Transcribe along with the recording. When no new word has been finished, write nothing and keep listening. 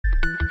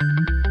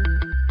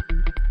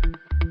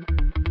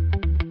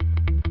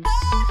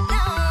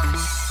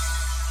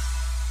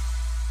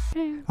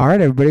All right,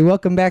 everybody,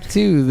 welcome back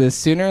to the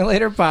Sooner or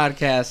Later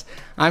podcast.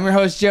 I'm your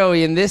host,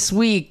 Joey, and this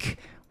week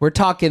we're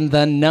talking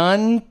The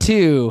Nun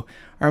II,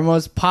 our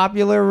most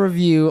popular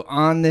review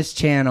on this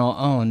channel.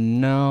 Oh,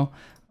 no.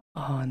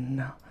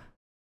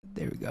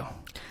 There we go.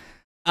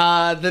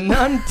 The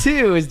Nun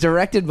II is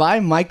directed by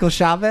Michael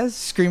Chavez,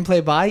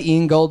 screenplay by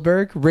Ian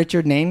Goldberg,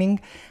 Richard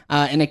Nanning,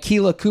 and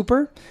Akilah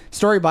Cooper,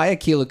 story by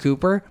Akilah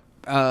Cooper,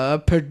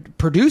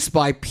 produced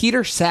by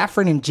Peter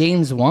Safran and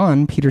James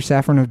Wan, Peter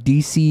Safran of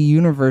DC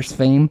Universe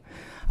fame.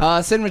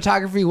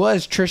 Cinematography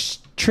was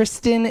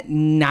Tristan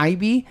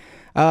Nyby,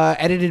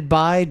 edited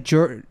by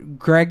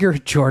Gregory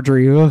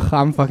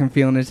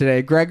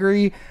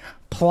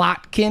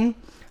Plotkin,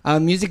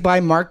 music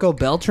by Marco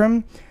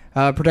Beltram.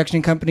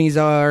 Production companies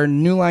are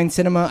New Line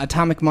Cinema,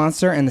 Atomic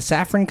Monster, and the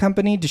Safran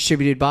Company,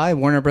 distributed by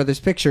Warner Brothers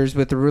Pictures,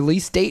 with a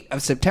release date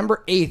of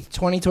September 8th,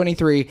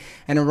 2023,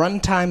 and a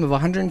runtime of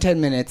 110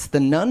 minutes.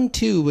 The Nun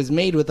II was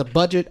made with a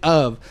budget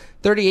of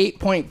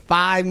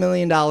 $38.5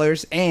 million,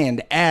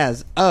 and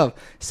as of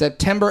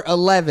September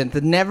 11th,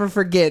 never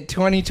forget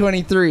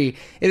 2023,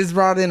 it has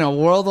brought in a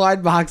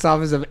worldwide box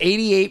office of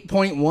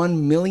 $88.1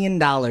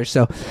 million.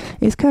 So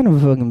it's kind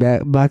of a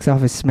fucking box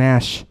office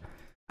smash.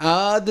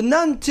 The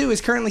Nun II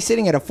is currently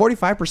sitting at a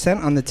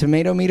 45% on the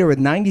tomato meter with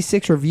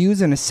 96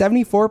 reviews and a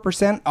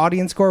 74%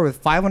 audience score with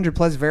 500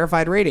 plus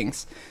verified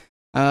ratings.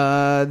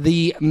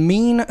 The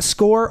mean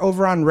score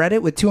over on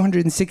Reddit with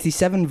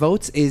 267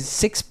 votes is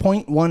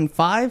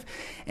 6.15,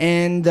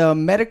 and the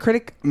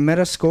Metacritic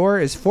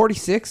Metascore is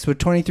 46 with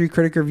 23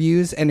 critic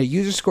reviews and a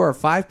user score of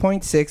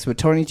 5.6 with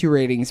 22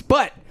 ratings.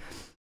 But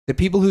the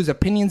people whose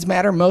opinions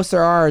matter most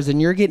are ours,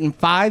 and you're getting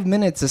 5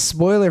 minutes of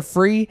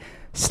spoiler-free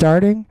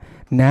starting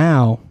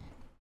now.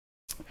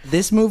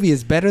 This movie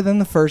is better than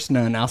the first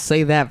Nun. I'll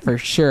say that for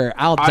sure.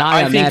 I'll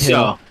die on that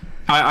hill.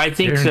 I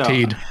think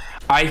Guaranteed. so.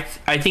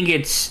 I think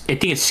it's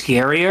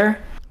scarier.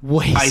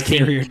 Way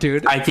scarier,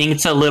 dude. I think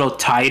it's a little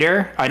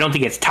tighter. I don't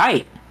think it's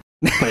tight,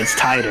 but it's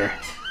tighter.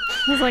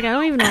 I was like, I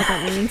don't even know what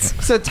that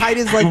means. So tight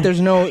is like there's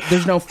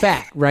no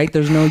fat, right?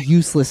 There's no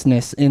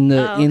uselessness in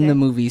the in the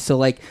movie. So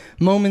like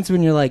moments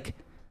when you're like,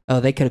 oh,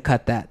 they could have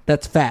cut that.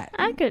 That's fat.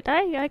 I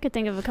could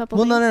think of a couple.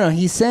 Well, no.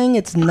 He's saying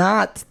it's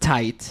not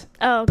tight,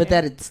 but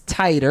that it's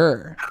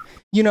tighter.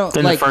 You know,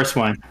 than like the first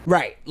one,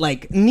 right?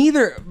 Like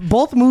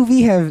both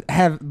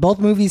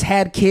movies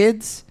had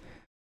kids.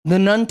 The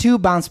Nun II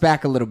bounced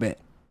back a little bit.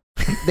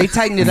 They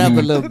tightened it up a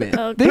little bit.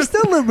 Okay. There's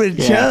still a little bit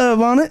of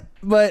chub on it,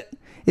 but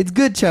it's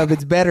good chub.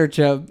 It's better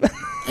chub.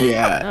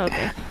 Yeah.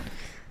 Okay.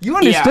 You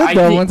understood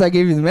though. Once I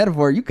gave you the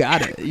metaphor, you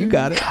got it.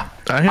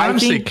 I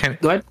honestly can't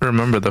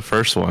remember the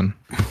first one.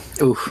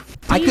 Oof.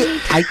 I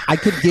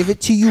could give it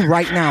to you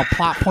right now,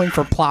 plot point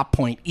for plot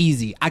point,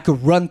 easy. I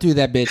could run through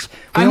that bitch.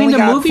 The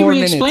movie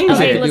re-explains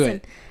it.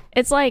 Listen,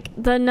 it's like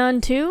The Nun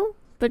 2,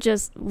 but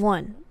just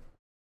one.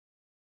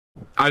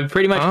 I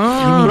pretty much.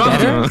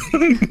 Better?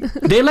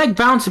 They like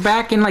bounce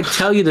back and like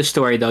tell you the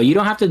story though. You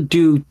don't have to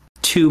do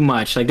too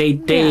much. Like they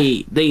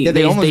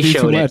almost do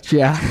too much.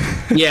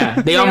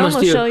 Yeah, they almost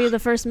do. Show you the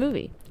first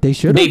movie. They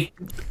should.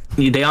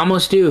 They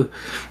almost do.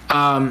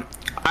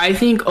 I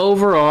think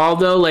overall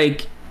though,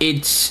 like they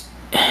just,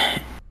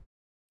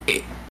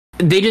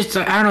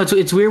 I don't know,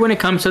 it's weird when it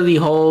comes to the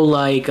whole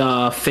like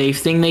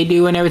faith thing they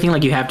do and everything,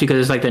 like you have to because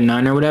it's like the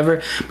nun or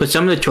whatever, but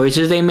some of the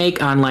choices they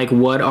make on like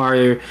what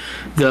are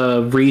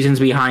the reasons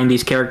behind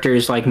these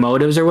characters like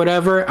motives or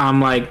whatever,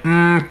 I'm like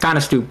kind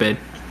of stupid.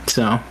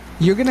 So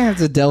you're gonna have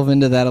to delve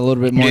into that a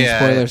little bit more in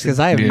spoilers, because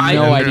I have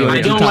no idea what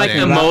I don't like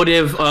the about.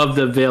 motive of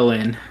the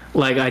villain.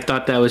 Like I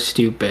thought that was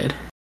stupid.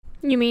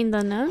 You mean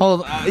the nun?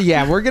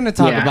 Yeah, we're gonna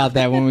talk about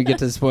that when we get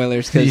to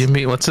spoilers. You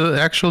mean what's the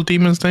actual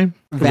demon's name?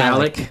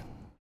 Valak.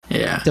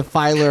 Yeah.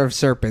 Defiler of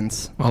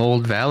serpents.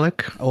 Old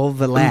Valak.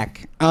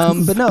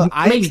 But no,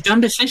 makes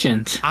dumb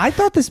decisions. I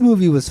thought this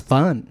movie was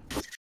fun.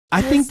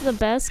 I think it's the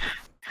best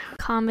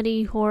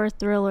comedy horror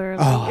thriller.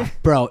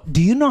 Bro,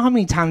 do you know how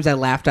many times I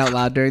laughed out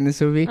loud during this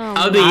movie?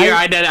 Of the year,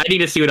 I need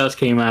to see what else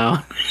came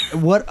out.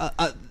 What?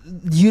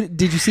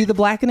 Did you see The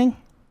Blackening?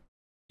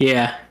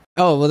 Yeah.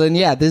 Oh well, then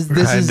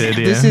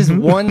this is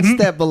one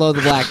step below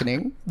The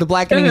Blackening. The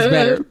Blackening is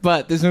better,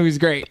 but this movie's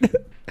great.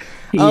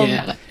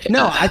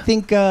 No, I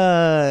think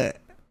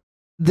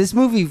this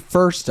movie,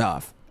 first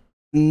off,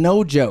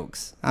 no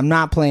jokes. I'm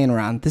not playing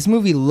around. This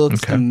movie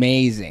looks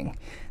amazing.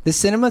 The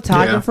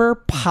cinematographer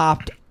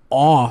popped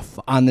off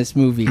on this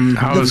movie.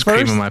 I was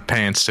creaming my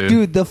pants, dude.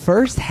 Dude, the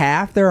first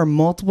half, there are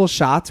multiple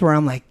shots where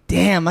I'm like,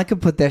 damn, I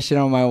could put that shit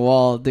on my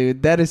wall,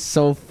 dude. That is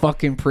so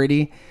fucking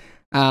pretty.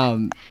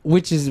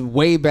 Which is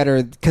way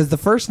better, because the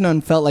first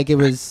Nun felt like it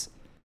was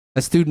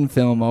a student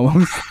film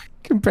almost,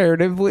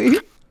 comparatively.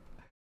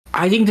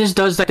 I think this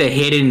does like the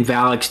hidden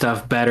Valak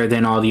stuff better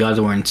than all the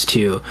other ones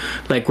too.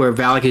 Like where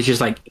Valak is just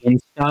like in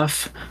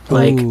stuff.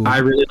 Like I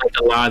really liked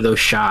a lot of those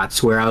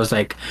shots where I was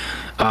like,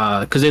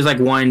 because there's like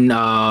one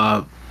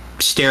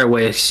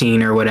stairway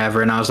scene or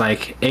whatever, and I was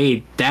like,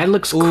 hey, that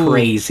looks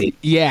crazy.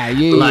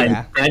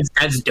 Yeah.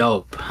 That's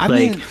dope. I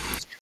mean,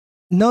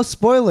 no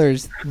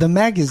spoilers, the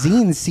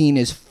magazine scene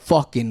is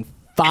fucking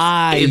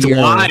fire. It's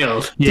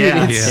wild. Dude,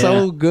 Yeah, it's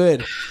so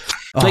good.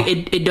 Like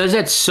it does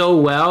that so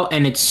well,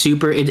 and it's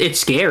super. It's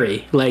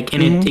scary. Like,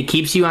 and it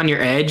keeps you on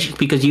your edge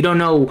because you don't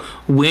know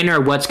when or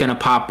what's gonna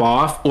pop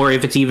off, or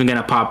if it's even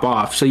gonna pop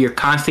off. So you're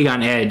constantly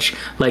on edge.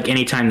 Like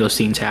anytime those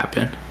scenes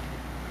happen.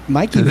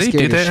 Mikey, did they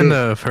do that in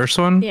the first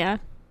one? Yeah.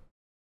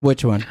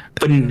 Which one?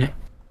 But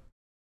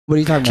What are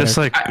you talking Just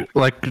about?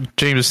 like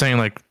James was saying,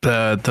 like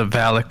the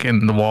Valak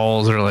in the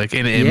walls or like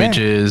in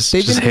images,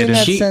 They've been just doing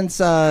hidden. that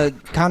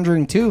since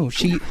Conjuring 2.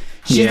 She's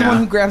the Yeah. one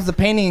who grabs the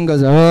painting and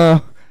goes,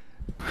 oh,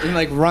 and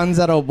like runs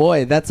at oh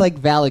boy. That's like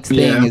Valak's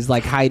thing, is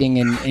like hiding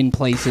in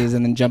places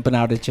and then jumping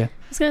out at you. I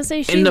was gonna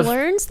say she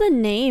learns the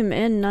name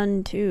in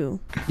Nun II.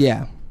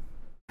 Yeah.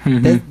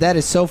 That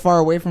is so far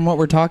away from what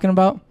we're talking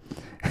about.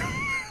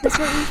 That's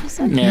what you just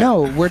said. Yeah.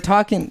 No, we're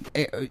talking.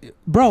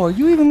 Bro, are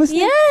you even listening?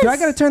 Yes. Do I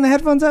got to turn the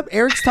headphones up?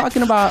 Eric's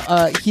talking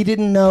about he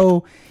didn't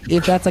know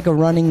if that's like a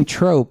running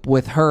trope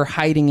with her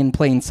hiding in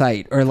plain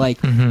sight or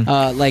like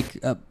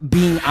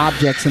being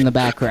objects in the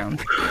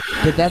background.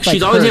 But that's like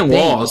she's always her in thing.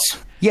 walls.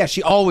 Yeah,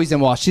 she always in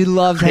walls. She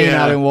loves hanging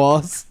out in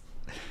walls.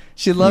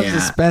 She loves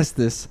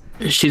asbestos.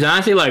 She's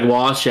honestly like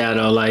Wall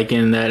Shadow, like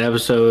in that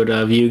episode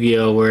of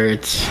Yu-Gi-Oh, where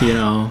it's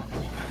I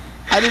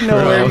didn't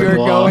know where you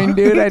were going,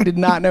 dude. I did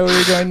not know we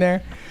were going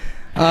there.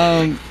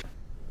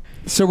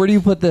 So where do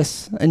you put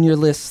this in your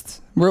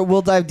list?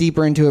 We'll dive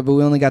deeper into it, but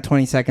we only got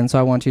 20 seconds, so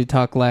I want you to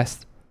talk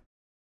last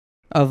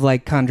of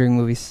like Conjuring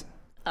movies.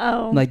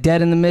 Oh. Like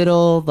Dead in the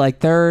Middle, like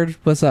third.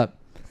 What's up?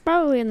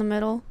 Probably in the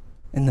middle.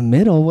 In the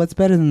middle? What's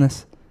better than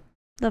this?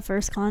 The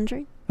first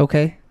Conjuring.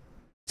 Okay.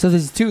 So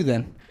there's two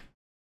then.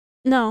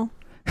 No.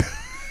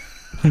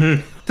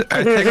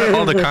 I take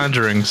all the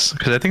Conjurings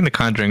because I think the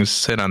Conjurings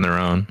sit on their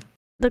own.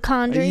 The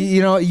Conjuring.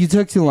 You know, you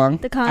took too long.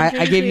 The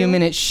Conjuring I gave you a 2.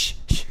 minute. Shh.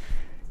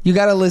 You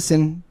got to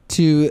listen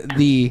to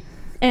the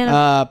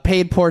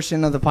paid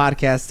portion of the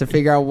podcast to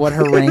figure out what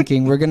her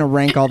ranking. We're going to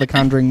rank all the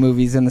Conjuring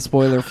movies and the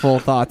spoiler full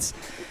thoughts.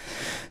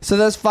 So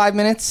that's 5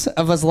 minutes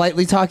of us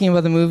lightly talking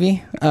about the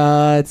movie.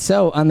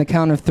 So on the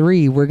count of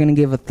 3, we're going to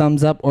give a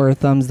thumbs up or a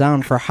thumbs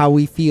down for how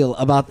we feel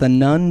about the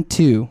Nun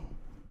II.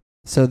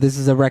 So this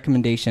is a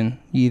recommendation.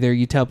 Either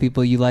you tell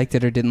people you liked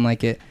it or didn't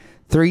like it.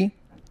 3,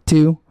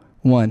 2,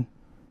 1.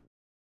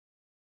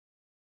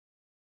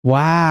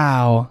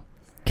 Wow.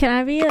 Can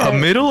I be A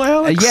middle,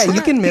 Alex? Yeah,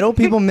 you can middle.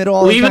 People middle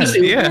all the time.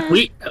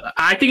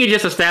 I think it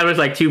just established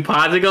like 2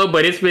 pods ago,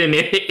 but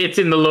it's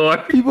in the lore.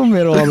 People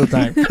middle all the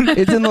time.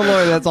 It's in the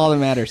lore. That's all that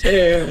matters.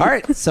 All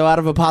right. So out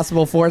of a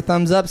possible 4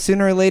 thumbs up,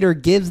 sooner or later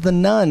gives the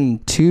Nun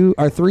 2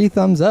 or 3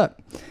 thumbs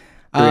up.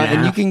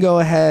 And you can go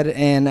ahead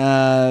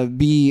and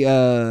be,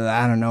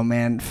 I don't know,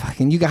 man.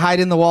 Fucking, you can hide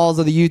in the walls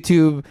of the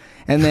YouTube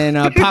and then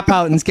pop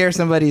out and scare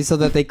somebody so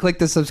that they click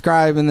the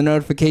subscribe and the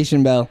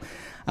notification bell.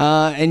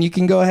 And you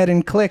can go ahead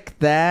and click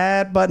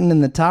that button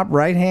in the top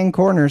right-hand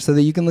corner so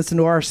that you can listen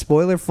to our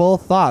spoiler-full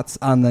thoughts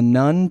on the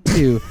Nun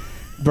 2.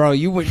 Bro,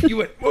 you went. We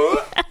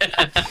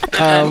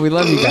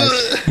love you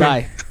guys.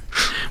 Bye.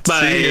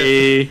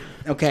 Bye.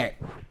 Okay,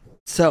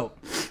 so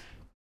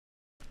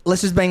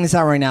let's just bang this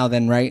out right now,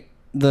 then, right?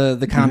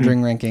 The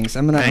Conjuring rankings.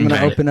 I'm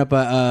gonna open up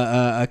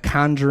a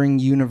Conjuring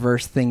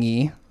universe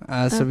thingy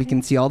so we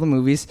can see all the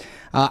movies.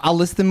 I'll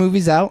list the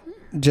movies out.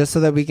 Just so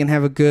that we can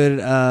have a good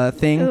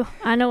thing. Ooh,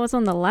 I know what's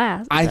on the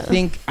last. I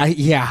think Alex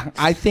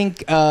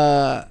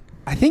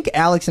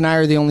and I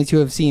are the only two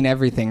who have seen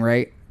everything,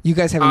 right? You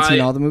guys haven't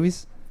seen all the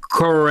movies?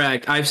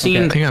 Correct. I've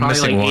seen probably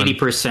like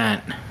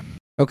 80%.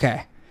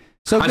 Okay.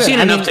 So I've seen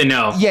enough to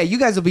know. Yeah, you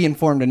guys will be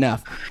informed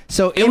enough.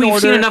 So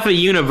we've seen enough of the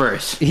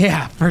universe.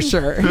 Yeah, for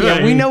sure.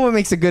 Yeah, we know what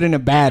makes a good and a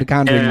bad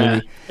Conjuring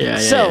movie.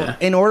 So,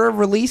 in order of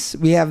release,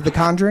 we have The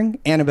Conjuring,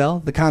 Annabelle,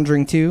 The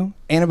Conjuring 2,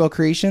 Annabelle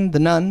Creation, The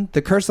Nun,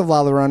 The Curse of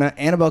La Llorona,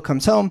 Annabelle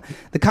Comes Home,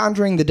 The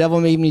Conjuring, The Devil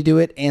Made Me Do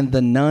It, and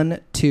The Nun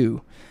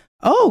 2.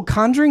 Oh,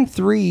 Conjuring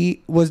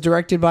 3 was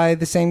directed by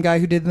the same guy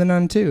who did The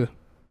Nun 2.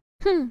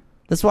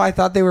 That's why I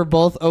thought they were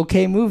both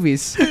okay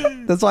movies.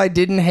 That's why I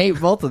didn't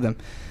hate both of them.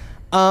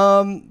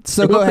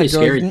 So go ahead,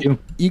 Jordan.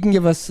 You can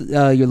give us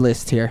your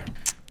list here.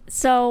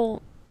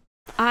 So,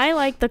 I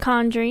like The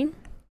Conjuring.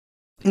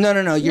 No.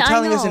 You're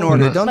telling us in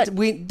order. I don't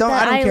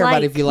care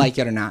about if you like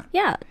it or not.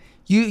 Yeah.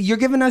 You're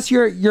giving us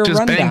your just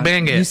rundown.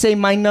 Bang it. You say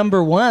my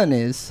number 1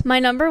 is. My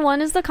number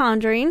 1 is The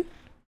Conjuring.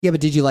 Yeah,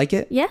 but did you like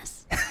it?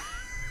 Yes.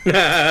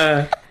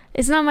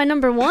 It's not my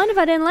number 1 if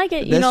I didn't like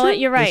it. You know what?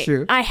 You're right.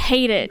 I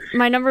hate it.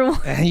 My number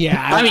 1. Yeah.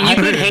 I mean, you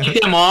could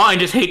hate them all and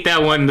just hate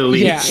that one the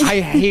least. Yeah, I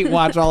hate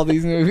watch all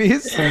these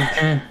movies.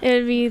 It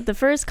would be the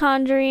first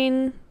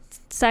Conjuring,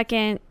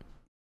 second.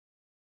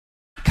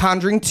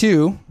 Conjuring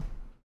 2.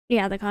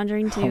 Yeah, The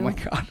Conjuring 2. Oh my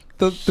god.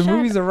 The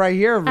movies are right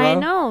here, bro. I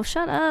know.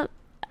 Shut up.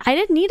 I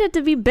didn't need it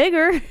to be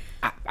bigger.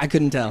 I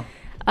couldn't tell.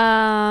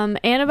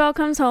 Annabelle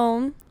Comes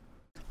Home.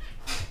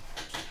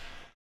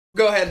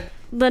 Go ahead.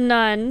 The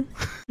Nun.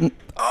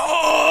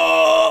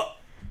 Oh!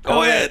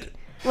 Go ahead.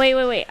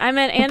 Wait. I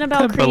meant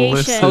Annabelle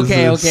Creation.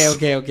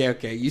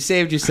 Okay. You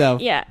saved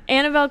yourself. Yeah,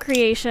 Annabelle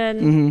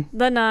Creation,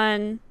 The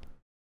Nun,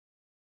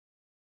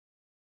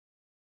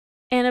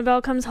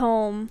 Annabelle Comes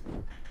Home,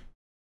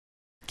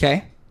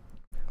 Okay.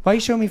 Why you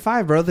showing me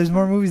 5, bro? There's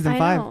more movies than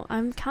 5. I know.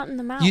 I'm counting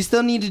them out. You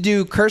still need to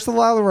do Curse of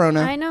La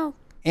Llorona. I know.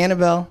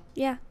 Annabelle.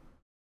 Yeah.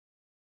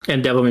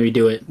 And Devil Made Me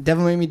Do It.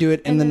 Devil Made Me Do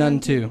It, and The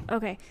Nun II.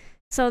 Okay.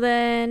 So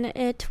then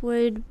it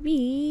would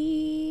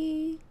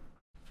be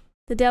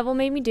The Devil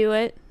Made Me Do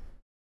It.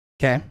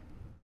 Okay.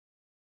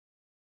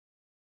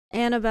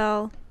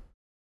 Annabelle.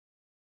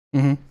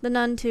 Mm-hmm. The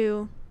Nun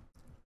II.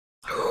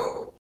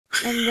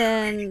 And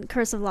then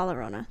Curse of La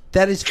Llorona.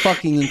 That is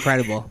fucking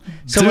incredible.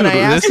 So Dude, when I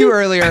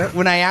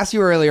asked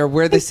you earlier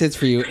where this sits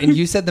for you, and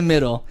you said the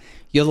middle,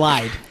 you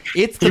lied.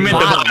 It's the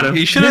bottom.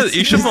 You should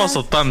have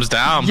also thumbs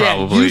down. Yeah,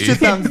 probably. you should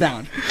thumbs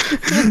down.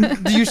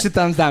 You should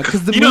thumbs down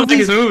because the You don't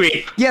think it's a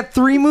movie? Yeah,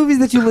 3 movies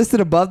that you listed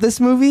above this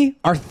movie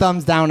are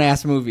thumbs down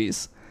ass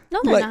movies.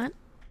 No, they're not.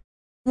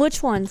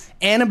 Which ones?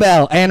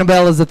 Annabelle.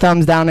 Annabelle is a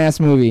thumbs down ass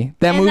movie.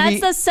 That movie.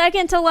 And that's the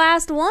second to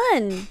last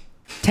one.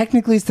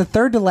 Technically, it's the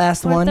third to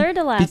last one. Third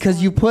to last because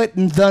one. you put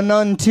The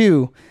Nun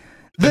II.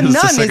 The Nun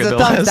is a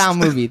thumbs down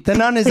movie. The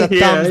Nun is a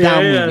thumbs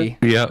down movie.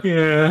 Yep.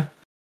 Yeah.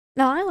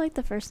 No, I like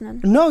the first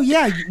Nun. No,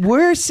 yeah,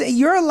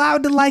 you're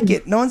allowed to like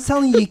it. No one's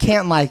telling you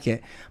can't like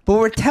it, but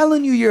we're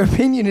telling you your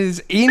opinion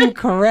is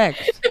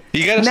incorrect.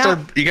 You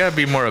gotta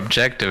be more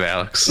objective,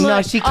 Alex. Look,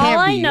 No, she all can't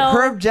I be. know-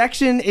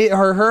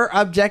 Her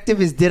objective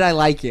is did I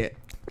like it?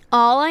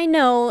 All I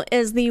know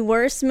is the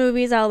worst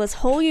movies out of this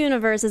whole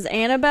universe is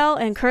Annabelle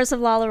and Curse of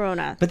La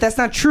Llorona. But that's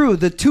not true.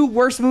 The 2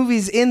 worst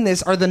movies in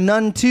this are The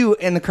Nun 2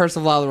 and The Curse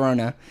of La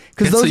Llorona,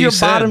 because That's those what are you your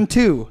said. bottom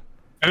 2.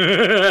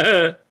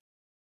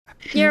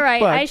 You're right.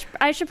 But-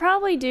 I should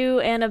probably do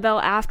Annabelle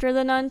after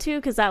the Nun 2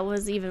 because that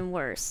was even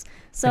worse.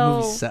 That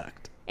movie So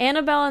sucked.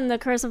 Annabelle and the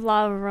Curse of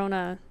La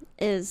Llorona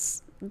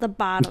is the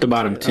bottom. The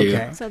bottom 2.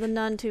 Okay. So the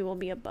Nun 2 will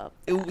be above.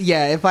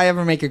 Yeah, if I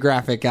ever make a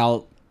graphic,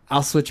 I'll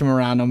switch them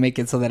around. I'll make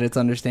it so that it's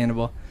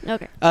understandable.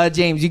 Okay.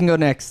 James, you can go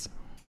next.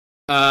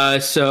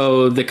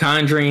 So The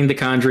Conjuring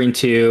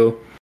 2.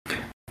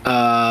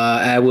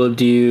 I will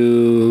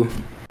do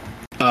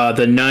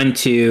The Nun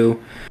 2.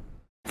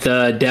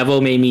 The Devil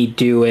Made Me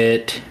Do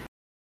It.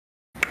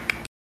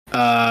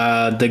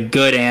 The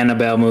good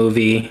Annabelle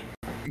movie.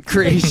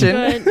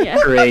 Creation. Good. Yeah.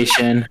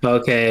 Creation.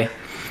 Okay.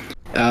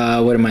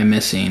 What am I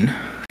missing?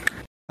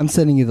 I'm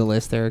sending you the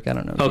list, Eric. I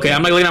don't know. Okay,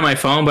 I'm like looking at my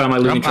phone, but I'm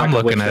like losing I'm track of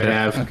which looking I at it.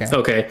 have.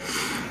 Okay.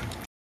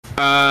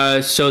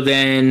 So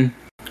then,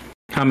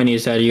 how many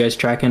is that? Are you guys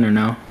tracking or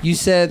no? You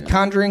said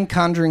Conjuring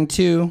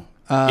 2,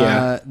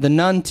 Yeah. The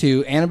Nun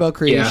 2, Annabelle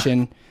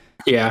Creation.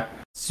 Yeah.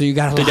 So you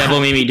got a The lot. Devil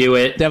Made Me Do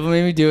It. Devil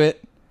Made Me Do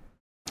It.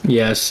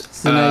 Yes.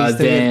 So now you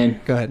Then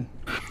go ahead.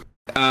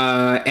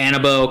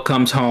 Annabelle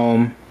Comes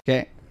Home.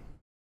 Okay.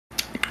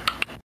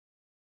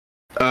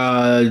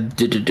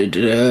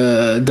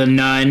 The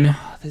Nun.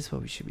 Oh, this is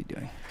what we should be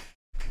doing.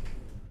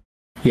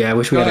 Yeah, I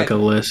wish we Go had like a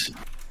list.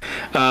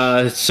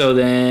 So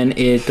then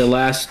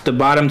the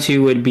bottom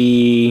 2 would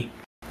be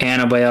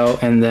Annabelle,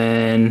 and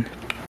then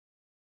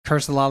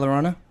Curse of La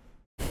Llorona.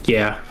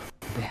 yeah.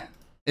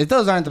 If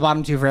those aren't the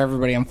bottom 2 for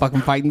everybody, I'm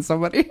fucking fighting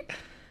somebody.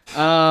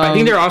 I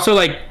think they're also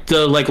like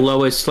the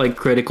lowest like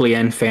critically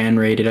and fan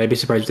rated. I'd be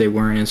surprised if they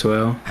weren't as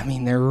well. I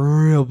mean, they're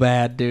real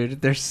bad,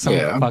 dude. They're so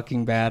Yeah.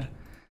 fucking bad.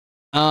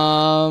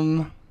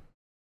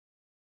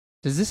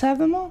 Does this have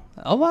them all?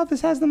 Oh wow,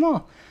 this has them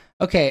all.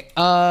 Okay.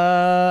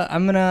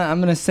 I'm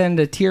gonna send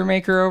a tier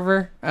maker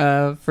over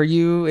for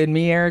you and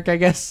me, Eric. I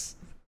guess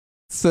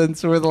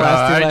since we're the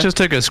last two I left. just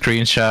took a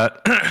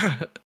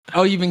screenshot.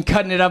 Oh, you've been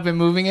cutting it up and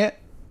moving it?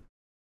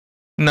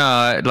 No,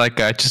 I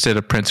just did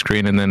a print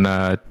screen and then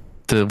the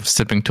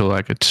sipping tool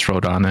I just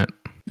wrote on it.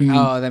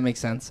 Oh, that makes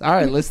sense. All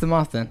right, list them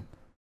off then.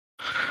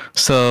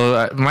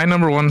 So my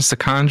number 1 is The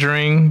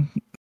Conjuring,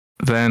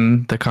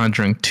 then The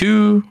Conjuring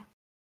 2,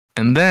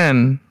 and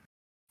then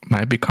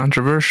might be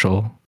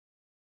controversial,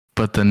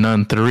 but The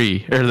Nun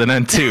 3 or The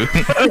Nun 2. No,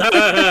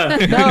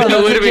 that's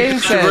what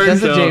James said.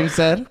 That's what James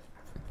said.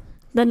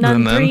 The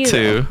Nun, The Nun 3.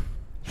 2.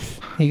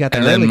 He got the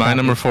And then early my copy.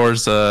 number 4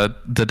 is The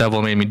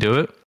Devil Made Me Do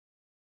It.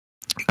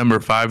 Number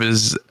 5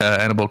 is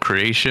Annabelle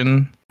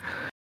Creation.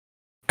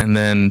 And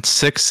then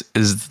 6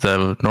 is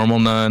The Normal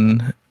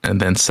Nun. And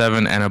then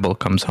 7, Annabelle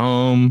Comes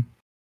Home.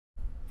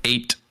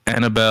 8,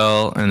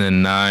 Annabelle. And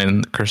then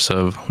 9, Curse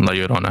of La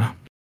Llorona.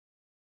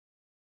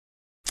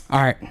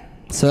 All right,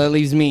 so that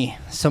leaves me.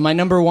 So my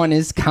number 1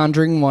 is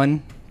Conjuring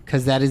 1,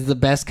 because that is the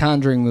best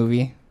Conjuring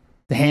movie,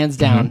 hands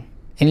down.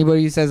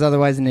 Anybody who says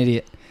otherwise, an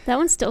idiot. That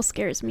one still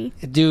scares me.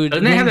 Dude,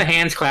 Doesn't it have the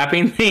hands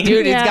clapping thing?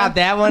 dude, Yeah. it's got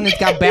that one. It's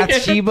got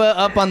Bathsheba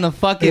up on the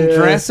fucking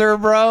dresser,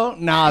 bro.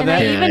 Nah, And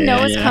that I even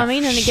know it's yeah.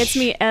 coming, and it gets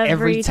me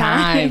every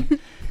time.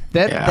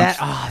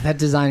 That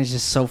design is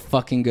just so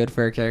fucking good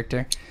for a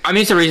character. I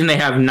mean, it's the reason they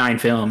have 9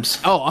 films.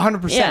 Oh,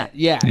 100%.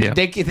 Yeah.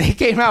 They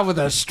came out with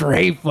a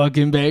straight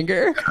fucking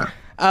banger.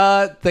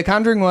 The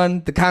Conjuring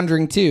 1, The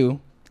Conjuring 2,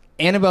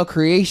 Annabelle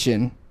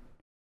Creation.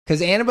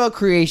 Because Annabelle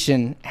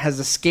Creation has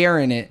a scare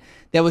in it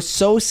that was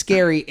so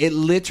scary. It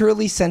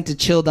literally sent a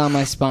chill down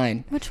my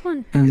spine. Which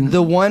one?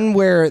 The one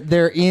where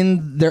they're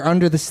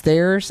under the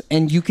stairs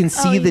and you can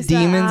see the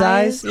demon's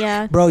eyes.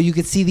 Yeah. Bro, you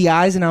could see the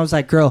eyes and I was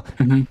like, girl,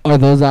 are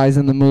those eyes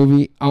in the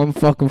movie? I'm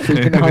fucking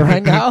freaking out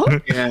right now.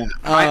 Yeah.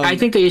 I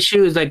think the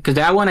issue is like, because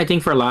that one I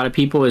think for a lot of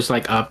people is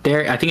like up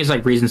there. I think it's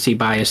like recency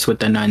bias with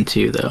the Nun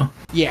II though.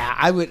 Yeah,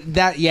 I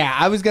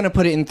was going to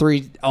put it in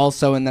 3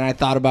 also, and then I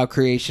thought about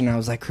Creation. I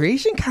was like,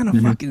 Creation kind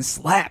of fucking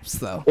slaps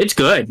though. It's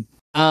good.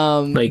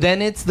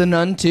 Then it's the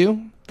Nun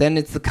II. Then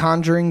it's the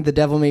Conjuring, The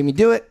Devil Made Me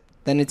Do It.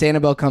 Then it's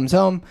Annabelle Comes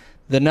Home,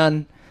 The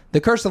Nun,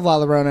 The Curse of La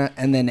Llorona,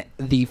 and then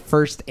the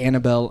first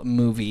Annabelle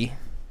movie.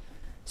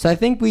 So I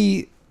think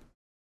we're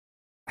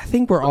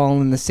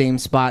all in the same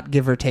spot,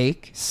 give or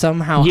take.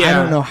 Somehow, I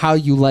don't know how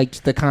you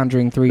liked The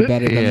Conjuring 3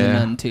 better than The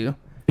Nun 2.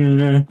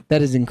 Mm-hmm.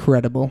 That is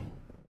incredible.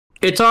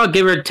 It's all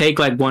give or take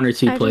like 1 or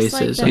 2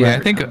 places. Like I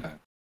think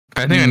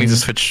I need to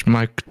switch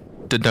my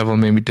The Devil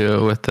Made Me Do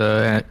It with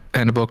the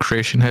Annabelle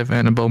Creation. Have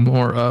Annabelle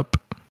more up.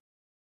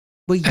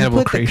 Well, you Annabelle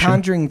put Creation. The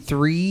Conjuring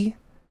 3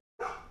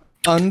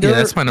 under. Yeah,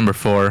 that's my number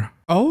 4.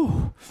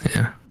 Oh,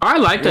 yeah. I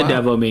like The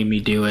Devil Made Me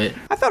Do It.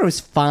 I thought it was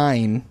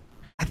fine.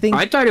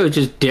 I thought it was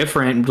just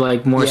different,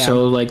 like more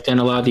so like than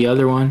a lot of the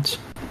other ones.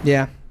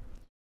 Yeah.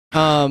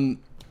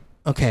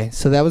 Okay,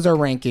 so that was our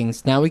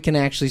rankings. Now we can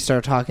actually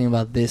start talking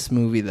about this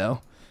movie,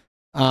 though.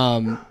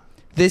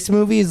 This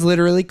movie is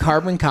literally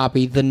carbon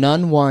copy The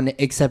Nun 1,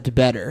 except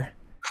better.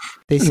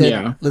 They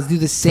said, let's do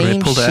the same they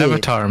pulled shit.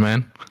 Avatar,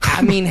 man.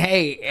 I mean,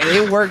 hey,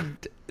 it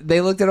worked.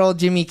 They looked at all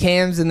Jimmy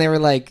Cams and they were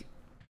like,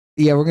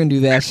 yeah, we're going to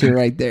do that shit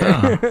right there.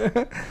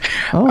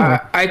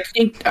 I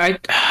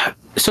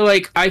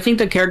think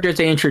the characters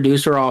they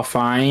introduced are all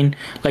fine.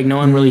 Like, no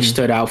one really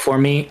stood out for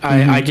me.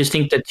 I just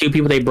think the 2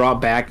 people they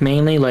brought back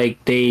mainly,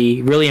 like,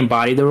 they really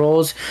embodied the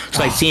roles. So,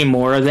 like, seeing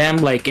more of them,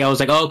 like, I was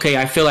like, oh, okay,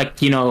 I feel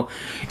like, you know,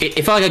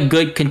 it felt like a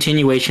good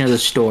continuation of the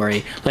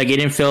story. Like, it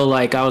didn't feel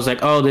like, I was like,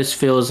 oh, this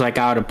feels, like,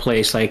 out of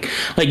place. Like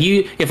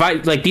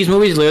these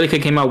movies literally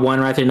could came out one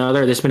right after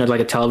another. This been,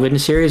 like, a television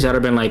series, that would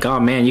have been like, oh,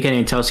 man, you can't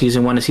even tell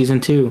season 1 to season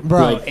 2. Bro,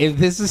 like, if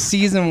this is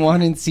season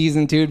 1 and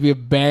season 2, it'd be a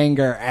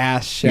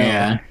banger-ass show.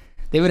 Yeah.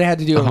 They would have had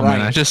to do it right.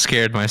 Man, I just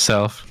scared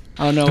myself.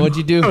 Oh, no. What'd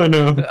you do? Oh,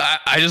 no.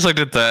 I just looked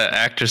at the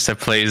actress that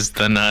plays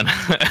the nun.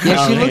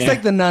 Yeah, she looks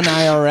like the nun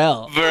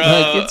IRL. Bro,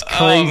 like, it's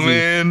crazy. Oh,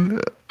 man.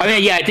 I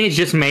mean, yeah, I think it's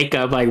just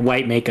makeup, like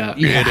white makeup.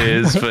 Yeah. It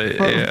is, but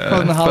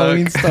from the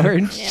Halloween store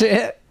and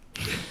shit.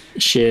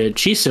 Shit.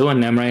 She's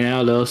suing them right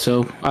now, though,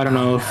 so I don't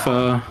know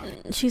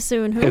if... She's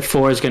suing who? If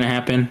 4 is going to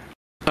happen.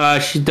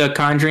 The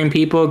Conjuring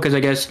people, because I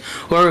guess...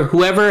 Or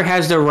whoever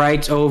has the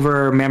rights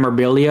over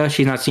memorabilia,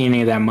 she's not seeing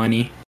any of that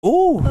money.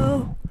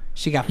 Ooh.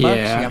 She got fucked.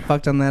 Yeah. She got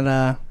fucked on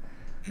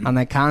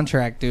that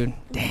contract, dude.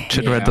 Damn.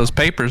 Should have read those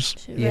papers.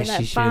 She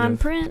should fine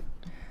print.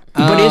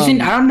 But I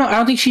don't know. I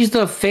don't think she's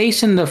the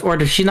face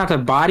or she's not the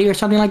body or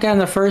something like that in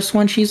the first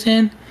one she's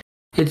in.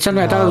 It's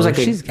something I thought it was like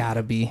she's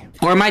gotta be.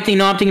 Or am I thinking?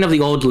 No, I'm thinking of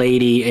the old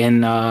lady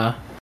in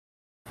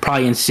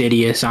probably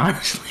Insidious,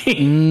 honestly.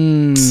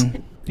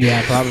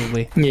 Yeah,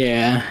 probably.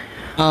 Yeah.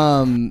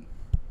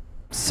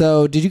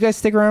 So did you guys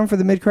stick around for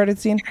the mid-credit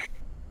scene?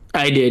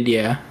 I did,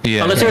 yeah.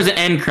 Unless there was an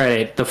end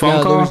credit, the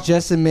phone call. There was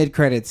just a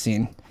mid-credit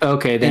scene.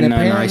 Okay, then and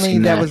apparently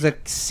that was a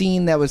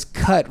scene that was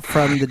cut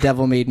from The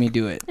Devil Made Me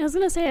Do It. I was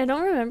gonna say I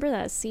don't remember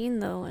that scene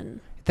though,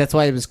 and that's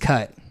why it was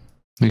cut.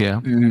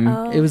 Yeah,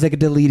 it was like a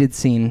deleted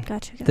scene.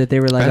 Gotcha. That they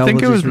were like, I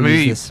think it was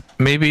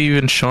maybe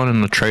even shown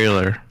in the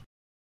trailer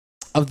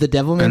of The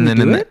Devil Made Me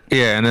Do It.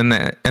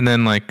 And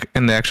then like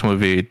in the actual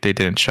movie they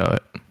didn't show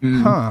it.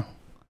 Huh.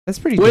 That's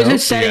pretty dope. What is it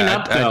setting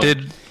up, though?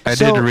 I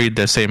did read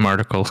the same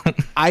article.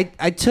 I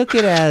took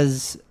it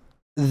as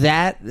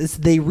that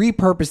they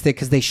repurposed it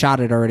because they shot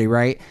it already,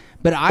 right?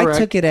 But I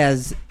took it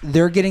as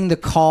they're getting the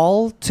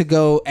call to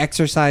go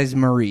exorcise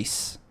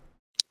Maurice.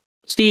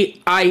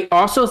 See, I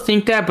also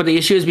think that, but the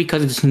issue is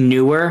because it's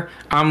newer.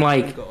 I'm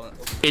like,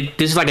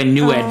 this is like a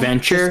new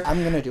adventure.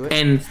 I'm gonna do it.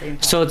 And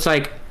so it's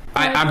like,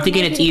 I'm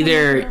thinking it's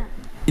either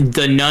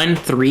The Nun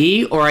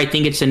 3 or I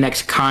think it's the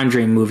next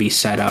Conjuring movie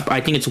setup.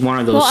 I think it's one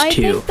of those two. I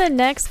think the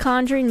next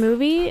Conjuring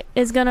movie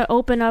is gonna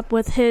open up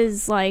with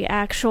his like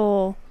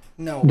actual.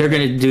 No, they're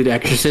gonna do the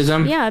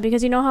exorcism. Yeah,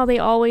 because you know how they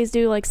always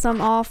do like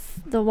some off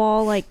the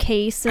wall like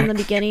case in the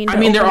beginning. I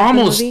mean, they're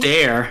almost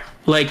there.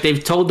 Like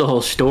they've told the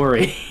whole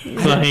story.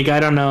 Like I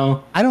don't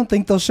know. I don't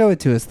think they'll show it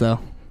to us though.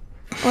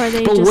 Or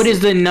they. But what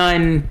is the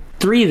Nun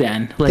 3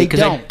 then? Like, they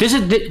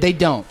don't. They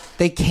don't.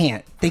 They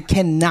can't. They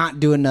cannot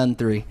do a Nun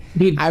 3.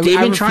 Dude, they've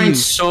been trying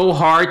so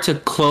hard to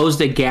close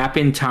the gap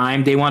in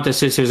time. They want the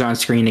sisters on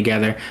screen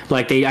together.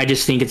 Like I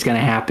just think it's gonna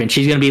happen.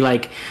 She's gonna be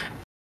like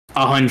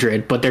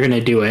 100, but they're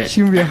gonna do it.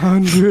 She'll be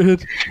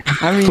 100.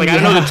 I mean, like I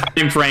don't know what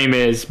the time frame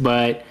is,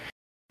 but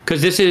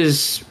because this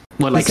is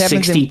what like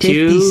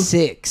 62,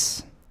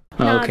 56.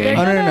 Okay.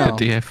 No.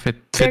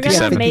 57. They're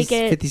gonna make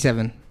it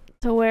 57.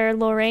 To where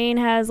Lorraine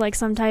has like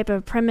some type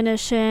of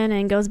premonition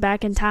and goes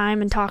back in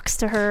time and talks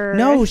to her.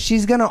 No,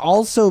 she's gonna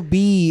also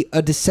be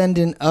a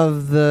descendant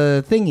of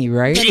the thingy,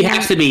 right? She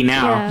has to be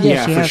now.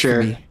 Yeah, for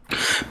sure.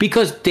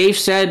 Because they've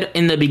said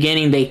in the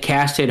beginning they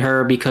casted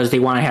her because they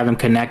want to have them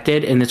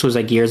connected, and this was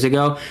like years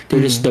ago.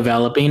 They're just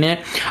developing it.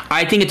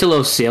 I think it's a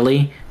little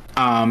silly.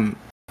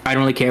 I don't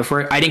really care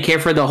for it. I didn't care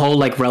for the whole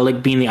like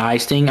relic being the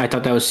eyes thing. I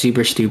thought that was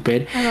super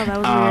stupid. I thought that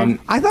was weird.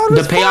 I thought it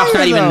was the payoff's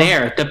not even though.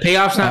 there. The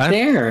payoff's not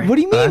there. What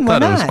do you mean? I Why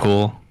thought it not? was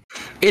cool.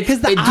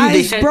 Because the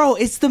eyes, bro,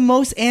 it's the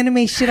most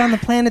anime shit on the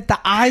planet. The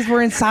eyes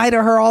were inside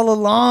of her all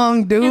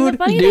along, dude. And the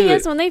funny thing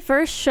is, when they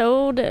first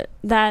showed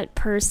that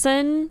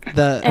person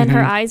and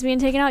her eyes being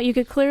taken out, you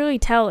could clearly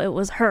tell it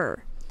was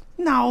her.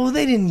 No,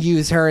 they didn't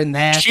use her in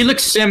that. She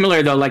looks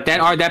similar though. Like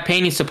that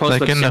painting's supposed to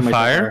look similar in the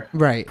fire, to her.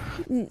 Right?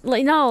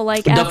 Like no,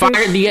 like the fire.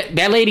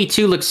 That lady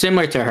too looks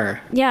similar to her.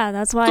 Yeah,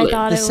 that's why I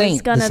thought it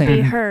was gonna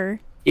be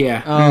her.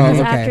 Yeah. Oh,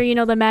 okay.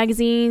 After the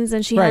magazines,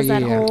 and she has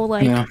that whole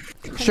like. Yeah.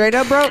 Straight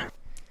up, bro.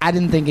 I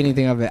didn't think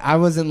anything of it. I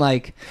wasn't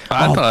like,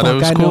 I thought it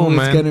was cool,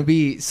 man. It's gonna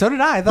be. So did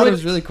I. I thought it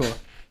was really cool.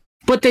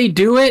 But they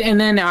do it, and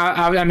then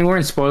I mean, we're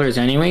in spoilers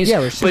anyways. Yeah,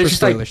 we're super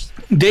spoilers.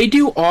 Like, they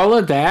do all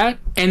of that,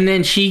 and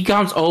then she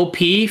comes OP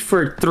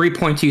for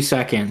 3.2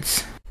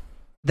 seconds.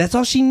 That's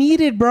all she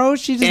needed, bro.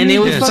 She just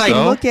needed to fucking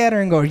look at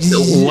her and go,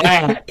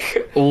 whack.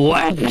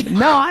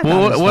 No, I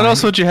what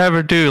else would you have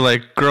her do?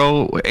 Like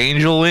grow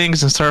angel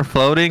wings and start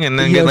floating, and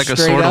then get like a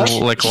sort of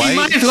like light? She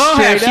might as well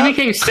have. She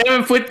became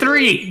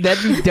 7'3".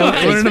 That'd be dope.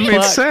 Wouldn't it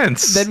make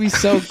sense? That'd be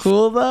so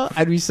cool, though.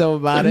 I'd be so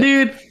about it,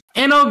 dude.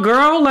 And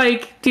girl,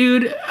 like,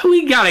 dude,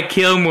 we gotta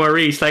kill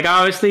Maurice. Like,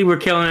 obviously, we're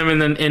killing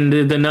him in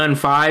the Nun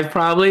 5,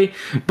 probably,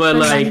 but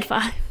like.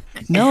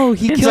 No,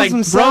 he kills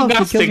himself. He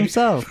kills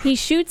himself. He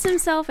shoots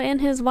himself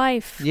and his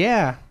wife.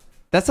 Yeah.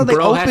 That's how they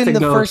opened the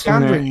first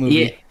Conjuring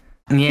movie.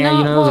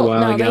 Yeah, no, it was a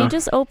while ago. They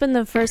just opened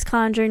the first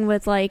Conjuring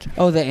with like...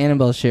 Oh, the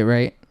Annabelle shit,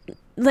 right?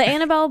 The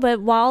Annabelle,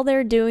 but while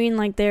they're doing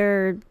like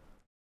their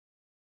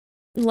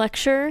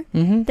lecture,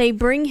 they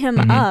bring him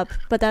up,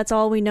 but that's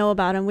all we know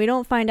about him. We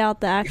don't find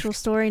out the actual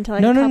story until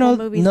like a couple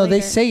movies later. No,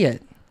 they say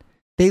it.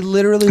 They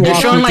literally they're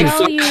showing like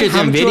flashes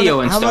and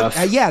video and stuff.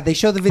 Yeah, they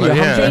show the video.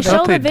 Yeah, they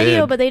show the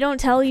video, but they don't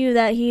tell you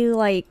that he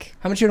like.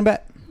 How much you gonna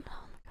bet?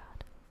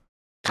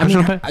 Oh my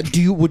god! I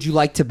mean, would you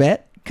like to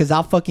bet? Because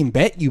I'll fucking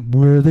bet you,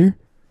 brother.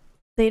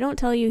 They don't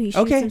tell you he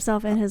shoots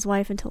himself and his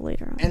wife until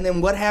later on. And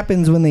then what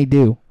happens when they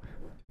do?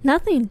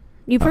 Nothing.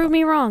 You prove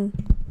me wrong.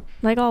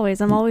 Like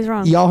always, I'm always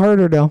wrong. Y'all heard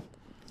her though.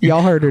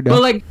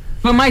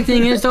 But my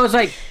thing is though, it's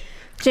like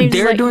James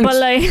they're doing.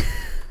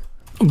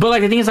 But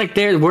like the thing is like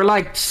we're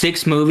like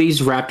 6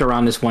 movies wrapped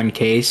around this one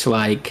case.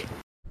 Like,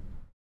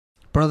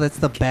 bro, that's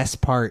the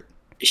best part.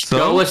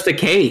 Show us the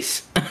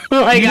case.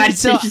 Like I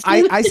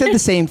said the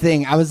same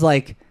thing. I was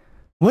like,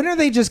 when are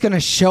they just gonna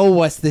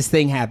show us this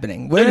thing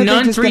happening? When the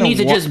Nun 3 needs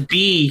to just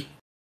be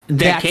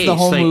that case. The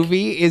whole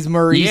movie is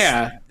Maurice.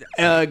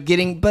 Yeah.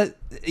 Getting, but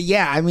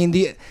yeah, I mean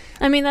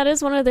that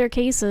is one of their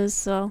cases.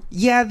 So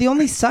yeah, the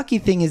only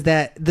sucky thing is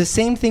that the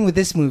same thing with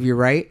this movie,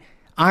 right?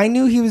 I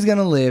knew he was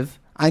gonna live.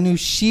 I knew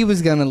she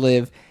was gonna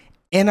live,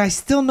 and I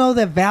still know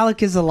that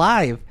Valak is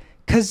alive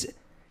because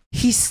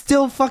he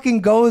still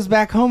fucking goes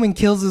back home and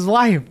kills his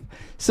wife.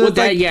 So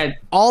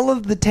all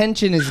of the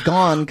tension is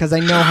gone because I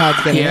know how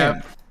it's gonna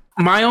end.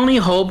 My only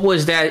hope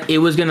was that it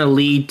was gonna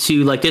lead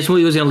to like this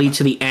movie was gonna lead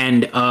to the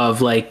end of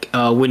like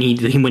when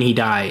he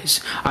dies.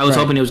 I was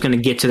hoping it was gonna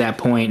get to that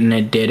point, and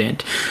it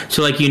didn't.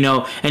 So like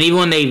and even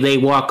when they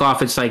walk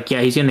off, it's like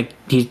he's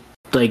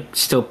like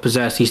still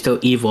possessed, he's still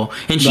evil,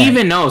 and she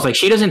even knows. Like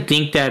she doesn't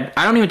think that.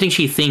 I don't even think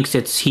she thinks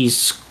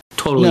he's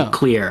totally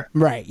clear.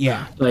 Right?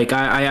 Yeah. Like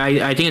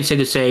I think it's safe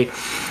to say,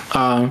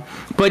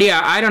 but yeah,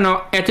 I don't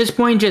know. At this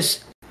point,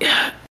 just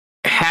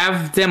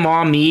have them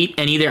all meet,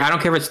 and either I don't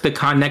care if it's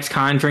the next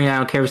Conjuring, I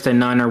don't care if it's the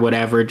Nun or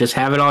whatever. Just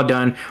have it all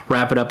done,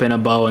 wrap it up in a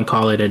bow, and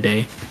call it a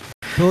day.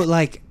 But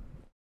like.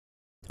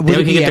 Would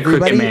it be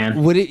everybody?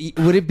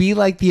 Would it be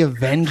like the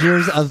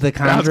Avengers of the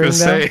Conjuring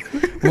though?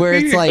 Where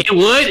it's like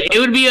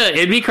it'd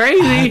be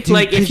crazy. Dude,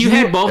 like if you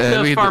had both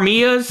the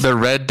Farmias, the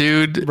red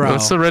dude. Bro.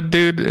 What's the red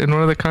dude in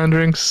one of the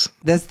Conjurings?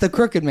 That's the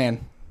Crooked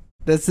Man.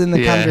 That's in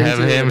the Conjuring. Have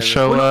him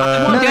show up.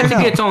 I want that to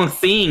be its own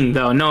thing,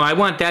 though. No, I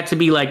want that to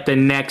be like the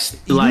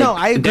next. Like, no,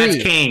 I agree.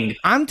 That's King.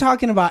 I'm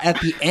talking about at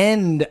the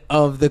end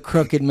of the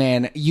Crooked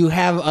Man. You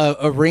have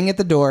a ring at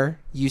the door.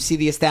 You see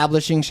the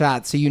establishing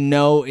shot, so you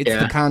know it's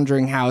the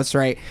Conjuring house,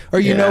 right? Or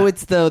you know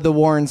it's the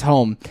Warrens'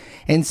 home.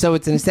 And so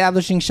it's an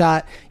establishing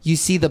shot. You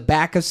see the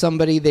back of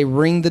somebody. They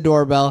ring the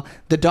doorbell.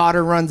 The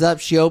daughter runs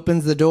up. She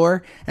opens the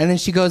door, and then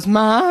she goes,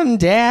 "Mom,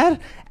 Dad,"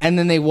 and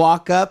then they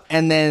walk up,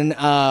 and then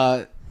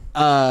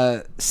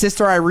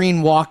Sister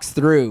Irene walks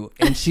through,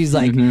 and she's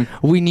like,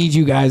 "We need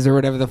you guys," or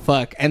whatever the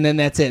fuck, and then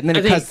that's it. And then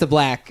it cuts to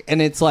black,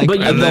 and it's like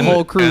the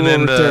whole crew will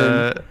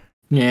return.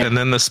 Yeah, and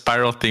then the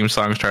Spiral theme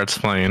song starts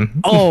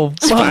playing. Oh,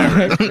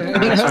 Spiral!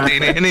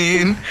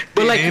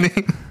 But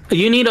like,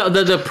 you need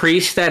the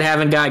priests that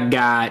haven't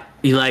got.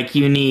 Like,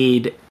 you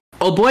need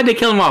Oh boy, they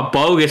killed him all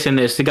bogus in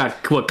this. They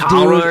got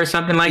cholera or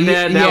something like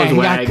that. That was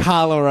whack. He got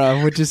cholera,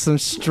 which is some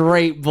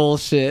straight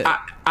bullshit.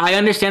 I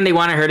understand they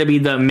wanted her to be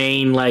the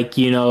main, like,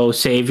 you know,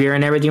 savior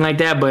and everything like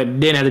that,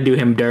 but didn't have to do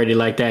him dirty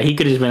like that. He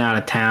could have just been out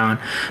of town.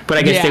 But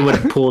I guess they would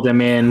have pulled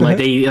him in. Like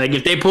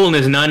if they pull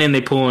this nun in,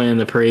 they pull in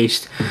the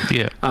priest.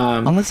 Yeah.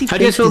 Unless he how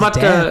do you feel about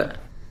dad?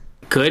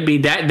 Could be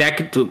that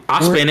could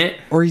I'll spin it.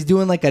 Or he's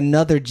doing like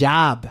another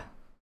job.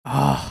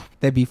 Oh,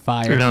 that'd be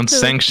fire. An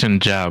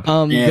unsanctioned job.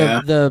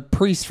 The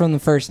priest from the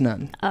first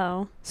Nun.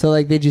 Oh. So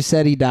like they just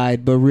said he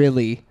died, but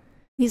really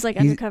he's like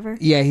undercover.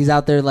 Yeah, he's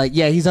out there like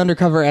he's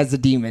undercover as a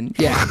demon.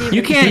 Yeah.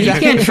 You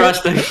can't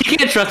trust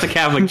the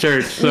Catholic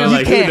Church. So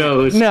like who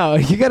knows? No,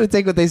 you got to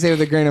take what they say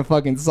with a grain of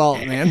fucking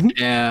salt, man.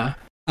 Yeah.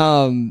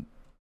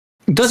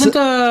 Doesn't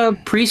the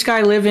priest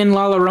guy live in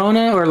La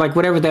Llorona or like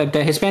whatever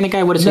the Hispanic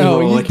guy? What is his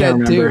role? I can't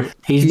remember. Too.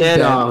 He's dead.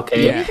 Dead. Oh,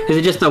 okay. Yeah. Is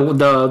it just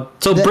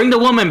bring the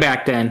woman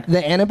back then?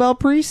 The Annabelle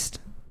priest?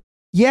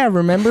 Yeah,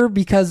 remember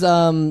because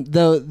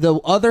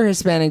the other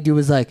Hispanic dude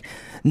was like,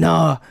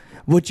 "Nah,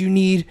 what you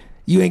need,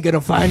 you ain't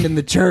gonna find in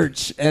the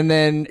church." And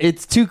then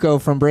it's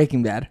Tuco from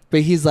Breaking Bad,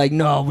 but he's like,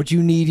 "No, what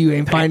you need, you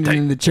ain't finding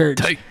in the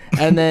church."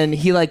 And then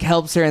he like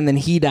helps her, and then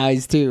he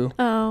dies too.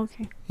 Oh,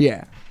 okay.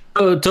 Yeah.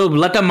 So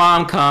let the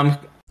mom come.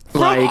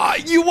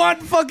 Like you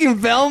want fucking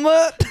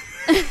Velma?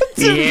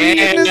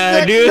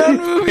 Yeah, dude.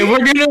 And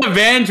we're gonna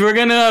avenge.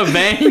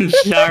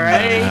 All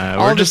right.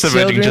 We're just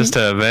avenging just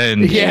to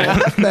avenge. Yeah,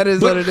 that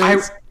is what it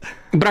is.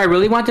 But I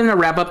really want them to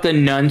wrap up the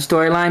Nun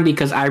storyline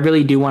because I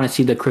really do want to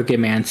see the Crooked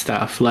Man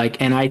stuff. Like,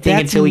 and I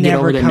think until we get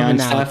over the Nun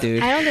stuff,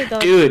 dude. I don't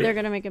think they're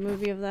gonna make a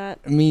movie of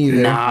that. Me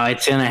either. No,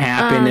 it's gonna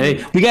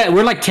happen.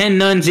 We're like 10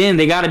 nuns in.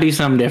 They got to do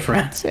something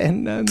different.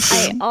 10 nuns.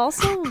 I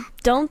also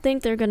don't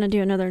think they're gonna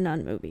do another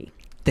Nun movie.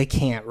 They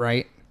can't,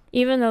 right?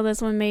 Even though this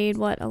one made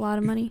a lot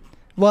of money.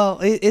 Well,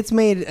 it's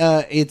made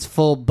its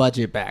full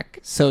budget back.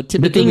 So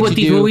typically, the thing with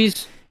these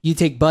movies, you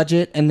take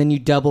budget and then you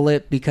double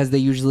it because they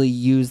usually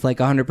use like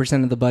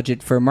 100% of the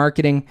budget for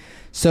marketing.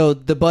 So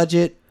the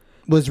budget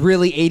was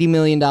really $80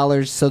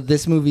 million. So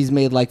this movie's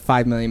made like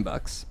 $5 million.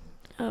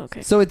 Oh,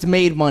 okay. So it's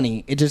made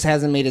money. It just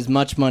hasn't made as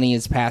much money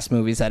as past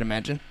movies, I'd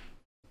imagine.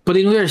 But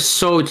these movies are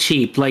so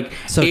cheap. Like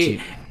cheap.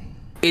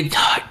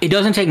 It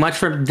doesn't take much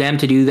for them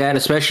to do that,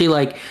 especially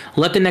like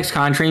let the next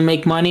Conjuring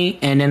make money,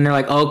 and then they're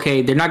like,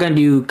 okay, they're not going to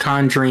do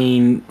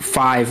Conjuring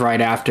 5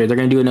 right after. They're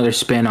going to do another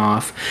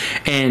spin-off.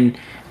 And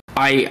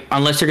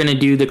unless they're going to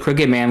do the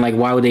Crooked Man, like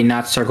why would they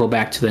not circle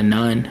back to the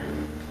Nun?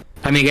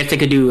 I mean, I guess they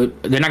could do.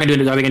 They're not going to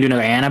do. Are they going to do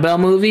another Annabelle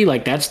movie?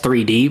 Like that's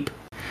 3 deep.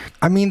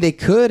 I mean, they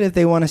could if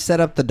they want to set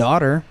up the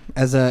daughter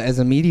as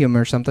a medium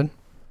or something.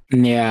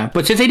 Yeah,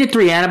 but since they did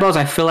 3 Annabelles,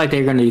 I feel like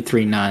they're going to do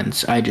 3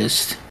 nuns.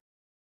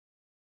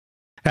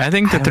 I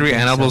think the 3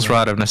 Annabelles were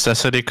out of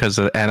necessity because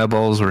the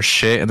Annabelles were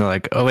shit, and they're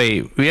like, oh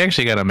wait, we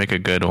actually got to make a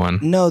good one.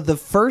 No, the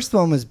first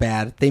one was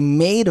bad. They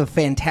made a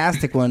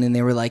fantastic one, and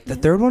they were like, the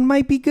third one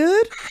might be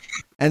good,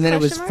 and then it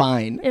was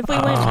fine. If we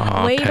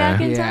went way back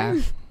in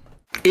time.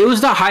 It was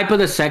the hype of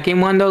the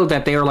second one, though,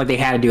 that they were like, they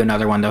had to do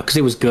another one, though, because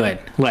it was good.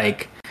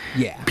 Like,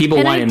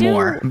 people wanted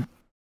more.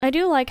 I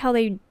do like how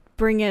they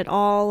bring it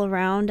all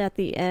around at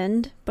the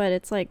end, but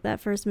it's like that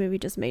first movie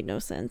just made no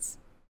sense.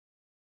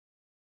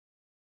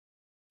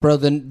 Bro,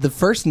 the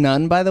first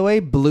Nun, by the way,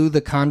 blew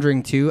the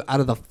Conjuring 2 out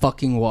of the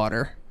fucking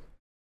water.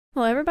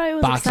 Well, everybody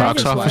was excited.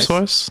 Box office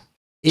was?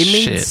 It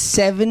made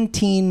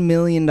 $17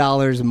 million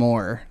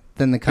more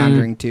than the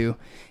Conjuring 2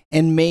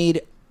 and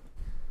made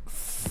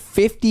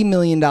 $50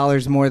 million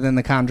more than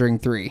the Conjuring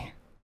 3.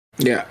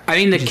 Yeah. I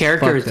mean, the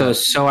character is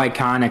so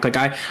iconic. Like,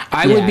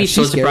 I would be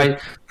so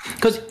surprised.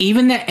 Because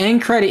even the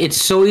end credit,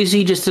 it's so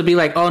easy just to be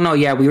like, oh no,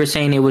 yeah, we were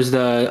saying it was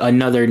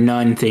another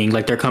Nun thing.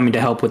 Like they're coming to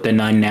help with the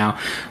Nun now.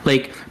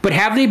 Like, but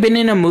have they been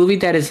in a movie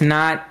that is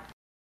not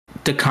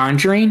The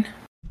Conjuring?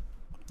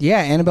 Yeah,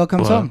 Annabelle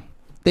comes home.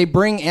 They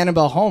bring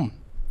Annabelle home.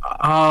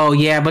 Oh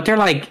yeah, but they're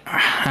like,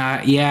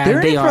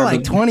 they're in it for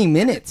like 20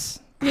 minutes.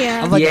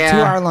 Yeah, of like a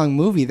 2-hour-long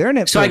movie. They're in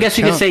it. So I guess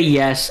you could say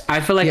yes. I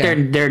feel like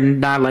they're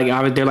not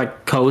like they're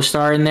like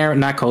co-star in there,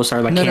 not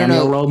co-star, like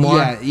cameo role more.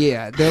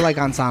 Yeah, they're like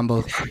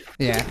ensemble.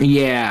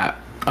 Yeah.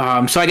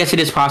 So I guess it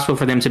is possible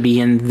for them to be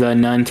in the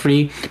Nun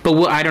 3,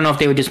 but I don't know if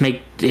they would just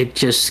make it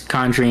just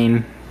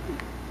Conjuring.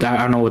 I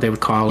don't know what they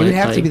would call it. It would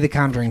have to be the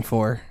Conjuring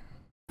 4.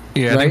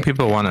 Yeah, I think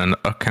people want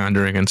a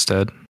Conjuring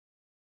instead.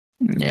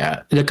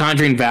 Yeah, the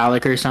Conjuring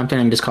Valak or something,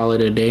 and just call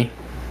it a day.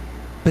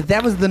 But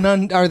that was the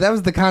Nun, or that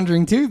was the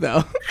Conjuring 2,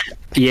 though.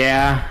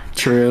 Yeah,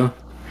 true.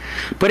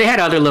 But it had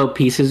other little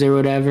pieces or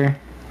whatever.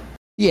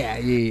 Yeah.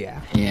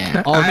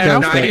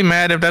 I'd be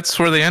mad if that's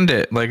where they end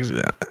it. Like,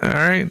 all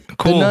right,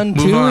 cool. The Nun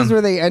 2 is where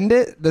they end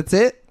it? That's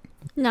it?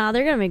 No,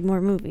 they're going to make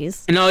more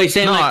movies. No, he's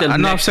saying the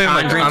next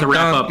Conjuring to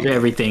wrap up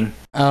everything.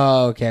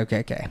 Oh,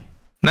 okay.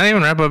 Not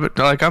even wrap up.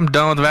 Like, I'm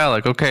done with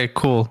Valak. Okay,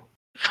 cool.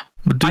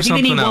 I think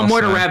they need one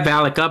more to wrap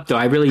Valak up, though.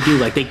 I really do.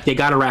 Like they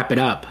got to wrap it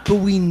up. But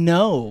we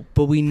know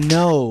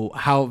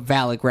how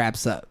Valak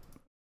wraps up.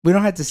 We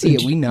don't have to see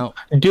it. We know.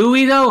 Do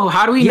we though?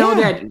 How do we know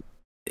that?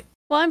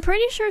 Well, I'm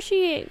pretty sure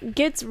she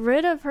gets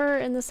rid of her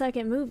in the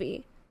second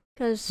movie.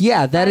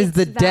 Yeah, that is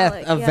the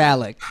death of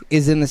Valak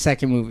is in the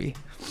second movie.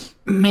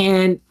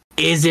 Man,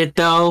 is it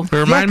though?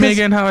 Remind me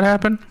again how it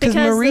happened. Because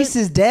Maurice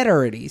is dead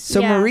already.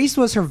 So Maurice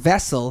was her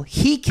vessel.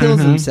 He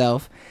kills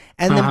himself,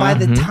 and then by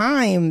the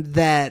time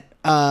that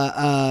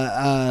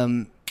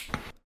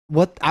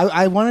what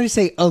I wanted to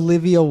say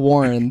Olivia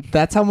Warren.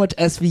 That's how much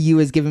SVU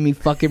has given me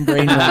fucking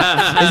brain rot.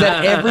 Is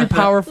that every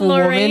powerful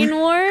Lorraine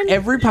Warren?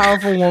 Every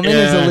powerful woman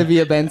is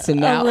Olivia Benson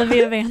now.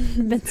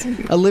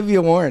 Benson.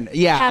 Olivia Warren.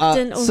 Yeah.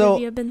 Captain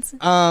Olivia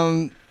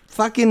Benson.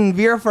 Fucking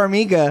Vera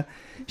Farmiga.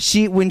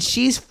 When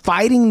she's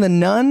fighting the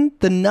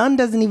nun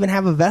doesn't even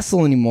have a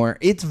vessel anymore.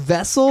 Its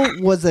vessel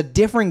was a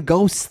different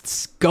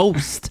ghost's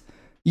ghost.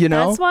 You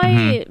know? That's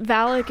why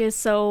Valak is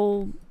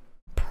so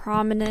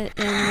prominent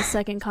in the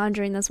second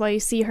Conjuring. That's why you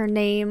see her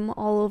name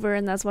all over,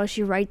 and that's why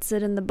she writes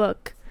it in the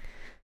book,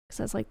 because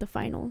that's like the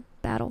final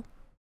battle.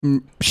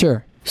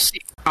 Sure.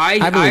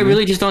 I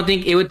really just don't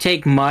think it would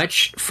take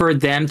much for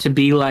them to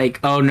be like,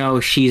 oh no,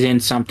 she's in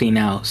something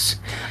else.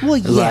 Well,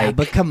 yeah,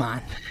 but come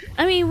on.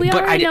 I mean, we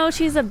already know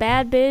she's a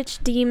bad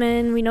bitch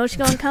demon. We know she's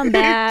gonna come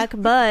back,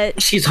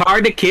 but she's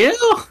hard to kill.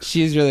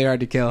 She's really hard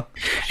to kill,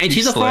 and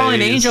she's a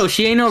fallen angel.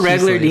 She ain't no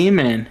regular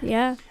demon.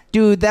 Yeah.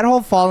 Dude, that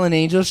whole fallen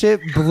angel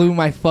shit blew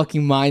my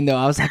fucking mind, though.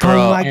 I was like,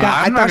 oh my God.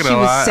 I thought she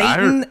was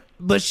Satan,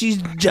 but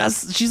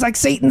she's like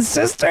Satan's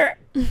sister.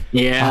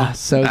 Yeah.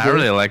 So good. I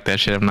really like that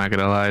shit. I'm not going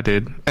to lie,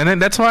 dude. And then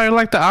that's why I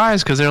like the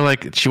eyes, because they're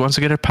like, she wants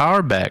to get her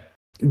power back.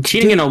 She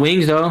didn't get no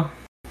wings, though.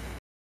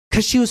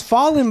 Because she was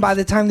falling by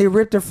the time they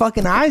ripped her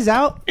fucking eyes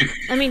out.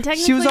 I mean,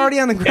 technically, she was already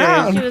on the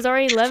ground. She was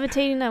already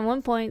levitating at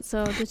one point,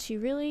 so did she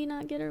really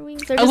not get her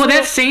wings? Well,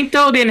 that saint,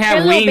 though, didn't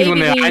have wings when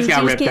the eyes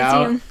got ripped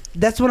out.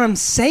 That's what I'm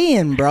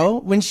saying, bro.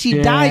 When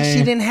she died,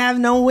 she didn't have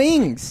no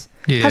wings.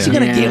 Yeah. How's she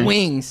gonna get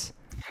wings?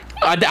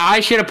 The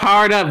eyes should have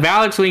powered up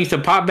Valak's wings to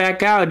pop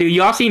back out, dude.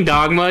 Y'all seen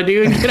Dogma,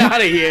 dude? Get out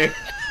of here.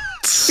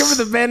 Give her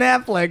the Ben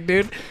Affleck,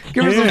 dude.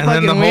 Give her some fucking wings.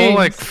 And then the whole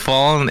like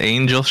fallen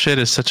angel shit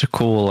is such a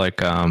cool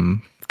like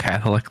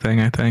Catholic thing,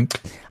 I think.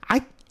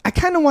 I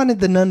kind of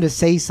wanted the nun to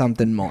say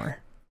something more.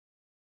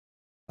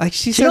 Like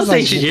she says,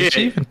 like, did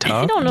she even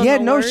talk?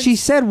 She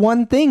said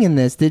one thing in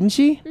this, didn't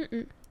she?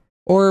 Mm-mm.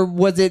 Or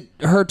was it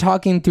her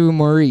talking through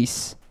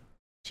Maurice?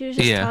 She was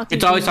just talking.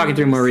 It's always talking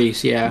through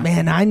Maurice, yeah.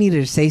 Man, I need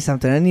her to say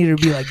something. I need her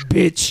to be like,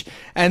 bitch.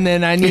 And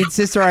then I need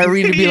Sister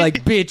Irene to be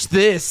like, bitch,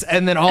 this.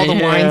 And then all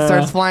the wine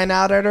starts flying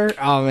out at her.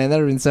 Oh, man, that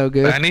would have been so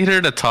good. I need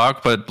her to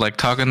talk, but like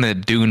talk in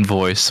that Dune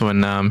voice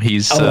when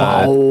he's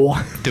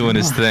doing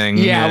his thing.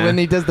 Yeah, when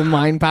he does the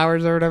mind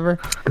powers or whatever.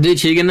 Dude,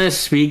 she's going to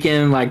speak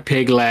in like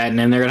pig Latin,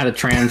 and they're going to have to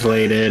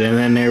translate it. And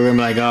then they're going to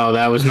be like, oh,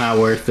 that was not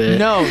worth it.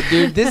 No,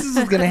 dude, this is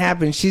what's going to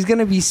happen. She's going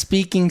to be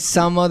speaking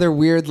some other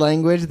weird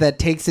language that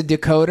takes a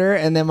decoder,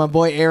 and then my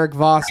boy Eric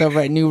Voss over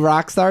at New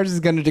Rockstars is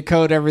going to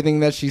decode everything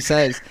that she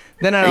says.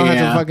 Then I don't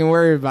have to fucking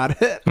worry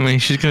about it. I mean,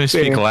 she's going to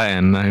speak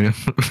Latin.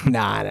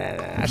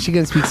 Nah. She's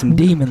going to speak some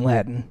demon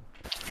Latin.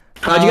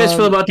 How'd you guys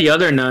feel about the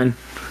other nun?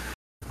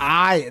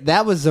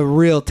 That was a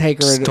real take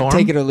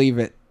it or leave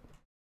it.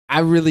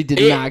 I really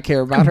did not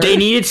care about her. They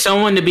needed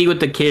someone to be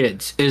with the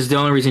kids is the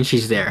only reason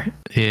she's there.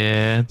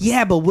 Yeah.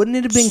 Yeah, but wouldn't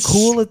it have been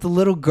cool if the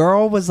little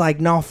girl was like,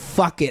 no,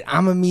 fuck it.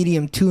 I'm a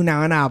medium too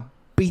now, and I'll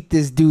beat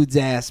this dude's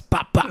ass.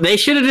 Pop, pop. They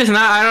should have just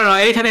not. I don't know.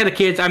 Anytime they had the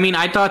kids, I mean,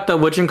 I thought the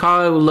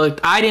whatchamacallit looked.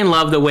 I didn't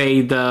love the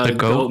way the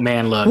goat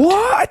man looked.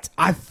 What?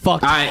 I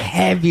fucked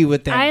heavy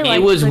with that.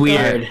 It was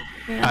weird.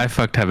 Yeah. I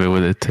fucked heavy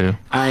with it too.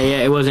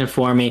 It wasn't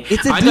for me.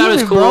 It's a I demon, thought it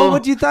was cool. bro.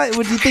 What you thought?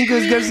 What do you think it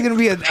was just going to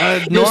be a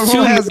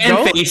normal ass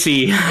goat?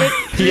 Facey.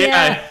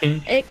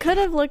 It could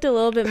have looked a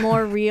little bit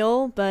more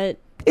real, but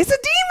it's a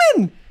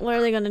demon. What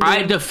are they going to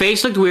do? The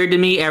face looked weird to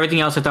me. Everything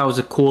else I thought was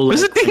a cool.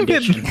 It's a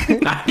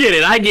demon. I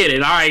get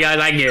it. All right, guys,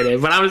 I get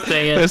it. But I was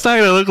saying it's not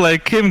gonna look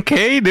like Kim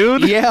K,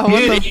 dude. Yeah,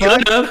 what the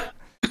fuck?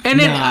 And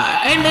then,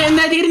 and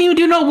that didn't even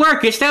do no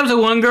work. It stabs a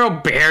one girl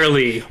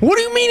barely. What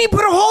do you mean he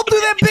put a hole through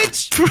that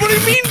bitch? What do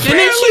you mean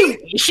barely?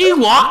 And then she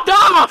walked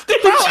off.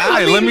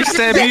 Let me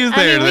stab you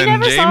there, we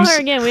never saw her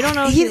again. We don't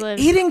know if she lived.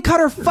 He didn't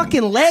cut her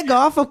fucking leg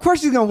off. Of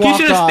course he's gonna walk off.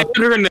 He should have stabbed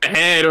her in the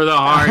head or the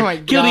heart. Oh my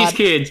God. Kill these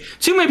kids.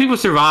 Too many people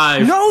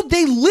survive. No,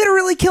 they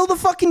literally killed the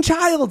fucking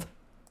child.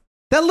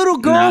 That little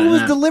girl who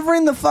was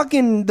delivering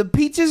the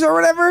peaches or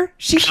whatever,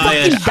 she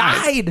fucking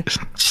died.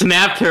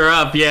 Snapped her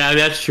up. Yeah,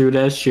 that's true.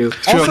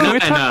 Also,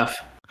 enough.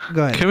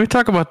 Go ahead. Can we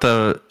talk about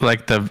the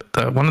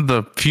one of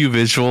the few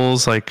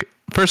visuals? Like,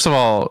 first of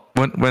all,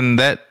 when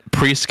that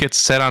priest gets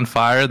set on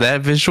fire,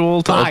 that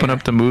visual to open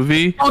up the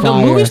movie. Oh, the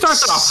movie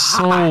starts off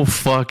so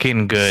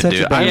fucking good,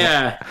 dude.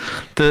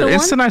 The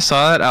instant I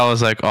saw that, I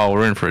was like, oh,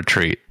 we're in for a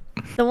treat.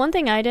 The one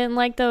thing I didn't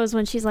like though is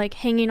when she's like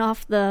hanging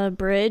off the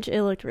bridge.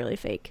 It looked really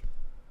fake.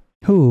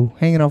 Who?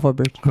 Hanging off what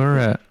bridge? Where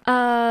at?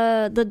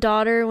 The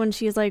daughter when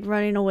she's like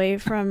running away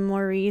from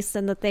Maurice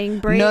and the thing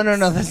breaks. No,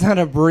 that's not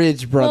a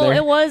bridge, brother. Well,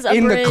 it was a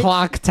in bridge. The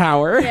clock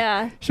tower.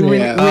 Yeah. When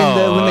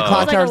the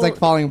clock tower's like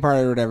falling apart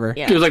or whatever.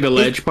 Yeah. It was like the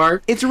ledge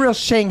part. It's a real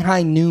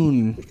Shanghai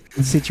Noon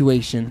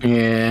situation.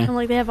 Yeah. And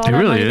like they have all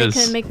that money, they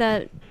couldn't make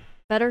that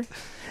Better?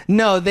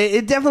 No,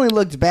 it definitely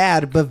looked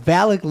bad, but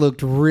Valak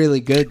looked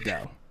really good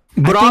though.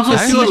 But I think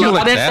also, the too, a CG lot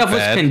of that that stuff was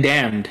bad.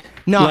 condemned.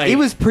 No, Like-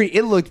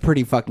 it looked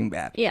pretty fucking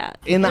bad. Yeah.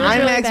 In the It was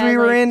really IMAX bad, we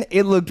were like- in,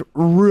 it looked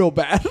real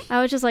bad.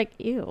 I was just like,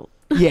 ew.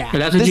 Yeah. But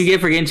that's what you get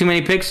for getting too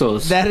many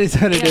pixels. That is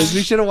what it is.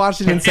 We should have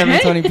watched it in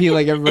 720p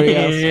like everybody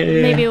else.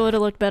 Maybe it would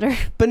have looked better.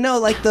 But no,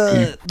 like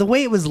the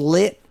way it was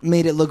lit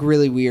made it look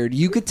really weird.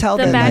 You could tell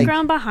The that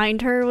background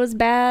behind her was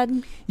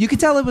bad. you could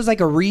tell it was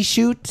like a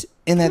reshoot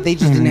and that they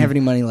just didn't have any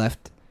money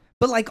left.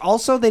 But like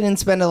also they didn't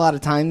spend a lot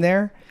of time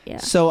there. Yeah.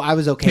 So I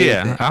was okay with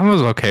Yeah, it. I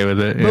was okay with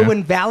it. But Yeah.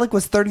 when Valak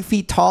was 30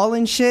 feet tall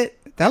and shit,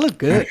 that looked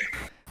good.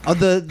 Oh,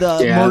 the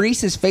Yeah.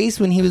 Maurice's face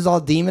when he was all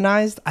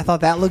demonized, I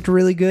thought that looked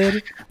really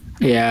good.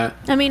 Yeah.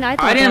 I mean, I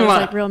thought I that didn't was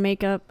li- like real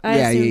makeup. I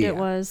Yeah, assumed yeah. it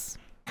was.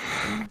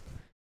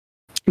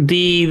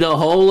 The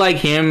whole like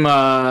him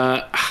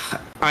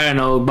I don't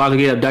know, about to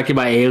get abducted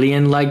by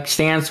alien like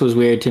stance was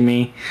weird to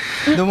me.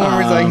 The one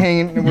where he's like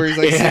hanging, where he's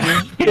like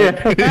sitting.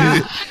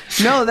 Yeah.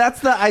 No,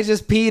 that's the I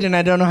just peed and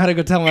I don't know how to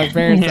go tell my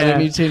parents that I Yeah.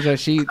 need to change my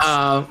sheets.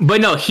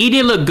 But no, he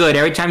did look good.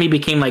 Every time he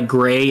became like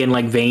gray and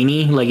like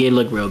veiny, like it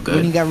looked real When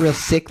he good. got real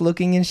sick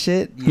looking and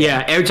shit.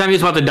 Yeah, every time he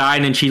was about to die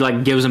and then she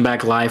like gives him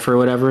back life or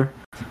whatever.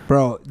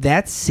 Bro,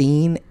 that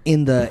scene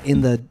in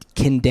the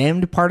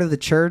condemned part of the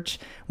church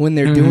when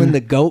they're doing the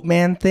goat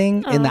man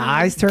thing and the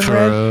eyes turn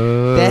red,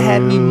 that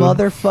had me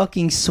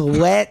motherfucking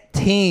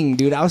sweating,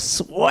 dude. I was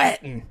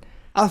sweating.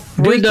 I was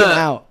freaking Dude,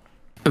 out.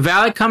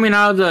 Valak coming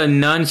out of the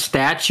nun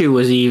statue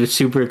was even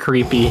super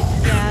creepy.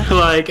 Yeah.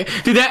 Like,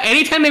 dude, that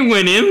anytime they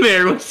went in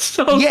there was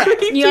so Yeah.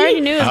 creepy. You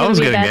already knew it was I going was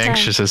to be a getting bad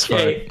anxious time. as fuck.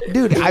 Okay.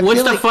 Dude, I What's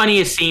feel the like,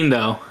 funniest scene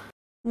though?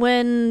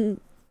 When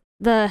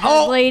the head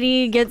Oh.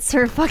 lady gets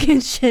her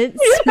fucking shit And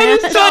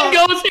his smashed. son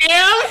goes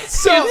ham. It's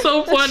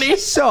so funny.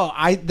 So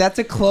that's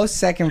a close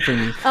second for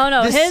me. Oh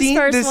no, The his scene,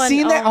 first the one.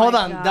 scene that oh hold my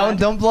on, God.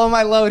 don't blow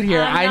my load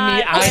here.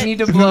 I'm I need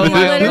to blow He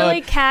my own literally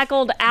load.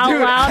 cackled out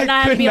Dude, loud, and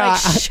I had to could be not. like,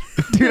 shh.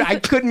 Dude, I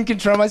couldn't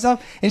control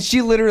myself, and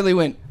she literally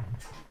went.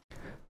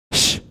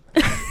 Shh.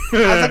 I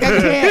was like,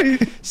 I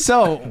can't.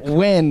 So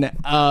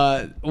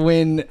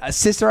when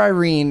Sister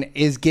Irene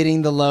is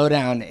getting the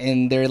lowdown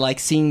and they're like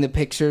seeing the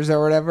pictures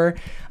or whatever,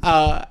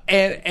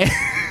 and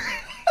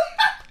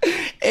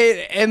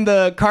and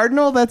the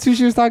cardinal, that's who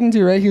she was talking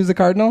to, right? He was the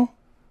cardinal.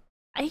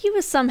 He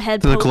was some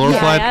head. The pope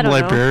glorified guy, I don't know.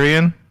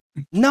 librarian.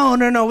 No,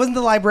 it wasn't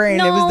the librarian.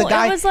 it was No, the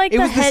guy. it was like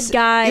the head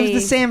guy. It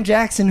was the Sam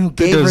Jackson who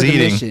gave dude her was the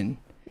eating. mission.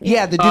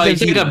 Yeah, the dude Oh, that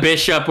he's was like a eating.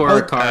 bishop or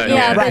a cardinal.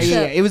 Yeah, right. bishop.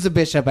 Yeah, it was a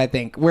bishop, I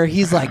think, where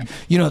he's like,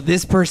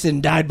 this person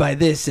died by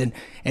this, and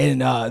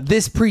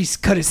this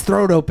priest cut his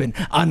throat open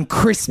on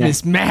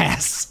Christmas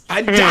Mass.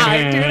 I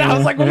died, dude. I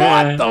was like, what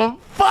the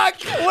fuck?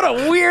 What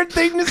a weird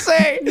thing to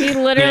say. He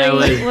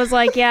literally Yeah, was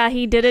like, yeah,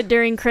 he did it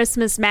during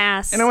Christmas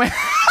Mass. And I went.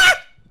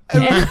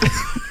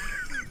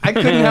 I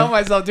couldn't help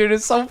myself, dude.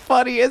 It's so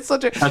funny. It's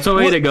such a. That's a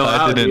way to go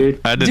out, dude.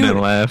 I didn't Dude.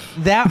 laugh.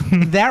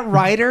 That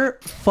writer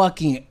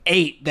fucking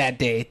ate that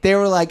day. They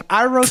were like,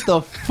 I wrote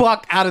the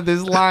fuck out of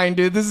this line,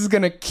 dude. This is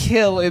gonna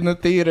kill in the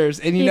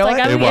theaters. And you He's know like,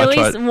 what? I think Hey, at watch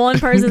least what? one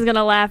person's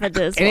gonna laugh at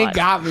this. And it Watch.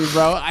 got me,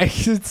 bro.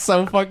 It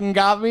so fucking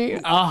got me.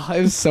 Oh,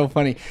 it was so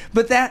funny.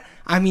 But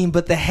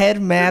the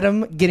head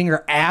madam getting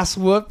her ass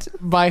whooped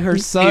by her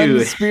son's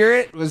Dude.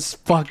 spirit was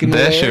fucking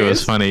That hilarious. shit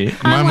was funny.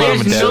 My I'm mom like,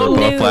 and dad so were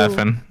both new.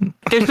 laughing.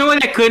 There's no way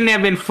that couldn't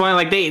have been fun.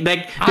 Like there's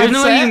On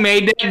no way set? you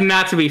made that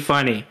not to be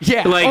funny.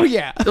 Yeah. Like, Oh,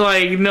 yeah.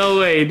 Like no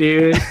way,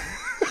 dude.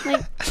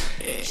 Like,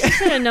 she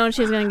should have known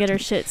she was gonna get her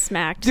shit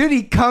smacked. Dude,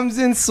 he comes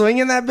in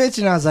swinging that bitch,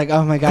 and I was like,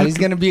 oh my god, he's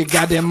gonna be a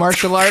goddamn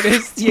martial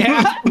artist.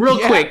 Yeah. Real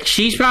Yeah. quick,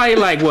 she's probably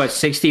like what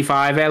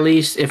 65 at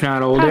least, if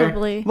not older.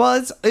 Probably.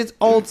 Well, it's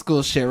old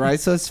school shit, right?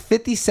 So it's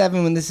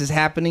 57 when this is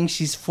happening.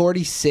 She's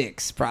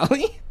 46,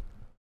 probably.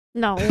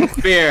 No.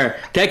 Fair.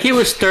 That kid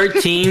was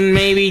 13,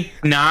 maybe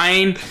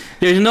 9.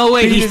 There's no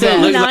way he He's still at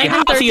looks 9 like.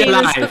 and How's he 13 is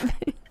alive?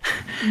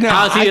 No,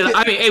 How's he? could-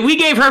 I mean, hey, we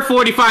gave her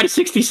 45 to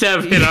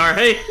 67. All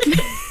right.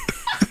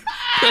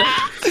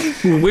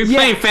 We're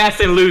playing fast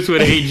and loose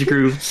with age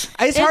groups.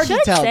 it's It hard to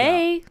should tell.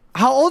 say.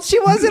 How old she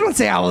was? They don't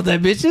say how old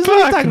that bitch is. What are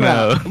you Fuck talking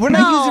about? no. We're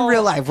not No. using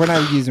real life. We're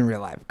not using real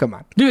life. Come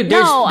on. Dude,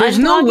 No, there's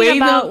I'm no talking way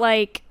about though.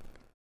 like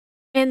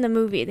in the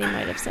movie they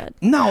might have said.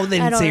 No, they I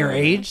didn't don't say her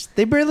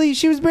remember. age.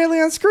 She was barely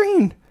on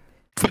screen.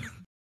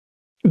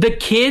 The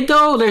kid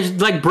though, there's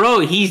like, bro,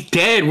 he's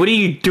dead. What are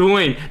you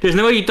doing? There's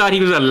no way you thought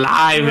he was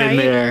alive in Right?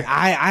 there.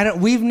 I don't.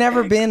 We've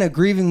never been a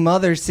grieving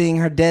mother seeing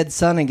her dead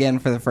son again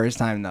for the first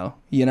time, though.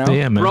 You know.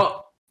 Yeah, man. Bro.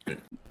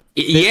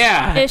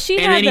 Yeah. If she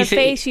And had then the he said-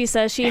 face she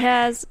says she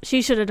has,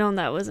 she should have known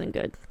that wasn't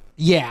good.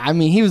 Yeah, I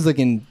mean, he was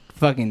looking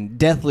fucking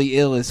deathly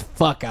ill as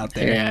fuck out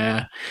there.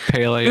 Yeah.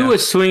 Pale He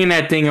was swinging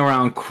that thing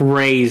around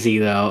crazy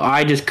though.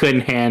 I just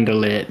couldn't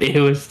handle it.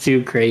 It was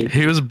too crazy.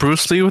 He was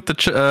Bruce Lee with the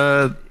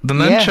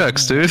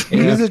nunchucks, dude.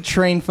 He was a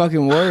trained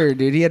fucking warrior,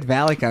 dude. He had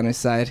Valak on his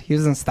side. He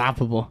was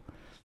unstoppable.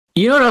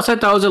 You know what else I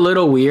thought was a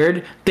little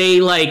weird? They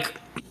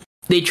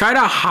try to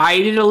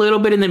hide it a little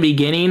bit in the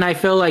beginning. I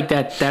feel like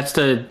that's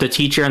the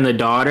teacher and the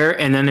daughter,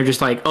 and then they're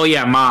just like, "Oh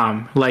yeah,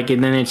 mom." Like,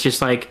 and then it's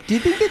just like Do you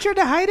think they tried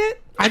to hide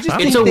it? I just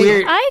it's think a they,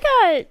 weird.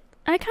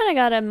 I I kind of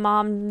got a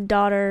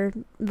mom-daughter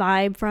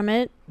vibe from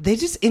it. They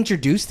just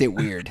introduced it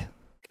weird.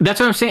 That's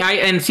what I'm saying.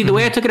 And see, the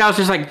way I took it, I was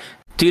just like,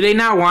 do they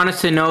not want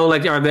us to know?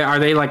 Like, are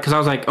they like? Because I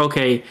was like,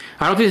 okay,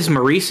 I don't think this is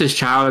Maurice's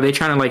child. Are they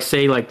trying to like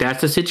say like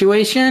that's the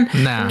situation?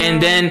 Nah.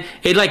 And then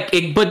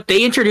but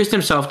they introduced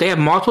themselves. They have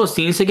multiple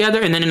scenes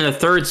together, and then in the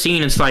third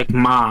scene, it's like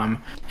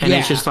mom, and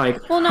it's just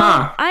like, well,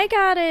 no, I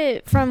got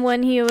it from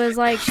when he was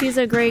like, she's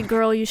a great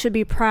girl, you should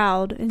be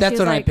proud. And That's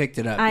when like, I picked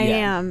it up. I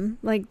am.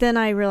 Like, then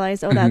I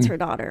realized, oh, that's her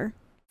daughter.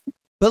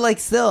 But like,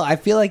 still, I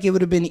feel like it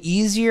would have been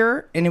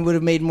easier, and it would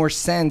have made more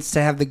sense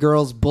to have the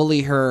girls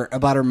bully her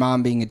about her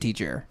mom being a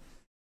teacher.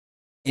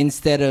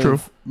 Instead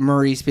of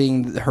Maurice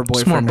being her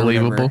boyfriend. It's more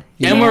believable.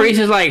 And Maurice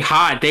is like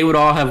hot. They would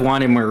all have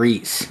wanted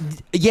Maurice.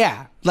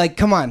 Yeah, like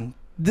come on.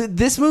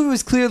 This movie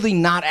was clearly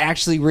not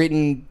actually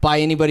written by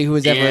anybody who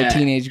was ever a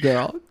teenage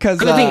girl.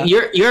 Because I think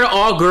you're an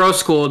all girls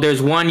school.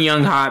 There's one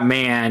young hot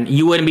man.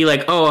 You wouldn't be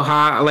like, oh,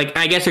 hot. Like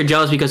I guess they're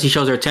jealous because he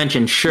shows her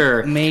attention.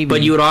 Sure, maybe.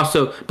 But you would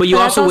also, would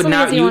not.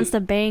 Because he wants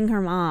to bang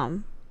her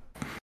mom.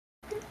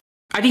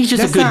 I think he's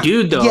just a good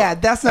dude, though. Yeah,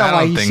 that's not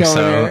why he's showing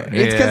her.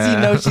 It's because he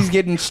knows she's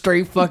getting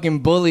straight fucking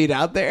bullied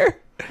out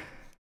there.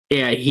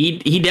 Yeah,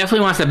 he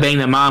definitely wants to bang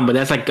the mom, but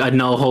that's like a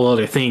whole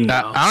other thing.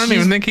 Though. I don't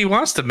even think he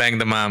wants to bang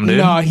the mom, dude.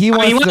 No, he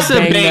wants to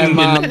bang that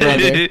mom,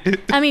 brother.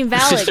 I mean,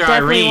 Valak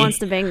definitely wants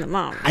to bang the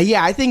mom.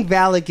 Yeah, I think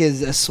Valak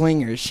is a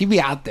swinger. She be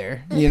out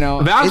there, you know.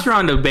 Valak's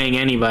trying to bang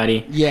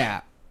anybody.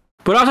 Yeah.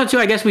 But also, too,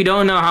 I guess we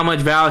don't know how much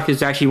Valak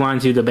is actually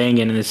wanting to do the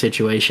banging in this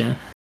situation.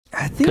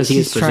 I think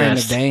she's trying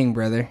to bang,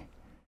 brother.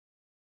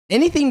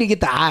 Anything to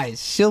get the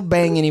eyes. She'll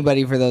bang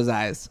anybody for those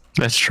eyes.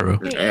 That's true.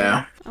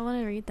 Yeah. I want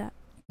to read that.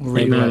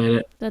 Read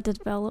it. The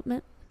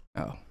development.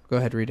 Oh, go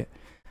ahead, read it.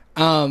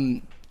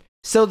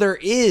 So there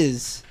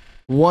is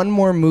one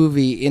more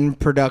movie in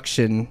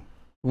production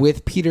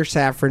with Peter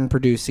Safran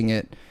producing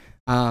it.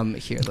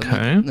 Here,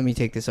 let me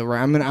take this over.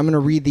 I'm gonna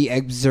read the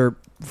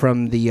excerpt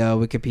from the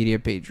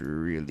Wikipedia page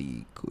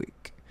really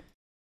quick.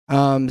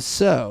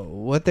 So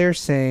what they're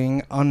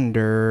saying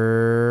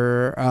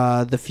under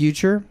the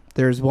future.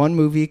 There's one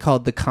movie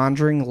called The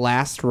Conjuring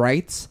Last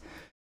Rites,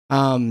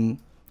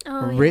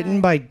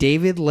 written by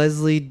David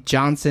Leslie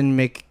Johnson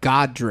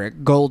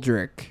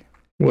Goldrick,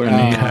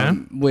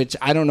 which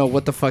I don't know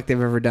what the fuck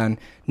they've ever done.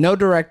 No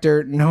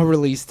director, no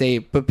release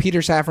date, but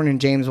Peter Safran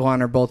and James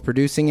Wan are both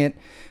producing it.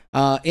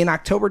 In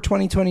October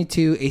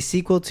 2022, a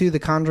sequel to The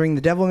Conjuring,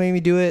 The Devil Made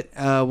Me Do It,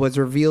 was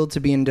revealed to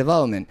be in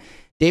development.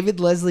 David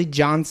Leslie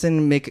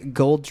Johnson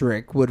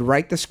McGoldrick would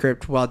write the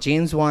script, while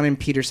James Wan and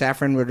Peter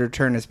Safran would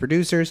return as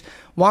producers.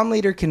 Wan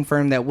later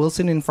confirmed that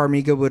Wilson and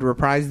Farmiga would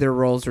reprise their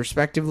roles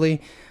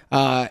respectively.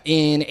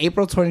 In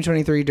April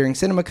 2023, during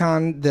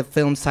CinemaCon, the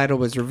film's title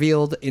was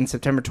revealed. In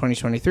September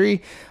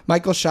 2023,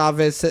 Michael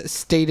Chavez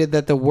stated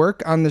that the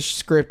work on the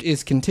script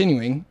is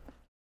continuing,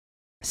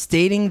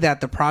 stating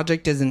that the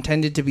project is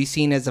intended to be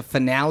seen as a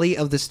finale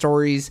of the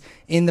stories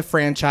in the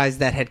franchise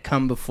that had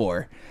come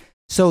before.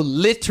 So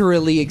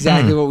literally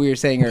exactly what we were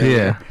saying earlier.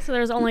 Yeah. So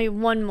there's only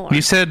one more.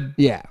 You said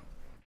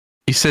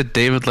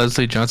David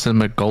Leslie Johnson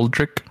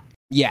McGoldrick?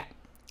 Yeah.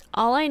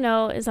 All I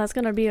know is that's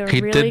going to be a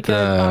really good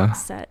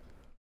box set.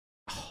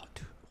 Oh,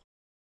 dude.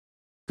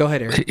 Go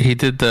ahead, Eric.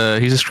 He's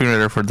a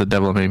screenwriter for The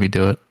Devil Made Me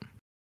Do It.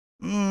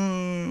 I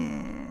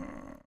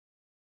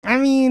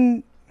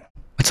mean,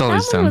 that's all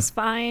he's done. That one was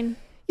fine.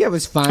 Yeah, it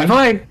was fine.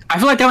 I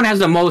feel like that one has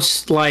the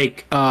most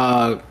like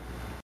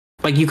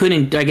you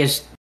couldn't, I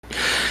guess.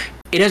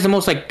 It has the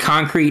most like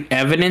concrete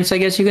evidence, I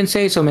guess you can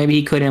say. So maybe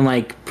he couldn't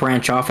like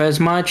branch off as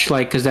much,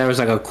 like because there was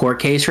like a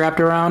court case wrapped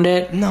around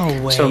it. No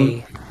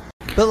way.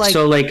 Well,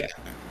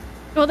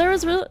 there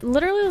was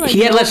literally like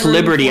he had less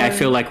liberty. I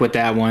feel like with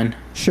that one.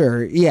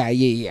 Sure.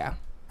 Yeah.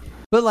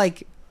 But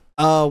like,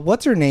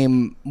 what's her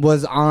name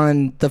was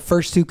on the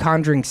first two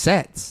Conjuring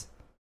sets.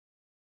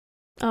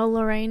 Oh,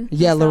 Lorraine.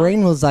 Yeah,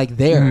 Lorraine was like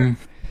there.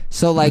 Mm-hmm.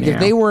 So, like, if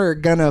they were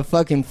gonna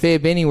fucking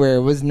fib anywhere,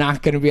 it was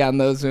not gonna be on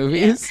those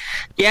movies.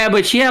 Yeah,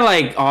 but she had,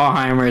 like,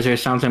 Alzheimer's or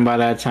something by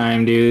that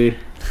time, dude.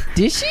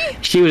 Did she?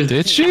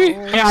 Did she?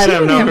 Yeah, I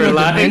don't know her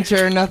life.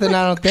 Dementia or nothing,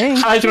 I don't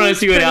think. I just want to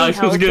see what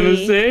Alex was gonna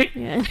say.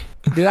 Yeah.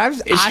 Dude, I've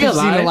seen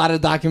a lot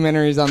of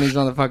documentaries on these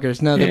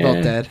motherfuckers. No, they're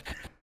both dead.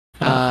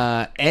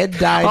 Ed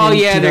died in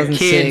 2006.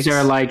 Their kids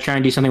are, like, trying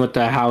to do something with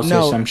the house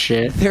or some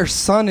shit. Their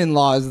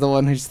son-in-law is the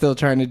one who's still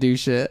trying to do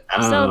shit.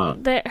 So,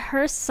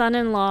 her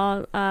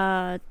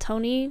son-in-law,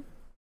 Tony,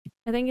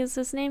 I think is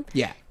his name?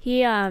 Yeah.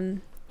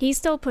 He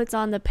still puts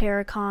on the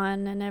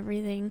Paracon and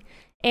everything.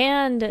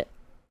 And,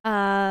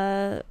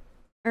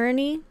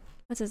 Ernie,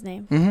 what's his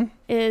name?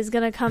 Is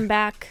gonna come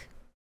back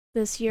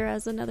this year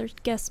as another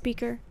guest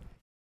speaker.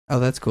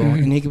 Oh, that's cool.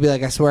 And he could be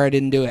like, I swear I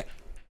didn't do it.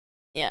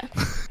 Yeah.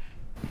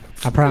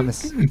 I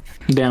promise.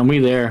 Damn, we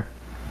there.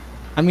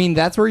 I mean,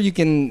 that's where you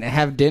can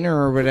have dinner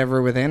or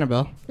whatever with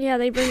Annabelle. Yeah,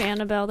 they bring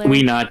Annabelle there.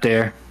 We not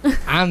there.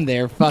 I'm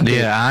there. Fuck it.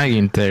 Yeah, I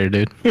ain't there,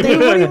 dude. What do you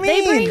mean?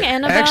 They bring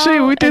Annabelle. Actually,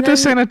 we did the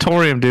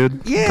sanatorium,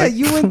 dude. Yeah,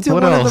 you went to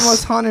one of the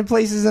most haunted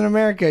places in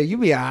America. You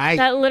be alright.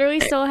 That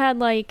literally still had,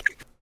 like,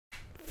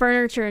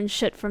 furniture and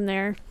shit from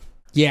there.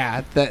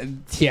 Yeah,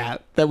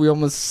 that we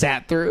almost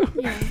sat through.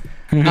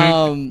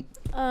 Yeah.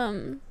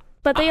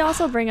 But they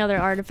also bring other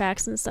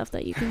artifacts and stuff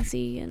that you can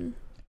see, and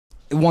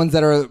ones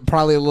that are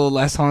probably a little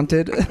less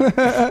haunted.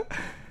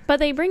 but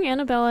they bring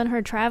Annabelle in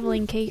her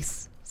traveling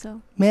case.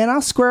 So man,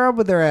 I'll square up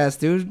with their ass,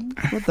 dude.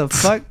 What the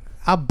fuck?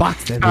 I'll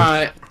box that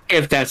bitch.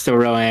 If that's the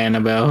real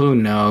Annabelle, who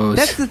knows?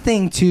 That's the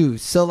thing too.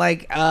 So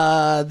like,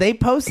 they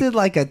posted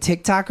like a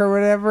TikTok or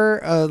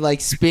whatever,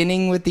 like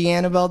spinning with the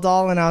Annabelle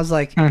doll, and I was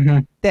like,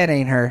 that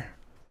ain't her.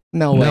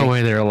 No way. No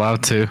way they're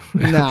allowed to.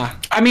 Nah.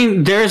 I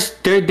mean,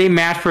 they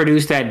mass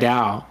produced that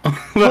doll.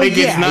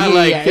 It's not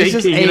like it's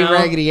just a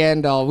Raggedy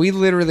Ann doll. We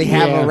literally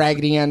have a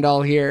Raggedy Ann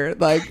doll here.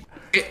 Like,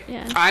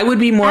 I would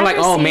be more like,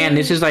 oh man,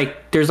 this is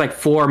like there's like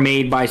 4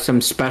 made by some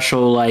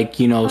special like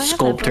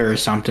sculptor or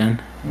something.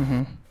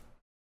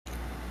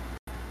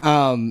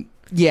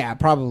 Yeah,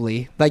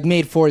 probably like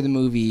made for the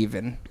movie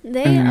even.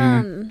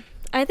 They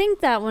I think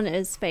that one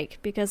is fake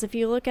because if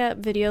you look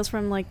at videos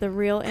from like the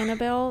real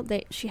Annabelle,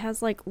 she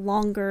has like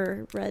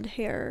longer red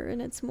hair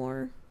and it's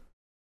more.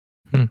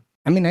 I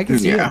mean, I can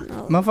see it.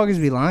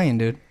 Motherfuckers be lying,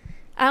 dude.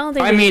 I don't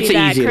think it'd be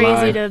that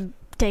crazy to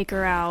take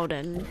her out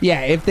and. Yeah,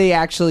 if they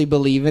actually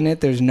believe in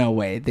it, there's no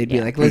way they'd be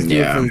like, "Let's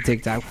do it for the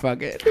TikTok.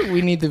 Fuck it,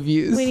 we need the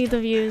views.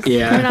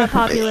 Yeah, we're not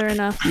popular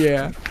enough.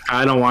 Yeah,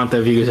 I don't want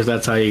the views if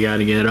that's how you got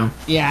to get them.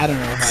 Yeah, I don't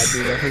know if I'd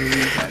do that for the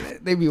views.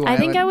 They'd be wild. I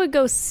think I would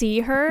go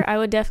see her. I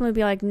would definitely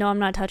be like, no, I'm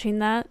not touching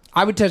that.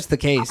 I would touch the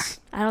case.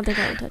 I don't think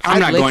I would touch it. I'm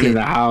not going to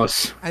the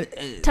house.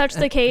 Touch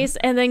the case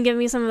and then give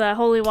me some of that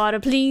holy water,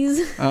 please.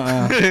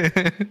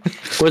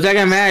 What's that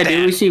guy mad,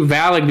 dude? We see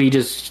Valak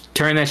just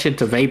turn that shit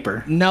to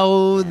vapor.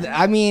 No,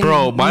 I mean...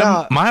 Bro,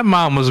 my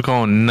mom was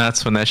going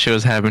nuts when that shit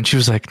was happening. She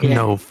was like,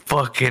 no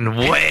fucking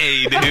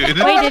way, dude.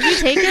 Wait, did you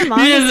take your mom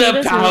to see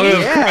this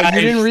movie? Yeah,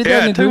 you didn't read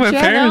that in the group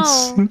chat?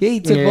 Parents. No. Yeah, he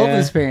took both of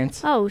his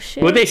parents. Oh,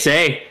 shit. What'd they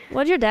say?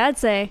 What'd your dad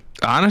say?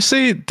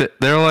 Honestly,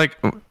 they're like,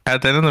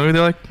 at the end of the movie,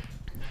 they're like,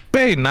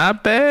 "Babe,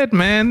 not bad,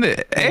 man.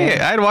 Hey,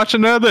 I'd watch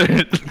another."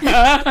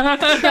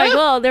 Like,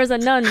 well, there's a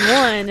Nun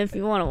 1 if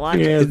you want to watch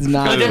it. It's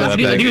not.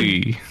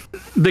 Dude,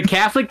 the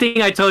Catholic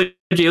thing I told you,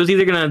 it was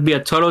either going to be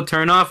a total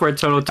turn off or a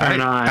total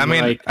turn on. I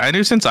mean, I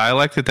knew since I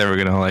liked it, they were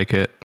going to like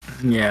it.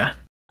 Yeah.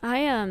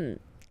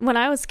 When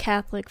I was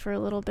Catholic for a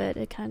little bit,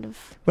 it kind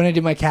of... When I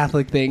did my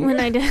Catholic thing. When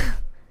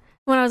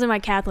I was in my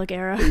Catholic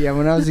era. Yeah,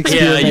 when I was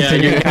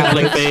experimenting. your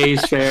Catholic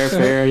phase,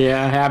 fair,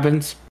 yeah,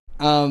 happens.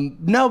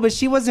 No, but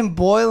she wasn't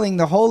boiling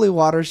the holy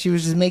water. She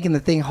was just making the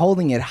thing,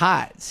 holding it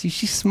hot. See,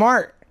 she's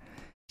smart.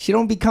 She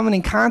don't be coming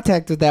in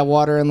contact with that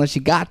water unless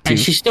you got to. And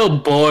she still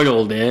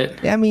boiled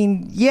it. I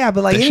mean, yeah,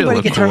 but like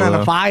anybody can turn on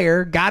a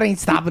fire. God ain't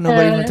stopping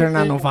nobody from turning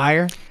on no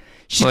fire.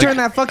 She turned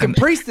that fucking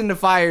priest into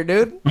fire,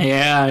 dude.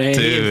 Yeah,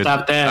 dude,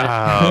 stop that.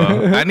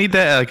 I need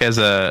that like as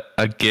a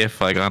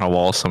GIF like on a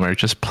wall somewhere,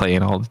 just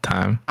playing all the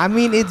time. I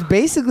mean, it's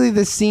basically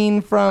the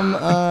scene from.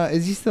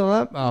 Is he still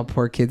up? Oh,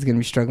 poor kid's gonna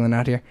be struggling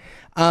out here.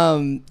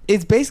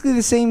 It's basically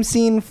the same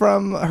scene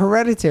from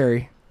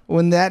Hereditary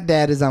when that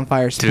dad is on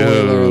fire.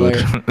 Spoiler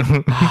alert!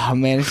 Oh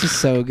man, it's just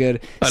so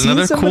good.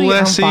 Another cool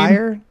ass scene.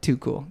 Fire, too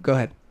cool. Go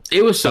ahead.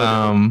 It was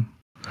so.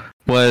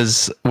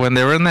 Was when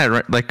they were in that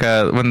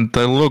when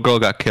the little girl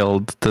got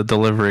killed, the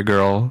delivery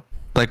girl.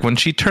 Like when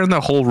she turned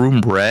the whole room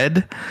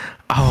red,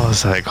 I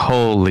was like,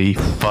 "Holy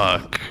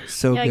fuck!"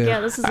 So good. Yeah,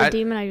 this is a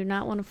demon I do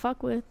not want to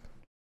fuck with.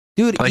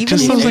 Dude, like even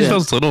just like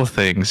those little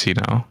things,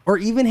 or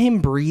even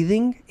him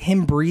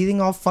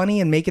breathing all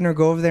funny and making her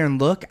go over there and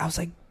look. I was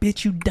like,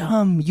 "Bitch, you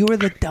dumb! You are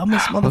the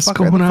dumbest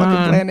motherfucker on the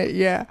fucking planet."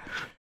 Yeah.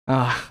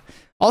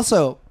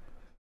 Also,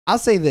 I'll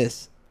say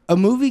this: a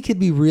movie could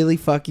be really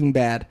fucking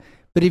bad,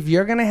 but if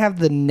you're gonna have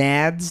the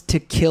nads to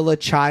kill a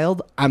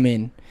child, I'm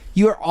in.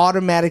 You are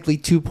automatically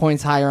 2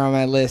 points higher on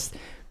my list.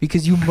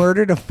 Because you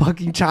murdered a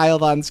fucking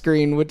child on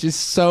screen, which is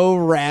so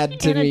rad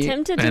to me.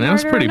 And it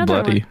was pretty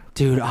bloody. One.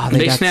 Dude,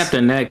 they snapped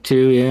the neck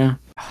too, yeah.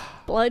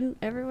 Blood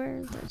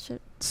everywhere, that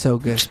shit. So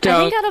good. Still,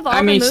 I think out of all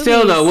the movies,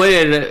 still though, what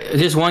did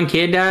just one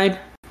kid died?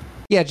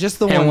 Yeah, just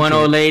the one. And one kid.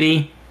 old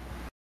lady.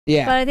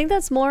 Yeah. But I think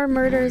that's more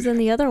murders than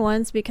the other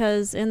ones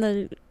because in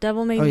The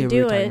Devil Made Me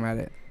Do It. About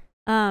it.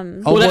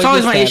 Well, that's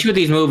always my issue with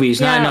these movies.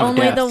 Yeah, not enough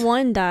only deaths. the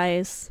one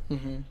dies.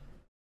 Mm-hmm.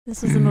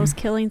 This is the most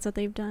killings that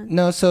they've done.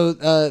 No, so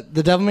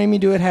The Devil Made Me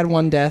Do It had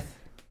 1 death.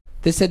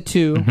 This had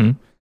 2.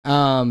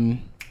 Mm-hmm.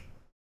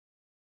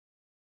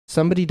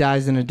 Somebody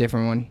dies in a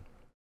different one.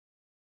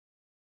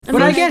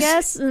 But I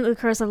guess the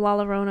Curse of La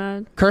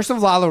Llorona. Curse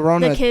of La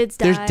Llorona. The kids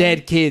die. There's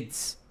dead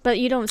kids. But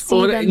you don't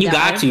see them you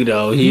die. got to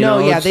though. They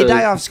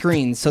die off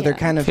screen, so they're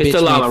kind of. It's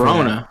a La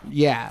Llorona.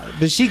 Yeah,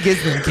 but she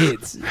gets them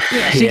kids.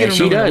 Yeah,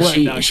 she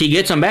does. She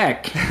gets them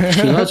back.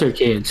 She loves her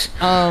kids.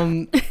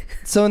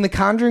 So in the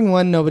Conjuring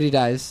 1, nobody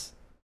dies.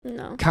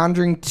 No.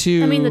 Conjuring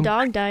 2. I mean, the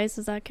dog dies.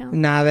 Does that count?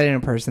 Nah, that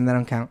ain't a person. That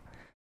don't count.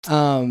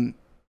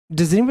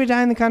 Does anybody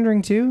die in the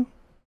Conjuring 2?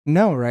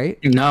 No, right?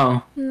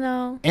 No.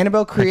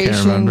 Annabelle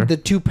Creation, the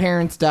 2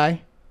 parents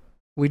die.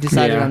 We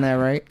decided on that,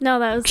 right? No,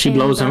 that was she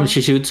Annabelle. blows them.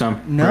 She shoots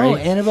them. No,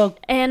 right?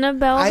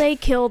 Annabelle, they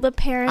kill the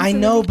parents. I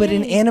know, but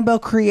in Annabelle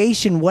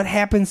Creation, what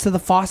happens to the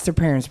foster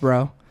parents,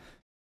 bro?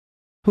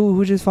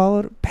 Who just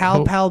followed?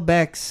 Pal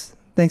Bex.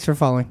 Thanks for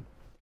following.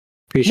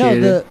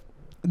 Appreciate it.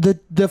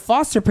 The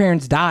foster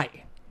parents die.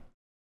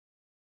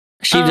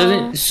 She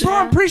doesn't. Bro,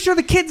 I'm pretty sure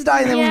the kids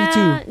die in that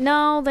movie too.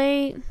 No,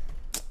 they.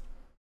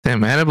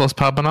 Damn, Annabelle's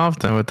popping off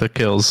then with the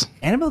kills.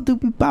 Annabelle do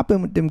be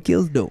popping with them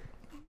kills though.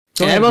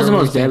 Annabelle's the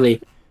most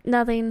deadly.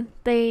 Nothing.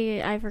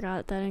 I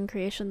forgot that in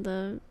creation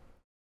the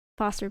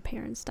foster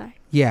parents die.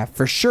 Yeah,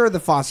 for sure the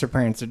foster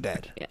parents are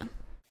dead. Yeah.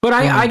 But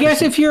I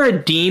guess if you're a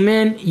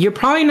demon, you're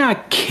probably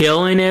not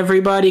killing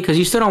everybody because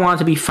you still don't want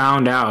to be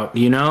found out,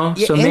 you know?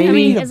 Yeah, so and maybe. I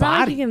mean, It's not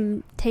like you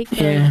can take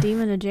the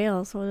demon to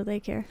jail, so what do they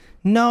care?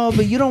 No,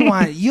 but you don't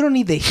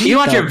need the heat. You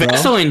want your bro.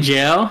 vessel in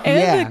jail? And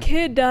Yeah. the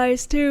kid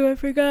dies too, I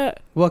forgot.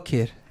 What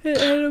kid?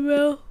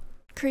 Annabelle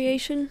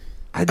creation.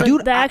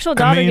 Dude, The actual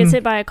daughter gets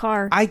hit by a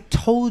car. I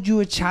told you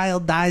a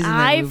child dies in that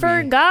I movie.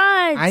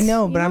 forgot. I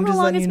know, but I'm just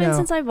letting you know. How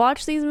long it's been since I've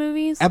watched these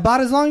movies?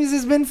 About as long as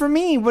it's been for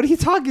me. What are you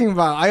talking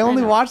about? I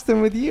only watched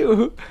them with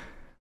you.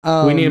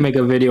 We need to make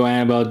a video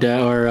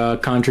Annabelle or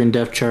Conjuring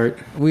death chart.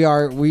 We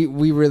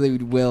really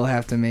will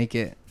have to make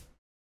it.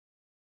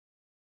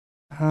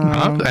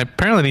 I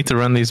apparently need to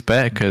run these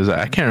back because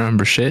I can't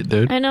remember shit,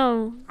 dude. I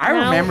know. I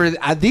remember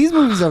these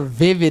movies are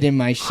vivid in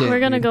my shit. We're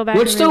gonna dude. go back.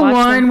 What's and the rewatch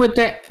one them. with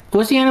the?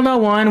 What's the Annabelle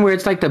one where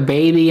it's like the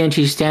baby and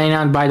she's standing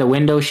on by the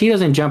window? She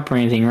doesn't jump or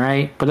anything,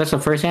 right? But that's the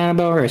first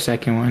Annabelle or a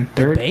second one?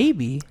 Third?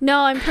 Baby. No,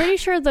 I'm pretty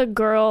sure the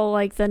girl,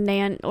 like the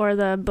nan or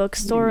the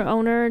bookstore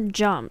owner,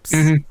 jumps.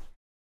 Mm-hmm.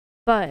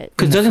 But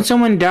Because doesn't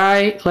someone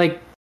die?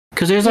 Like,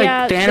 because there's like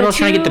Yeah, the Annabelle's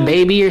trying to get the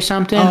baby or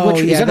something. Oh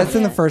Which, yeah, is that's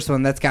in the first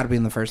one. That's got to be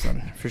in the first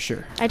one for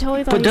sure. I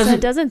totally thought But you said,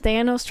 doesn't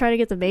Thanos try to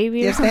get the baby?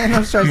 Yes,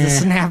 Thanos tries to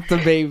snap the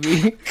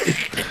baby.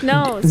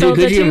 No, Dude, so the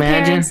could you two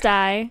imagine? parents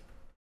die.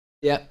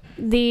 Yep.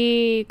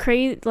 The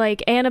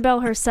like Annabelle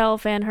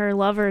herself and her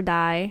lover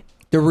die,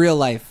 The real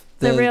life.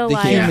 The real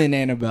life. human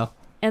Annabelle.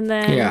 and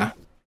then Yeah.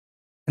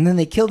 And then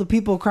they kill the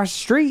people across the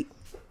street.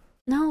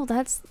 no,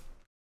 that's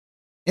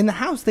In the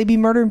house. They be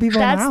murdering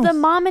people in the house. the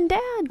mom and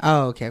dad.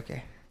 Oh,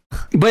 okay.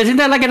 But isn't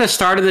that like at the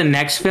start of the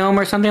next film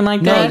or something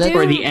like No, that? that's-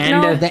 Or the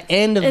end? No. The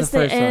end of It's the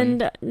the first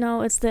end. one.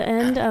 No, it's the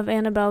end of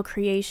Annabelle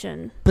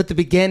creation. But the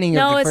beginning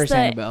No, of the it's first the-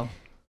 Annabelle.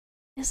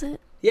 Is it?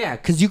 Yeah,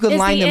 because you can It's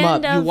line the them up.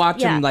 end You of-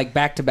 watch yeah. them like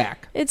back to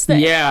back. It's the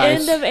Yeah,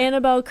 end it's- of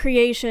Annabelle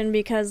creation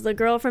because the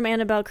girl from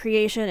Annabelle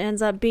creation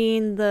ends up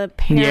being the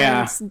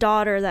parents'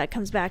 daughter that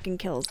comes back and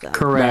kills them.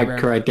 Correct, Right.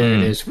 correct. There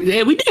it is.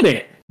 Yeah, we did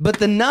it. But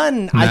the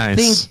nun, I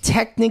Nice. think,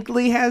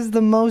 technically has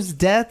the most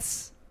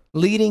deaths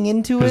leading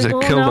into Was it.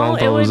 it killed all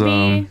it would those,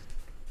 be.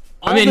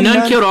 I mean, the Nun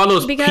nuns- killed all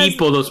those because-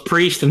 people, those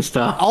priests and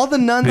stuff. All the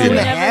nuns Yeah. in We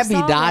the never abbey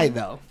saw die, them.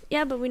 though.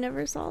 Yeah, but we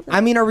never saw them.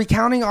 I mean, are we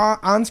counting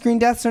on-screen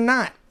deaths or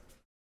not?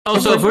 Oh,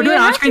 so if we're we doing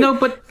would on have screen to- though,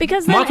 but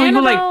because then multiple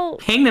people Annabelle-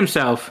 like hang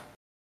themselves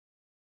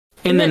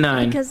in the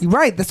Nun. Because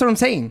Right, that's what I'm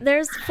saying.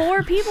 there's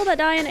 4 people that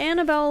die in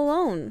Annabelle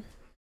alone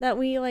that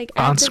we like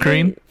On activate-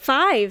 screen?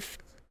 5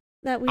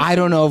 that we. I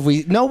don't know if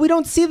we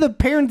don't see the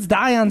parents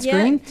die on Yeah,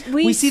 screen.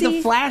 we We see the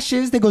see-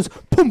 flashes that goes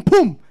boom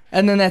boom,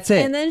 and then that's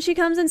it. And then she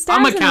comes and stabs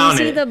I'ma him. And count you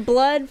see it. the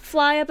blood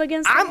fly up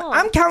against the wall.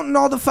 I'm counting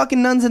all the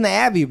fucking nuns in the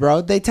abbey,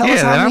 bro. They tell us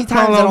Yeah, how and many I'm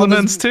counting times all that the this-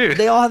 nuns, too.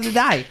 They all have to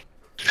die.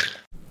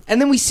 And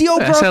then we see old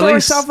girl That's at throw least-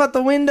 herself out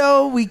the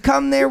window. We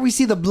come there, we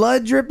see the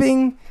blood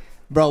dripping.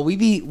 Bro, we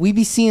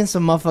be seeing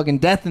some motherfucking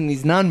death in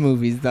these nun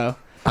movies, though.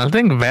 I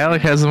think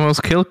Valak has the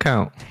most kill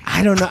count.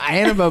 I don't know.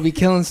 Annabelle be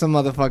killing some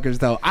motherfuckers,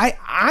 though. I'm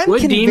What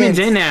convinced. demons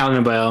in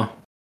Annabelle?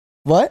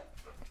 What?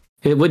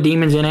 What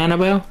demons in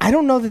Annabelle? I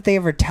don't know that they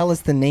ever tell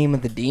us the name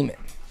of the demon.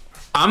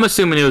 I'm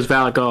assuming it was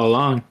Valak all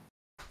along.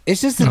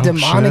 It's just a Oh,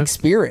 demonic shit.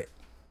 spirit.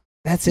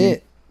 That's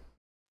it.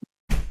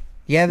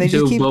 Yeah, they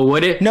just Dude, keep. but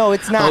would it? No,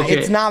 it's not. Okay.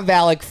 It's not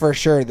Valak for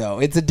sure, though.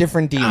 It's a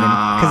different demon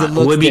because it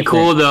looks. would be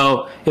different. cool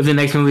though if the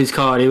next movie's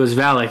called it was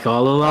Valak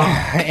all along.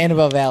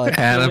 Annabelle Valak.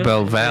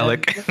 Annabelle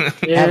Valak.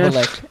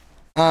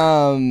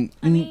 Avalek.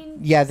 mean,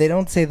 Yeah, they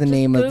don't say the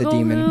name of the Google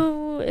demon.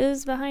 who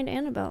is behind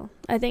Annabelle.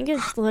 I think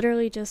it's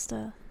literally just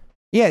a.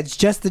 Yeah, it's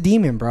just the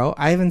demon, bro.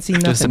 I haven't seen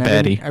Just nothing. a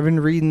baddie. I've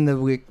been reading the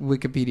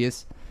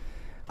Wikipedias.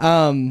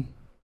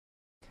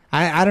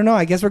 I don't know.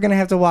 I guess we're gonna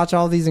have to watch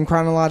all these in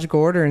chronological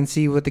order and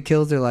see what the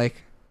kills are like,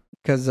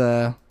 because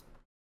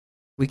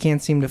we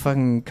can't seem to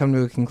fucking come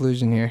to a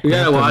conclusion here. We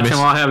gotta watch them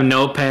all. Have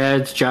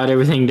notepads, jot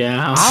everything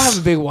down. I'll have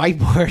a big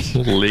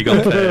whiteboard.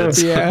 Legal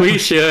pads. Yeah. We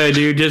should,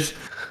 dude. Just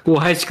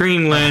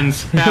widescreen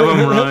lens. Have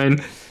them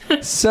run.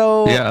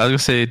 So Yeah, I was gonna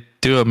say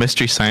do a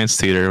mystery science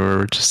theater where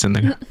we're just in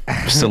the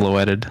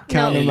silhouetted.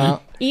 count them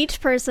out. Each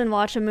person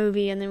watch a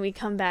movie and then we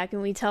come back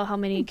and we tell how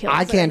many kills. I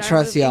are in can't our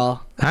trust movie.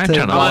 y'all. I ain't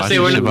trying to I watch want to say it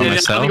we're, by I don't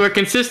myself. think we're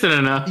consistent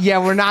enough. Yeah,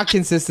 we're not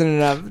consistent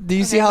enough. Do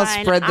you see how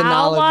Fine. spread the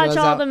knowledge I'll watch was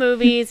all out? the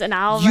movies and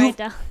I'll You- write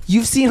down.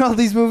 You've seen all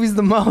these movies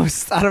the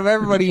most out of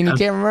everybody, and you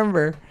can't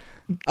remember.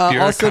 You're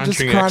a Also, just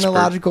Conjuring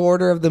chronological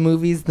order of the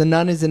movies. The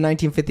Nun is in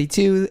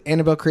 1952.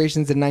 Annabelle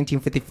Creation's in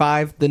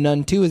 1955. The Nun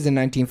II is in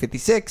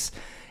 1956.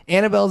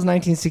 Annabelle's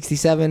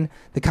 1967.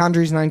 The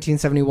Conjuring's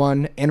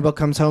 1971. Annabelle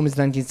Comes Home is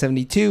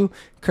 1972.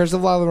 Curse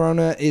of La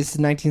Llorona is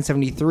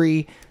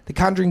 1973. The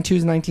Conjuring 2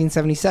 is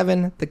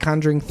 1977. The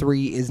Conjuring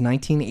 3 is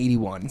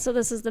 1981. So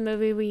this is the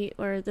movie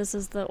this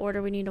is the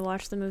order we need to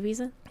watch the movies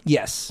in?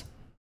 Yes.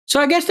 So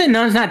I guess the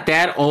nun's not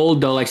that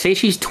old, though. Like, say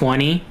she's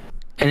 20,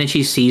 and then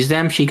she sees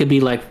them. She could be,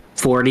 like,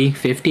 40,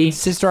 50.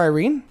 Sister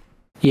Irene?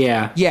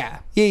 Yeah.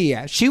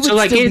 Yeah. She would So,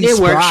 like, still be it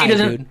works. spry, She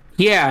doesn't... dude.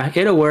 Yeah,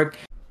 it'll work.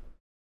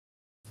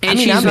 And I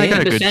mean, she's, like, I'm a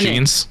in. Good descendant.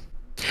 genes.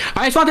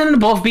 I just want them to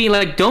both be,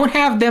 like... Don't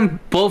have them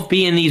both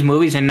be in these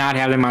movies and not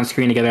have them on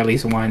screen together at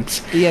least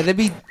once. Yeah,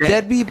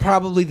 that'd be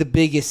probably the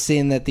biggest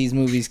sin that these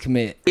movies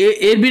commit.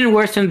 It'd been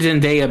worse than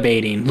Zendaya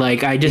baiting.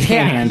 Like, I just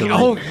can't handle it.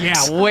 Oh,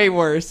 yeah, way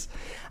worse.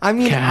 I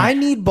mean, God. I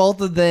need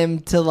both of them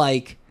to,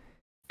 like,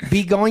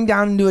 be going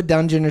down into a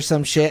dungeon or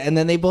some shit, and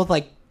then they both,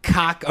 like,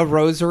 cock a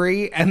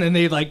rosary, and then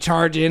they, like,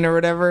 charge in or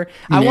whatever.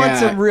 I want Yeah.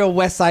 some real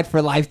West Side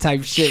for Life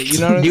type shit, you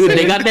know what I'm Dude,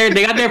 saying?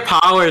 they got their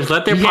powers.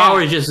 Let their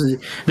powers just...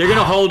 They're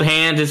gonna hold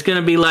hands. It's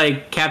gonna be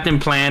like Captain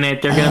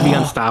Planet. They're gonna be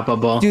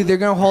unstoppable. Dude, they're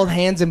gonna hold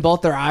hands and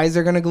both their eyes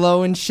are gonna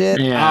glow and shit.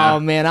 Yeah. Oh,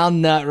 man, I'll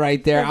nut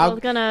right there. They're both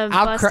gonna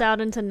bust cry-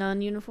 out into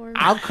nun uniforms.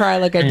 I'll cry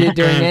like I did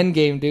during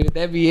Endgame, dude.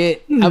 That'd be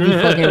it. I'll be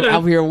fucking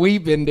out here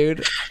weeping,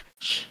 dude.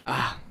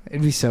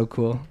 It'd be so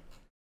cool.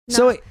 No.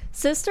 So,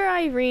 Sister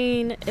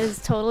Irene is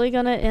totally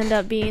gonna end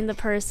up being the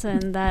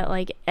person that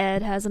like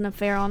Ed has an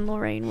affair on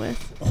Lorraine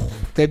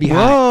with. that'd be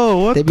hot. Whoa,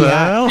 what They'd be the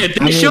hot. hell? If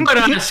they show it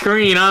on the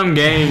screen, I'm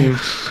game.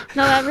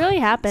 No, that really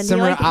happened. Some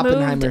He like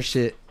Oppenheimer moved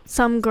shit.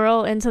 some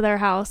girl into their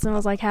house and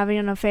was like having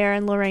an affair,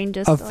 and Lorraine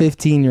just A like,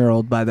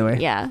 15-year-old, by the way.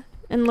 yeah,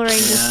 and Lorraine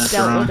just Yeah,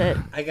 dealt bro. with it.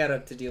 I got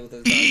up to deal with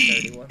those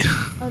dogs 31.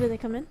 Oh, did they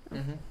come in?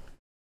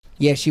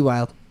 Yeah, she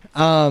wild.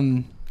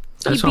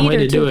 That's He one beat way her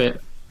to do too.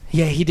 it.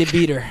 Yeah, he did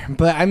beat her,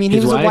 but I mean,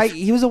 His wife?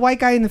 he was a white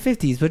guy in the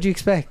 50s. What'd you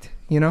expect?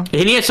 You know,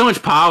 And he had so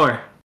much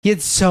power. he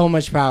had so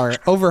much power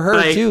over her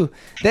Like, too.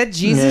 That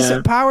Jesus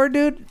yeah. power,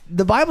 dude.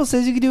 The Bible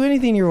says you can do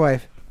anything to your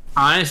wife.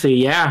 Honestly,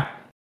 yeah.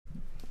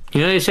 You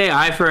know, they say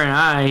eye for an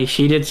eye.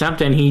 She did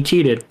something. He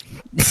cheated.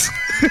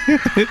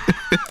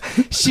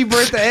 She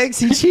birthed the eggs.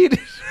 He cheated.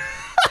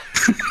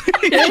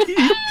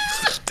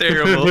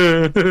 Terrible.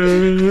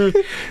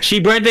 She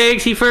burnt the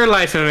eggs. He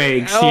fertilized some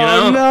eggs. You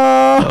Oh know?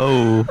 no,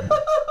 Oh,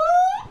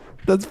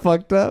 that's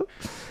fucked up.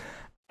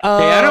 Hey,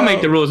 I don't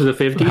make the rules of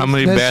the 50s. how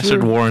many That's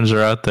bastard true. Warrens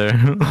are out there?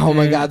 Oh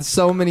my God,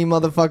 so many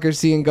motherfuckers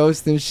seeing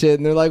ghosts and shit,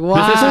 and they're like,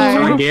 This is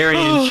some why?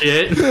 Targaryen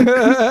shit.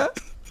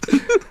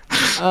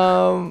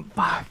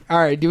 Fuck. All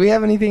right, do we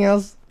have anything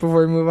else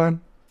before we move on?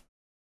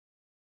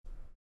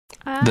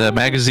 The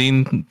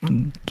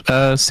magazine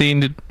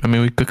scene. I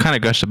mean, we kind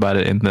of gushed about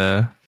it in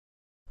the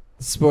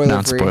Spoiler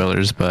non free.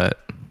 spoilers, but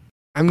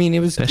I mean, it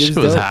was that shit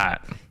was dope.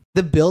 hot.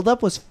 The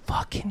buildup was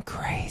fucking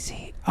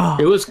crazy. Oh,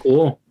 It was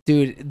cool.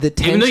 dude, the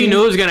tension. Even though you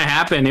knew it was going to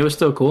happen, it was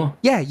still cool.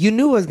 Yeah, you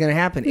knew it was gonna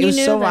happen. It You was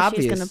knew so that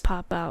obvious. she's gonna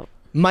pop out.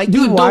 Mikey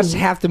Dude, watched the-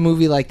 half the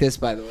movie like this,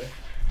 by the way.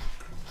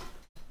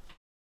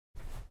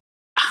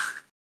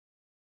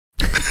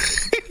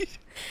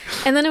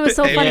 And then it was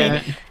so funny.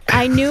 Yeah.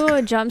 I knew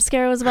a jump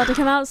scare was about to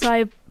come out, so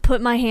I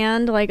put my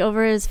hand like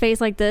over his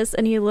face like this,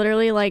 and he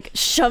literally like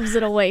shoves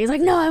it away. He's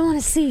like, "No, I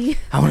want to see."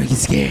 I want to get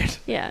scared.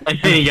 Yeah. And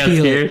then he got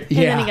Feel scared. it. And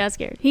Yeah, then he got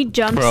scared. He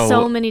jumped Bro.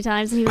 so many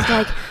times, and he was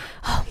like,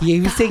 "Oh my yeah,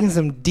 he was taking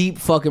some deep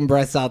fucking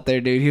breaths out there,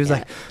 dude. He was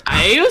like,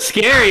 It was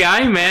scary.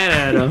 I ain't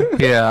mad at him.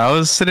 Yeah, I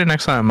was sitting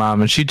next to my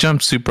mom, and she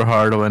jumped super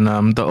hard when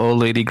the old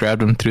lady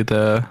grabbed him through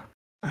the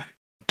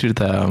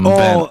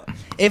 "Oh, vent.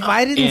 if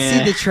I didn't Yeah.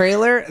 see the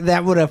trailer,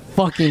 that would have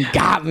fucking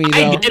got me,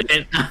 I though."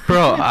 didn't.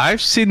 Bro,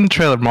 I've seen the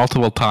trailer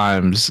multiple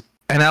times,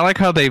 and I like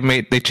how they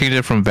changed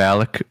it from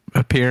Valak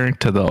appearing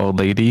to the old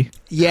lady.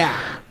 Yeah,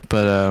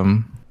 But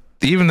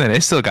even then,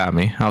 it still got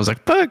me. I was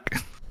like, "Fuck!"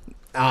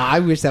 I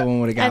wish that one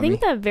would have got I think me.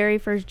 that very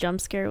first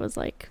jump scare was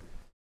like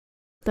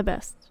the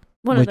best.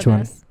 One Which of the one?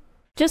 best.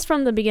 Just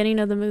from the beginning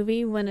of the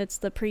movie when it's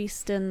the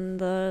priest and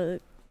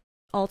the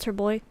altar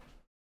boy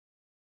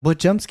What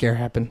jump scare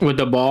happened? With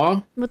the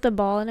ball? with the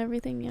ball and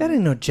everything. Yeah. That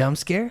ain't no jump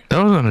scare.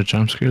 That wasn't a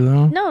jump scare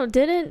though. No,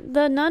 didn't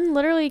the nun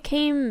literally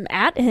came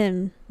at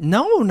him?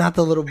 No, not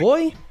the little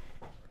boy.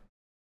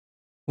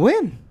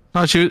 When?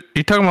 No, you're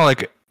talking about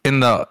like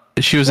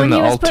she was When in the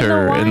he was putting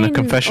altar in the wine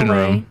confession away.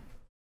 room.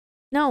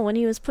 No, when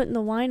he was putting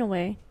the wine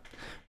away.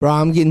 Bro,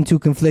 I'm getting two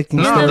conflicting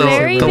In No, the stories.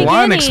 very the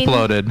wine beginning.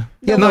 exploded.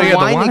 Yeah, No, the the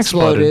wine wine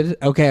exploded.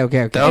 Okay.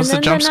 That was and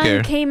the then jump the nun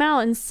scare. came out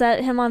and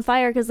set him on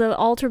fire because the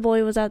altar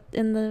boy was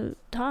in the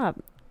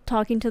top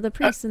talking to the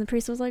priest, and the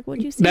priest was like,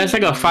 "What'd you see?" That's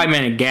like a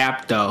 5-minute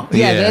gap, though.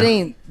 Yeah,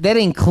 Yeah. that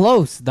ain't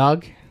close,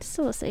 dog. It's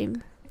still the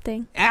same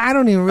thing. I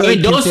don't even I really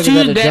mean, those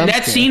consider two, that a jump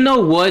that scare. scene,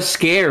 though, was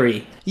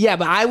scary. Yeah,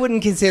 but I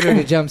wouldn't consider it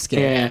a jump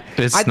scare.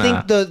 Yeah. It's I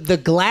not. think the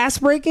glass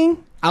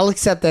breaking, I'll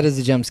accept that as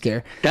a jump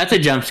scare. That's a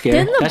jump scare.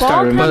 Didn't the That ball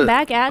started come me.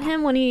 back at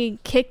him when he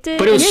kicked it?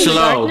 But it was into the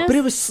slow. darkness? But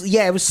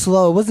it was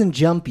slow. It wasn't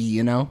jumpy,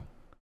 you know.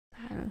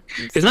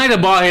 It's not like the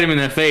ball hit him in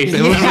the face. It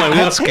It was was a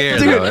good scare,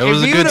 Dude, though. It was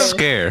if a you good would've-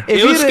 scare.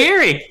 It was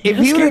scary. If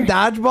he would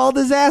have dodgeballed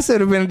his ass, it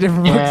would have been a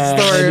different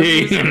story.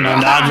 You can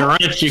dodge a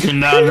wrench, you can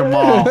dodge a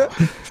ball.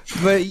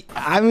 But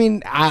I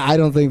mean, I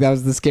don't think that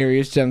was the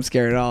scariest jump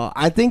scare at all.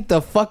 I think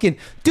the fucking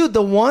dude,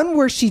 the one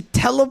where she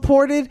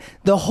teleported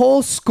the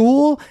whole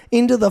school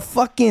into the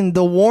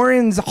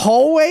Warrens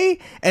hallway,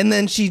 and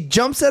then she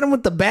jumps at him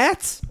with the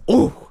bats.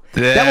 Ooh,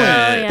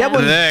 that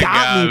one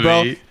got me,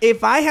 bro.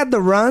 If I had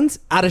the runs,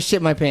 I'd have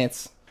shit my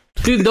pants.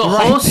 Dude, the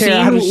Right whole there,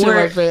 I'd have scene shit my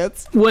where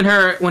pants. when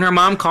her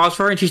mom calls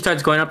for her and she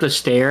starts going up the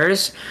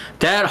stairs,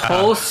 that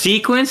whole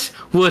sequence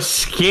was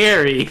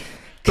scary.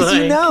 Because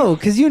you know,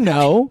 she doesn't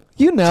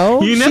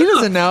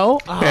know.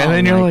 Oh, And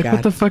then you're my like, God.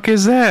 what the fuck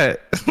is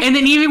that? And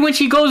then even when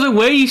she goes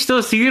away, you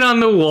still see it on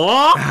the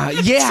wall.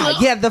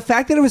 Yeah. The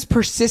fact that it was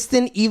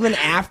persistent even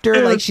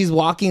after like she's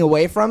walking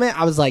away from it,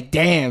 I was like,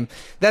 damn,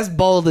 that's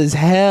bold as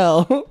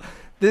hell.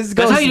 This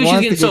That's ghost how you know she's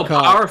wants getting to so get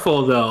caught.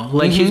 powerful, though.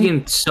 Like she's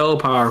getting so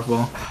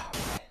powerful.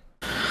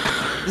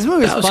 This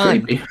movie That was was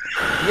fun. creepy.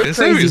 This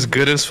movie is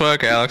good as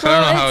fuck, Alex. I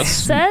don't know how It it's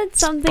said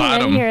something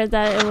bottom. in here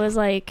that it was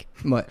like,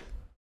 What?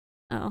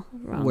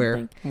 wrong Where?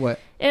 thing. What?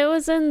 It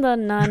was in the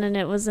Nun, and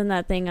it was in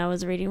that thing I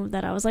was reading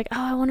that I was like, oh,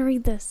 I want to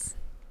read this.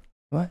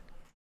 What?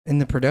 In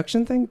the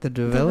production thing? The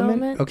development?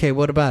 Development. Okay,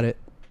 what about it?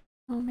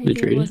 Oh, maybe Did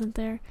you read it it? wasn't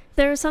there.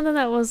 There was something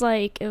that was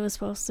like, it was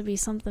supposed to be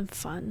something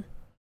fun.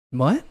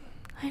 What?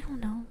 I don't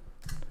know.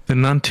 The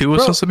Nun 2 was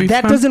Bro, supposed to be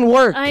that fun? doesn't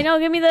work. I know,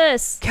 give me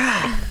this.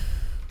 God.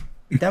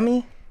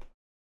 Dummy.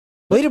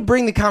 Way to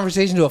bring the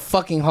conversation to a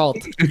fucking halt.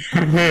 Oh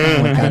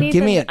my God, need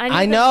give me the- it. I need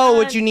I the know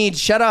what Nun. you need.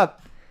 Shut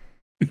up.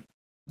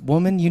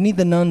 Woman, you need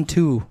the Nun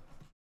II.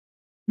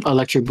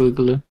 Electric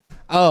Boogaloo.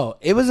 Oh,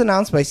 it was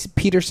announced by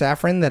Peter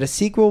Safran that a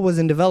sequel was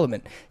in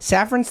development.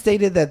 Safran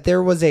stated that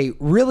there was a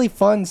really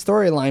fun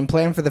storyline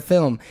planned for the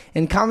film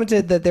and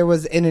commented that there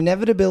was an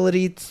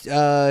inevitability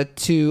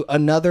to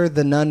another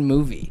The Nun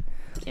movie.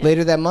 Yeah.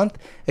 Later that month,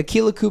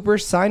 Akilah Cooper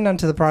signed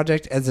onto the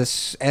project as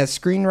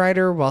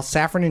screenwriter, while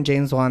Safran and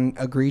James Wan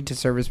agreed to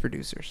serve as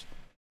producers.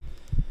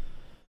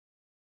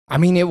 I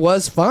mean, it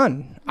was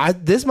fun.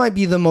 This might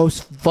be the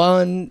most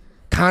fun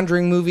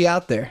Conjuring movie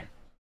out there.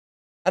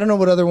 I don't know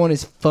what other one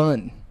is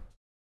fun.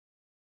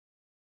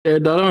 Yeah,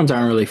 the other ones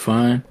aren't really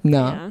fun.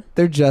 No, Yeah.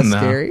 they're just No.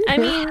 scary. I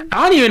mean,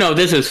 I don't even know if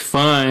this is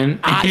fun.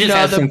 I It just know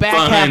has the some back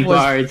fun half was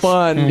parts.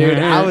 fun, dude.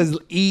 Mhm. I was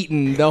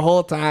eating the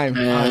whole time.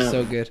 Oh, Yeah.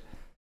 so good.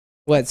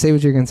 What? Say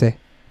what you're gonna say.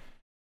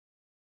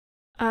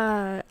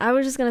 I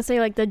was just gonna say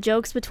like the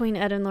jokes between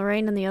Ed and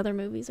Lorraine in the other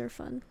movies are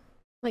fun,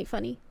 like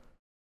funny.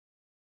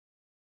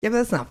 Yeah, but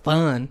that's not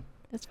fun.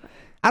 That's fun.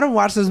 I don't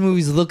watch those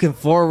movies looking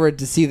forward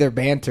to see their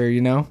banter.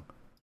 You know,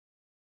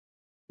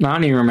 I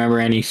don't even remember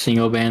any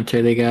single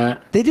banter they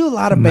got. they do a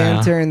lot of Nah.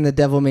 banter, and The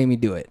Devil Made Me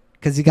Do It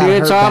because you got Dude,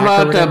 hurt it's all back or about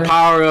the whatever.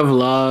 power of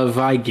love.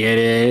 I get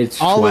it.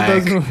 It's All swag.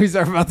 of those movies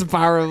are about the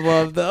power of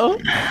love, though.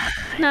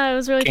 No, it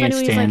was really Can't funny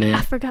when he was like, stand it.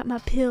 I forgot my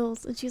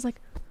pills, and she's like,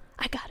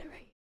 I got it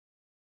right.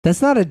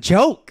 That's not a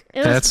joke. It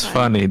was That's fun.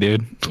 funny,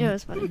 dude. It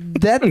was funny.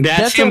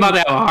 That's him about to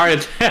have a heart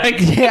attack.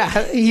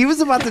 Yeah, he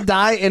was about to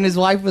die, and his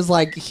wife was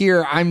like,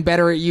 "Here, I'm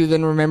better at you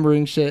than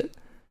remembering shit."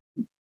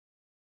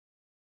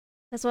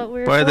 That's what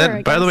we're By for,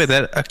 I the way,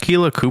 guess. that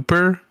Akilah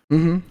Cooper,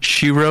 Mm-hmm.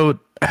 she wrote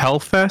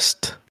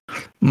Hellfest,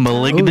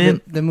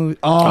 Malignant, the movie.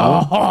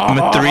 Oh,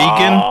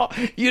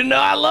 Mithrigan. You know,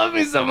 I love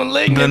me some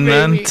Malignant, The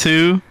Nun baby.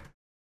 2,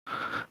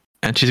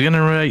 and she's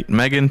gonna write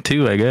Megan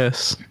 2, I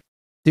guess.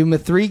 Do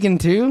Mithrigan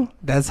too?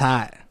 That's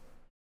hot.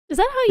 Is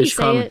that how you It's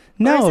say called- it?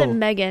 No. Or is it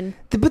Megan?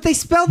 But they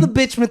spell the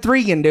bitch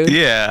Mithrigan, dude.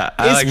 Yeah,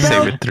 I It's like to say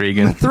spelled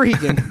Mithrigan.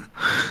 Mithrigan.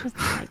 It's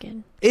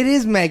Megan. It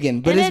is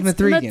Megan, but And it's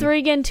Mithrigan.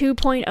 Mithrigan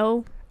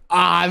 2.0.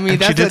 I mean, And she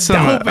that's did a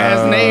some, dope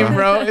ass name,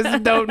 bro. It's a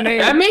dope That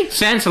name. makes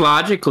sense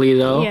logically,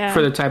 though, Yeah.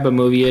 for the type of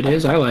movie it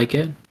is. I like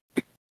it.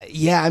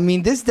 Yeah, I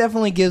mean, this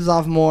definitely gives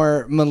off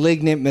more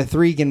Malignant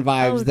Mithrigan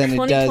vibes Oh, than it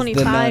does the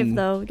 2025, Nun.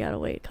 though. We gotta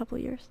wait a couple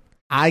years.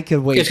 I could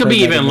wait. It's gonna be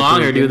for even Megan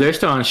longer, Mithrigan. dude. They're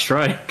still on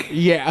strike.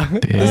 Yeah,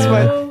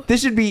 Oh.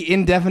 this should be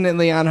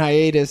indefinitely on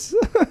hiatus.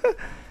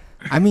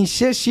 I mean,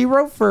 shit, she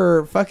wrote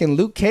for fucking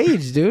Luke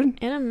Cage, dude.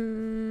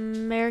 And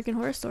American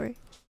Horror Story.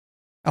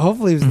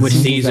 Hopefully, it was the Which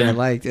seasons that I season?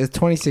 liked. It's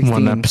 2016.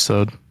 One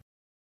episode.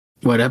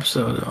 What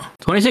episode, though?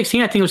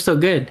 2016, I think it was still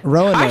good.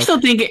 Roanoke. I still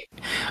think it.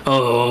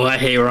 Oh, I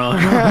hate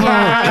Ron.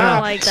 Yeah, I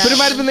don't like that. But it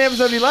might have been the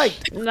episode you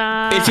liked.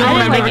 Nah, It's the I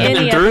only didn't one like I any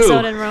went through.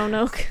 episode in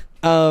Roanoke.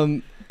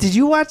 Did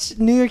you watch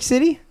New York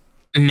City?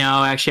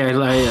 No, actually,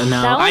 no.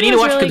 That one I need to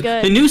was watch really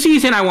good. the new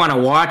season. I want to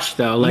watch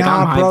though. Like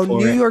nah, I'm bro. hyped for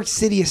New it. York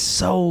City is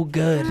so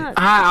good. Yeah,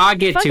 I'll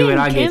get to fucking it.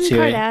 I'll Kim get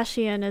to it.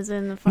 Kardashian is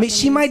in the I fucking mean,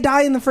 she might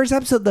die in the first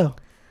episode, though.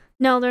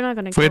 No, they're not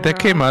gonna Wait, kill that her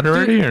came off. out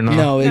already or no?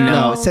 No,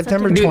 No,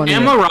 September Dude, 20th.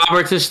 Emma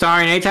Roberts is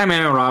starring. Anytime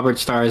Emma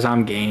Roberts stars,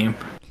 I'm game.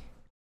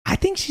 I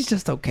think she's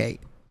just okay.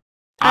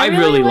 I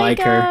really like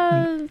her.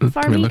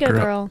 Let me look Farmiga her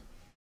up. girl.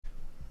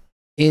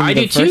 In I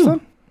the do first too.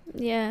 one?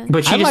 Yeah,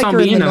 But she I just like don't her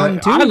be in in The them.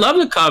 Nun, too. I love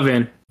the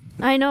Coven.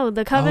 I know.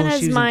 The Coven Oh, she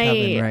is was in my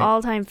Coven, right.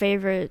 all-time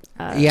favorite.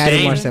 Yeah, I didn't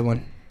Same. watch that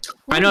one.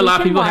 I know a lot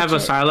of You can people watch have it.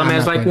 Asylum I'm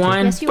as not like going to.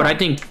 one, Yes, you but I are.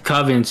 think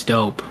Coven's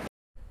dope.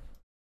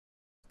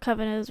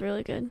 Covenant is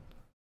really good.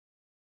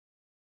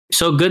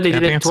 So good they I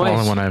did think it it's the only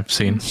twice. one I've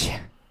seen. So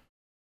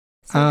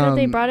good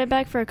they brought it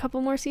back for a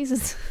couple more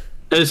seasons.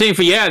 The same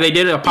for they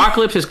did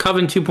Apocalypse is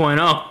Coven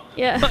 2.0.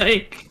 Yeah.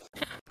 Like,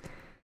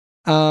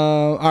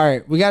 all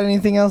right. We got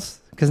anything else?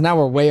 Because now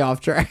we're way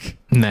off track.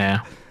 Nah,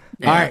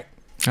 All right.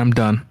 I'm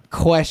done.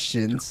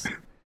 Questions.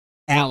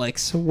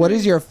 Alex, what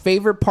is your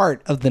favorite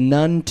part of the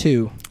Nun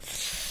 2?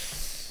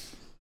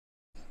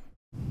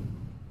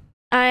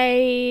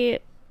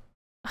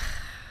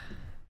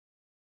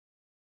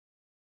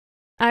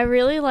 I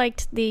really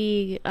liked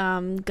the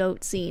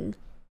goat scene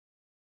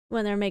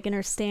when they're making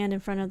her stand in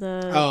front of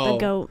the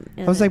goat.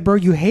 I was like, bro,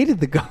 you hated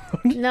the goat.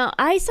 No,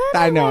 I said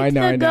I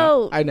know.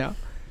 goat. I know.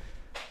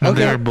 Oh,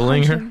 they Okay. were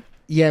bullying her?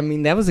 Yeah, I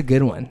mean, that was a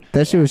good one.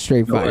 That shit was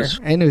straight fire.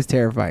 And it was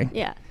terrifying.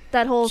 Yeah,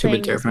 that whole Should be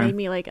thing just terrifying. made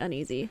me like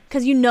uneasy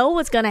because you know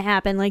what's gonna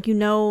happen. Like you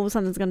know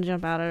something's gonna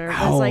jump out at her.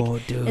 But it's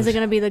like, dude. is it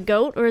gonna be the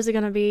goat or is it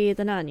gonna be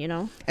the nun? You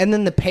know? And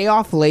then the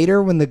payoff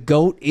later when the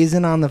goat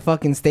isn't on the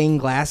fucking stained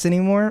glass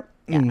anymore.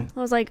 Yeah. I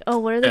was like, oh,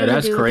 what are they Yeah, gonna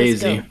that's do crazy.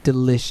 with this goat?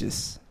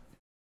 Delicious.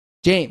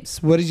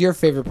 James, what is your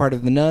favorite part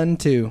of the Nun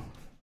 2?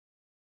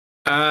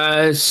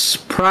 It's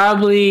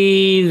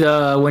probably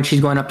the when she's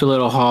going up the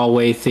little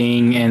hallway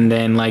thing, and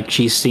then like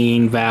she's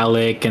seeing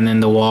Valak, and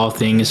then the wall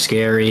thing is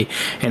scary,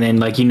 and then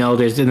like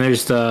there's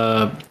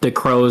the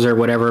crows or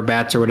whatever,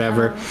 bats or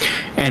whatever,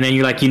 and then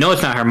you're like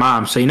it's not her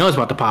mom, so it's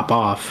about to pop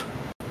off.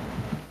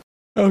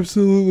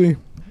 Absolutely.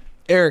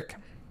 Eric.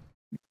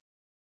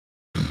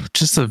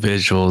 Just the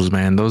visuals,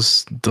 man.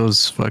 Those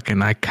fucking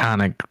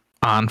iconic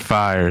on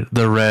fire.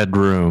 The red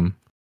room.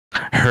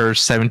 Her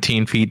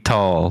 17 feet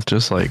tall.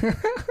 Just like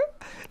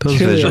those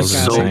Truly visuals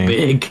are So insane.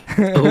 big,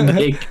 so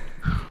big.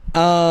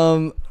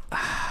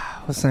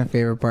 What's my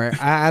favorite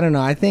part? I don't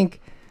know. I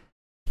think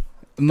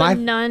The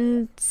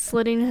nun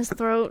slitting his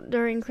throat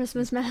during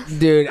Christmas mass.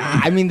 dude.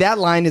 I mean, that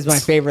line is my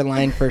favorite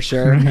line for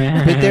sure.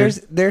 But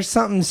there's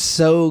something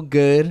so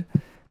good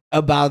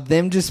about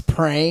them just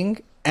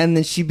praying, and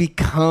then she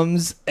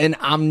becomes an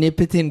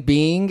omnipotent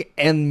being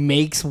and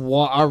makes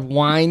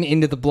wine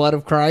into the blood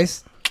of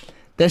Christ.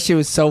 That shit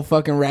was so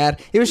fucking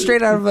rad. It was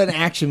straight out of an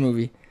action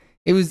movie.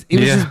 It was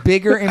just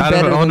bigger and Out of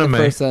better an than the anime.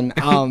 first one.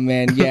 Oh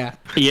man, yeah.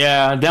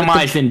 Yeah, them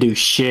eyes didn't do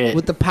shit.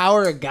 With the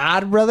power of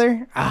God,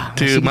 brother.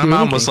 She Dude, could my do mom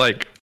anything. was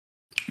like,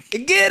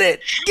 Get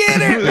it!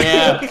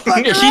 Yeah,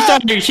 Fuck her she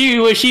up. thought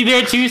was she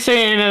there too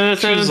saying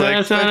She was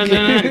like,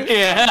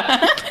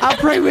 yeah. I'll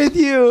pray with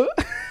you.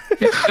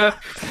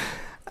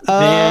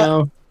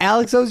 Damn.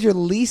 Alex, what was your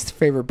least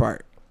favorite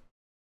part?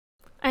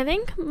 I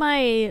think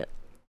my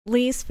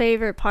least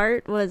favorite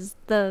part was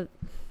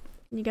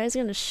you guys are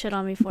gonna shit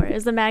on me for it.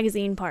 Is the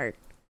magazine part.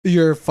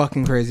 You're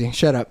fucking crazy.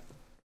 Shut up.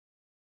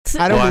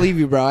 I don't Why? believe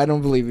you, bro. I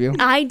don't believe you.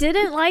 I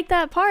didn't like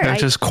that part.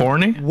 that's just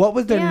corny. What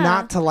was there Yeah.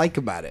 not to like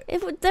about it?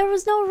 There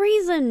was no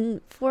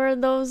reason for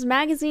those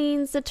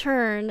magazines to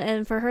turn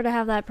and for her to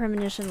have that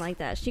premonition like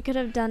that. She could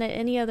have done it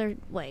any other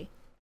way.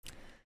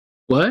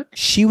 What?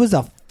 She was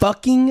a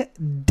fucking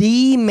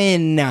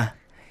demon.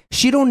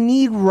 She don't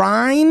need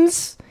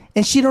rhymes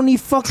and she don't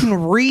need fucking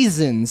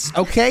reasons,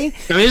 okay?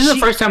 I mean, this is the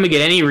first time we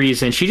get any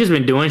reason. She's just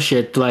been doing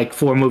shit like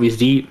 4 movies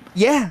deep.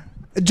 Yeah.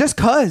 Just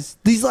cause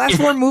these last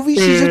 4 movies,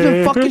 she's just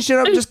been fucking shit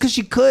up just cause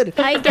she could.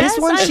 I guess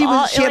this one,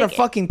 she had a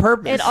fucking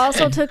purpose. It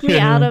also took me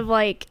out of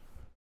like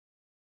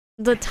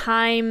the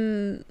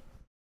time.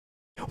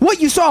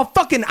 What, you saw a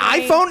fucking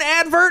iPhone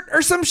advert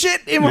or some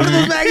shit in one of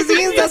those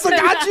magazines? That's what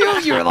got you?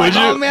 You were like,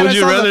 oh man, would I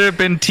you saw rather have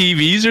been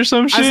TVs or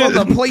some I shit? saw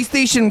the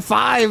PlayStation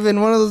 5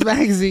 in one of those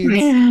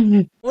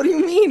magazines. What do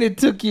you mean it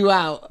took you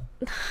out?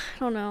 I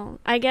don't know.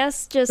 I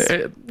guess just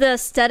the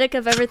aesthetic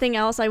of everything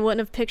else. I wouldn't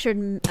have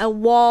pictured a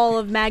wall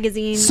of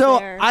magazines. So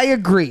there. I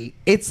agree.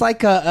 It's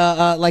like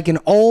like an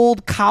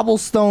old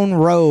cobblestone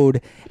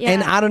road,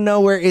 and Yeah. out of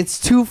nowhere, it's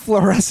 2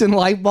 fluorescent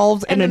light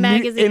bulbs and And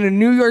a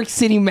New York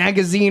City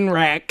magazine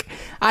rack.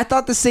 I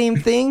thought the same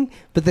thing,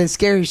 but then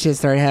scary shit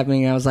started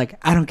happening, and I was like,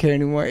 I don't care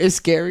anymore. It's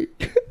scary.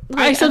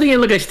 I still think it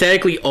looked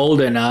aesthetically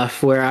old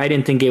enough where I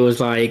didn't think it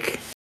was like.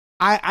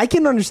 I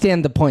can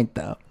understand the point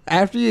though.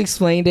 After you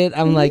explained it,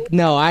 I'm like,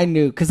 no, I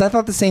knew, because I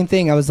thought the same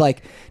thing. I was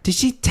like, did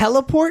she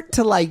teleport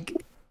to like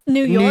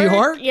New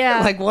York?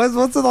 Yeah. Like, what's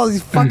with all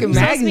these fucking You're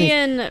supposed to be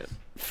magazines? in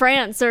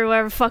France or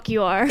wherever the fuck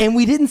you are. And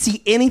we didn't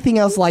see anything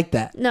else like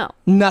that. No.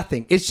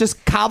 Nothing. It's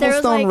just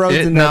cobblestone like- roads,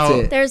 and that's No.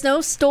 it. There's no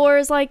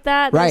stores like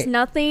that. There's Right.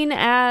 nothing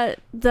at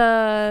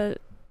the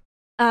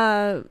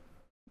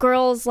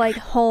girls' like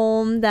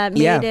home that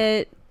made Yeah.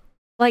 it.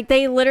 Like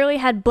they literally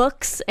had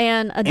books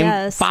and a And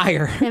desk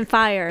fire. and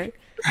fire.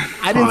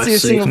 I didn't see a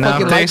single Now,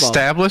 fucking if they light bulb.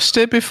 established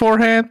it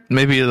beforehand,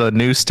 maybe the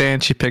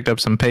newsstand, she picked up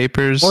some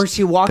papers. Or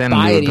she walked then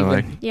by we it would've even.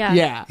 been like, Yeah.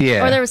 Yeah.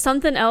 yeah. Or there was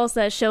something else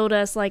that showed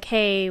us like,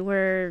 hey,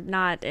 we're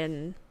not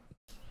in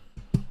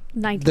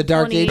 1920s. The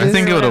Dark Ages? I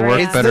think it or would've whatever,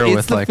 worked yeah. better it's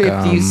with, the like,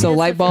 50s, so It's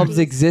light the bulbs 50s.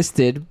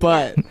 existed,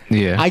 but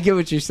yeah. I get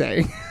what you're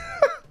saying.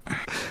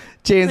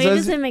 James, It those-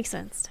 doesn't make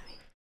sense to me.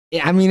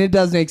 yeah, I mean, it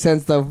does make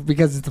sense though,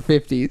 because it's the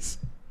 50s.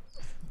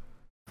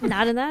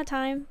 Not in that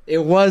time.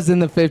 It was in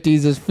the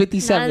 50s. It was Not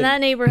 57. in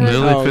that neighborhood.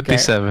 Literally Oh, okay.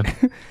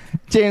 57.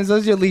 James,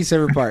 what's your least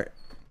favorite part?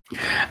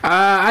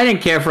 I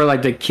didn't care for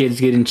like the kids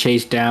getting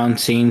chased down,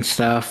 seeing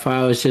stuff.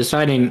 I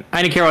didn't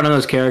care about none of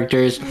those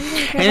characters. And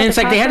about it's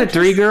the like they had the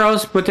 3 cockroaches?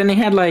 girls, but then they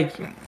had like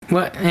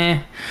but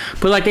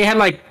like they had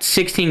like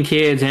 16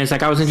 kids, and it's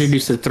like I was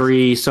introduced to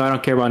 3, so I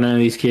don't care about none of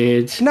these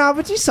kids. No,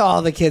 but you saw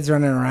all the kids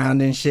running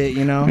around and shit,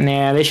 you know?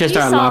 Nah, they should You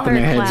start saw lopping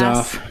her their in heads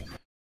class. off.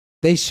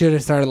 They should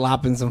have started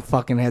lopping some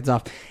fucking heads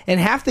off. And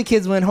half the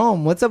kids went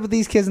home. What's up with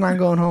these kids not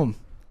going home?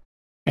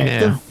 What the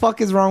Yeah.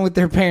 fuck is wrong with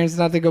their parents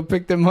not to go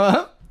pick them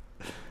up?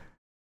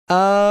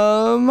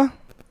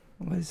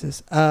 What is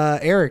this?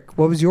 Eric,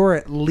 what was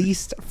your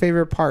least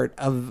favorite part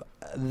of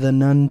the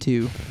Nun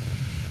II?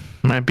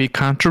 Might be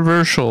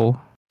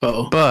controversial,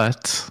 Oh,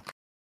 but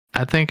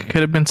I think it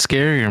could have been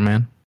scarier,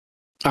 man.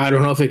 I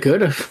don't know if it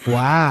could have.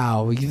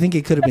 Wow, you think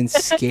it could have been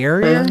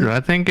scarier?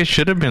 I think it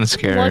should have been What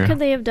scarier. could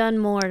they have done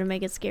more to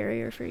make it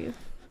scarier for you?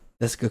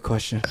 That's a good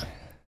question.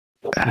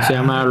 See,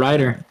 I'm not a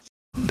writer.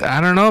 I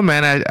don't know,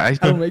 man. I I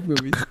don't make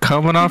movies.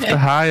 coming off the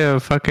high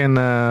of fucking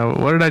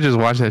what did I just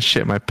watch that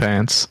shit in my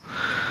pants?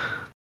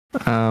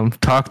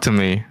 Talk to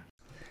me.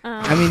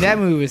 I mean, that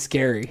movie was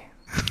scary.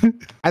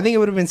 I think it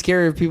would have been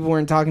scarier if people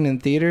weren't talking in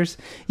theaters.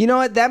 You know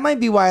what? That might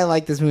be why I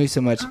like this movie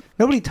so much.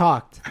 Nobody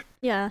talked.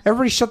 Yeah.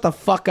 Everybody shut the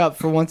fuck up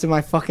for once in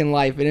my fucking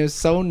life, and it was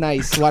so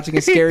nice watching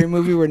a scary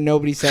movie where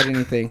nobody said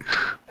anything.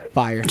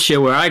 Fire. Shit,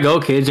 where I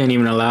go, kids ain't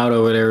even allowed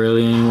over there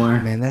really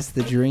anymore. Man, that's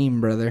the dream,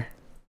 brother.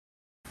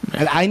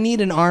 And I need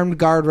an armed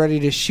guard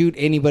ready to shoot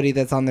anybody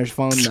that's on their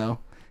phone, though.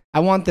 I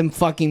want them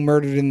fucking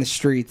murdered in the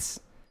streets.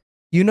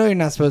 You know you're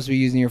not supposed to be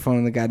using your phone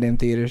in the goddamn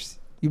theaters.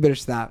 You better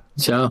stop.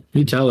 So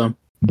you tell them.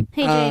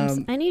 Hey, James,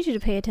 Um, I need you to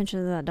pay attention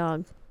to that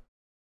dog.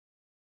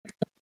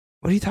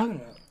 What are you talking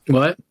about?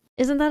 What?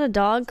 Isn't that a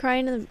dog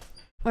crying in the...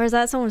 Or is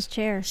that someone's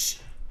chair?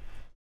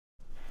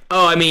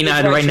 Oh, I mean,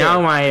 It's my right chair.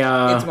 now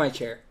my It's my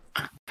chair.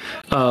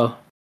 oh,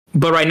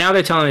 but right now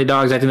they're telling the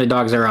dogs. I think the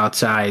dogs are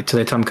outside, so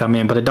they tell them come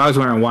in. But the dogs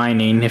weren't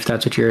whining. If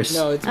that's what you're.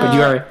 No, it's But my,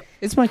 you are.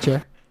 it's my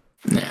chair.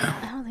 Yeah.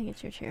 I don't think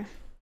it's your chair.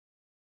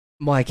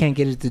 Well, I can't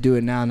get it to do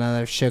it now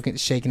that I've shaking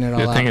it all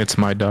Good out. thing it's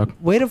my dog.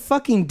 Way to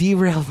fucking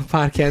derail the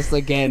podcast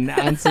again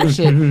on some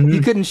shit.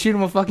 You couldn't shoot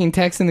him a fucking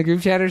text in the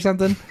group chat or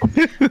something?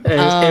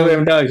 Hey, we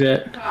have dogs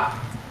yet.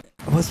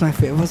 What's my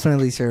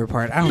least favorite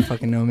part? I don't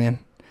fucking know, man.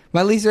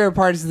 My least favorite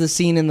part is the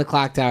scene in the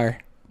clock tower.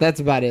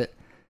 That's about it.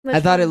 I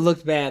Which thought it one?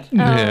 looked bad.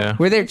 Yeah.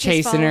 Where they're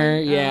She's chasing her,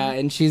 falling? yeah,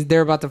 and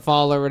they're about to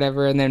fall or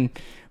whatever, and then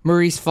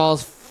Maurice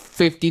falls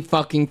 50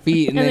 fucking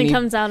feet, and, And then he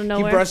comes out of he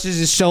nowhere. brushes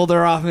his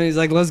shoulder off, and he's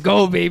like, "Let's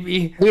go,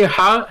 baby." Wait,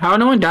 how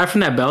no one died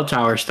from that bell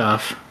tower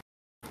stuff?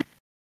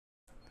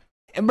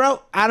 And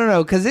bro, I don't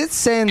know, cause it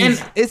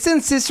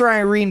sends Sister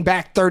Irene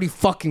back 30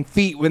 fucking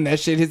feet when that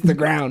shit hits the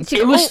ground.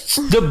 It was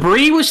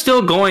debris was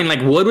still going,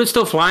 like wood was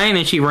still flying,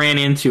 and she ran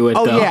into it.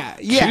 Oh though. yeah,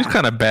 She was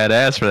kind of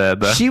badass for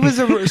that, though. She was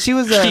a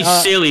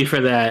She's silly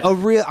for that. a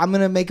real. I'm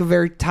gonna make a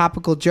very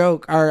topical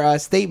joke or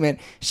statement.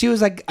 She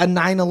was like a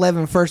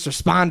 9/11 first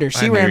responder. She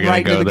I knew you ran were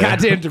right gonna into the go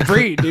there. goddamn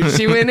debris, dude.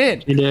 She went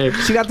in. She did.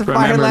 She got the fire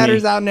Remember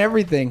ladders me. out and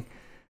everything.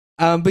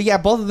 But yeah,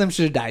 both of them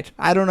should have died.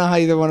 I don't know how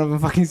either one of them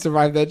fucking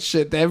survived that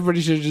shit.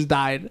 Everybody should have just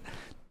died.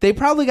 They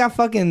probably got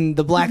fucking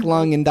the black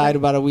lung and died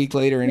about a week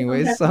later,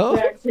 anyways. So,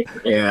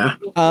 Yeah.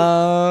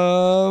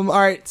 all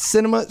right,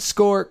 cinema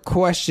score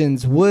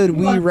questions. Would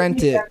we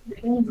rent it?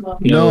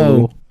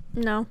 No.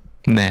 No.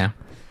 Nah.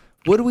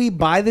 Would we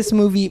buy this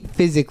movie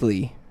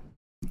physically?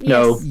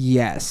 No. Yes.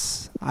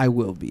 Yes, I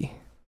will be.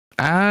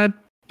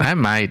 I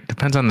might.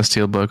 Depends on the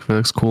steelbook if it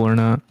looks cool or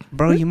not.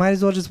 Bro, you might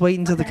as well just wait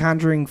until the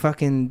Conjuring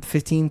fucking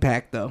 15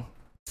 pack though.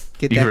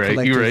 Get that You're right,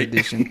 collector's you're right.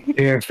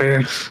 edition.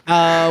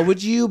 Fair.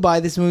 Would you buy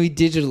this movie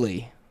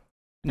digitally?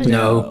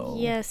 No.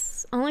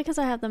 Yes. Only because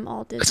I have them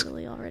all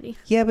digitally already.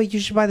 Yeah, but you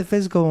should buy the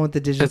physical one with the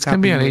digital. It's gonna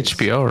be on copy.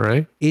 HBO,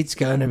 right? It's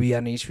gonna be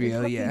on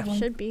HBO. Yeah,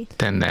 Should be.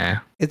 Then nah.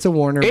 it's a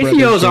Warner Brothers.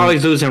 HBO's thing.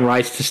 always losing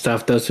rights to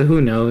stuff, though, so who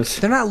knows?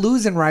 They're not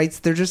losing rights.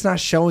 They're just not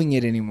showing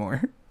it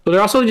anymore. But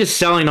they're also just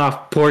selling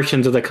off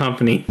portions of the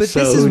company. But so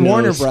this is who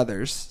Warner knows?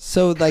 Brothers,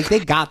 so like they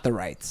got the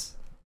rights.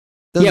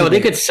 Those Yeah, are well, they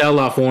theirs. could sell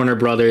off Warner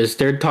Brothers.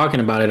 They're talking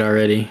about it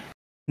already.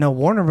 No,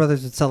 Warner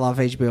Brothers would sell off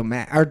HBO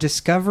Max. Our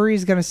Discovery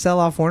is gonna sell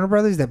off Warner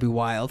Brothers. That'd be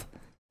wild.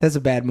 That's a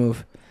bad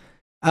move.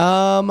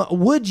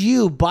 Would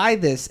you buy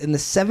this in the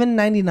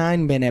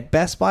 $7.99 bin at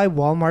Best Buy,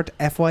 Walmart,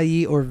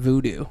 FYE, or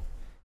Vudu?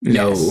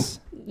 No. Yes.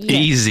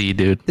 Easy,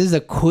 dude. This is a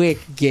quick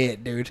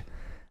get, dude.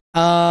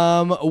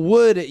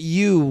 Would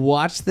you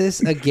watch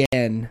this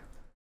again?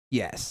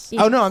 Yes.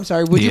 Oh no, I'm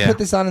sorry. Would you Yeah. put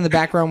this on in the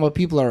background while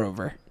people are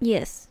over?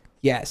 Yes.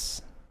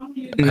 Yes.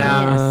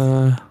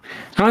 Nah.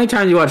 How many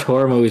times do you watch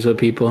horror movies with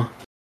people?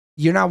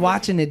 You're not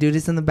watching it, dude.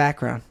 It's in the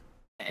background.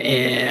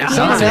 Yeah.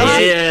 Someone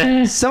else-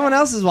 Yeah. Someone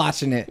else is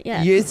watching it.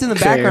 Yeah. It's in the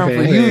background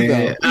for you,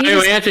 though. I mean,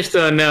 my answer's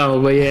still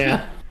no, but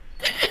yeah.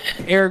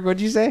 Eric,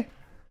 what'd you say?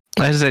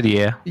 I said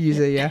yeah. You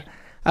say yeah.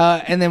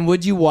 And then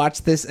would you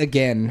watch this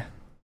again?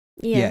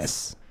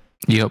 Yes.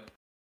 Yep.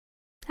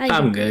 How you-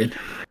 I'm good.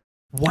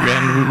 Wow.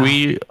 And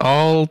we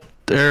all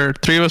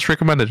three of us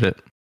recommended it.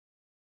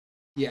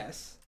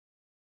 Yes.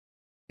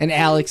 And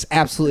Alex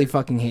absolutely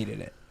fucking hated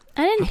it.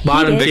 I didn't hate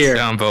Bottom it. Big tier.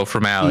 downvote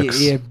from Alex.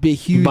 Yeah, big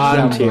huge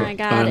Bottom downvote. Oh tier. my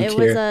god, Bottom it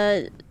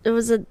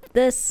was a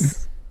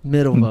this.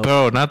 Middle vote.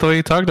 Bro, not the way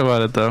you talked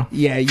about it though.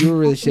 Yeah, you were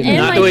really shitting. And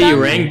Not my the way you thumb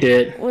ranked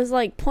it. was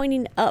like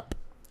pointing up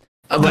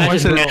But that's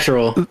was just it-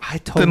 natural. I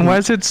told Then you. why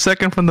is it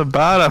second from the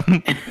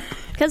bottom?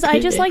 because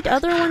I just liked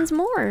other ones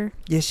more.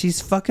 Yeah,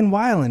 she's fucking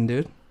wildin',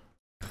 dude.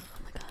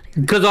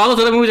 Because all those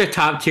other movies are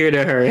top tier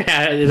to her. Yeah,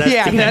 that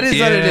is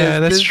what it Yeah,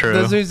 is. that's true.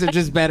 Those movies are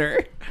just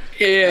better.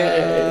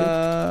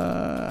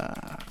 Yeah.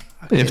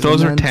 Okay, If those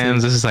the are Nun 10s,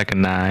 II. this is like a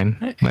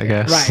 9, I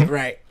guess.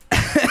 Right.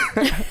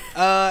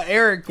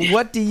 Eric,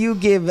 what do you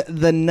give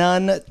the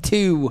Nun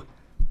 2?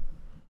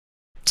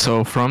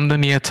 So from the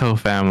Nieto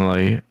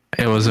family,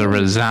 it was a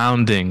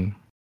resounding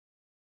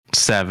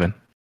 7.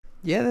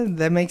 Yeah,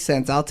 that makes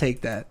sense. I'll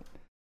take that.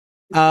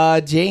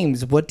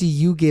 James, what do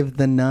you give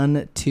the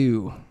Nun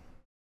 2?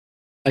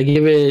 I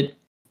give it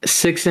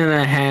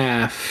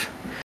 6.5.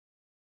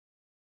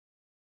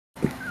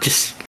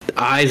 Just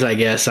eyes, I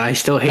guess. I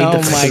still hate Oh the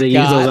my fact that they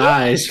use those God.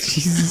 eyes.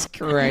 Jesus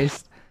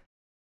Christ.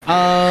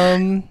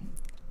 I've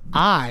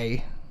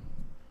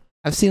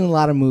seen a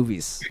lot of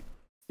movies.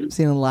 I've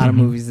seen a lot of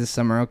movies this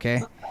summer,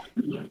 okay?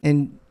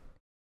 And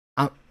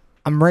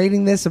I'm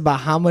rating this about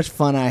how much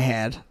fun I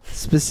had,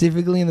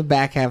 specifically in the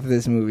back half of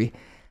this movie.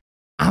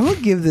 I'm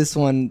gonna give this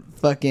one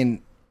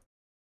fucking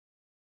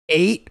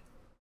 8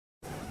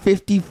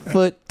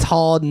 50-foot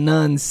tall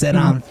nuns set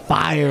on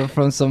fire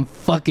from some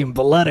fucking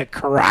blood of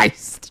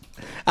Christ.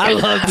 I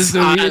love this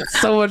movie. It's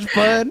so much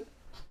fun.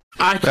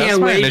 I That's can't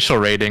my wait initial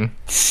rating.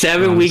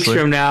 7 weeks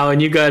honestly. from now,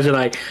 and you guys are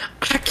like,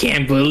 I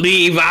can't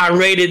believe I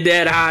rated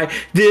that high.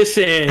 This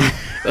and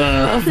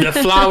the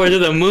Flowers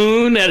of the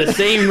Moon at the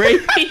same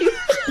rating.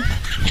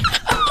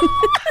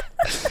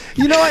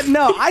 You know what?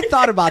 No, I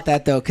thought about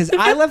that though, because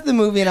I left the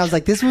movie and I was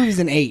like, this movie's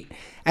an 8.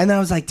 And then I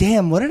was like,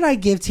 damn, what did I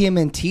give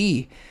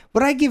TMNT?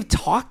 What did I give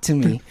Talk to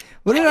Me?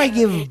 What did I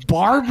give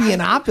Barbie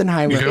and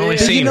Oppenheimer? You've only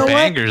But seen you know what?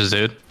 bangers,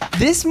 dude.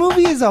 This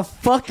movie is a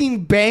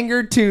fucking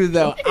banger too,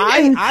 though.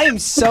 I am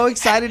so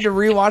excited to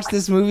rewatch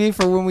this movie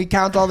for when we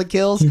count all the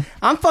kills.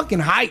 I'm fucking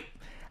hyped.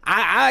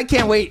 I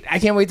can't wait. I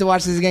can't wait to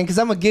watch this again because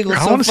I'm gonna giggle I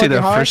so want to see fucking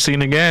that hard. first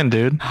scene again,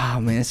 dude. Oh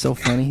man, it's so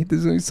funny.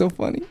 This movie's so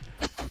funny.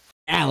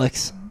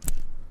 Alex,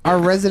 our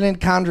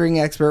resident Conjuring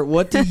expert,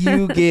 what do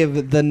you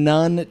give the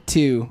Nun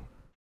 2?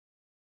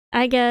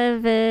 I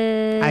gave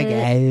it. I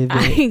gave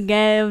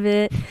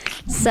it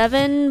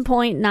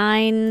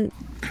 7.9.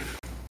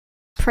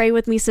 Pray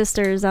with me,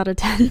 sisters, out of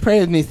 10.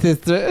 Pray with me,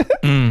 sister.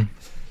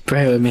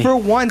 Pray with me. For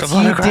once, Come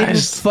on, you didn't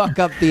Christ. fuck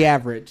up the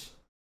average.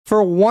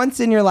 For once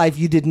in your life,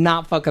 you did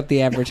not fuck up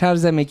the average. How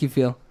does that make you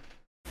feel?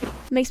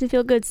 Makes me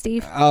feel good,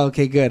 Steve. Oh,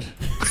 okay, good.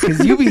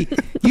 Because you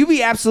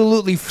be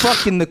absolutely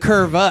fucking the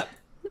curve up.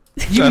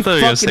 You I be thought you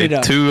were going to fucking say it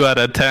up. 2 out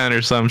of 10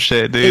 or some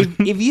shit, dude.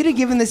 If you'd have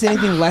given this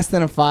anything less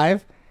than a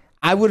 5,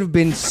 I would have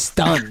been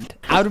stunned.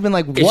 I would have been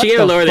like, what If she gave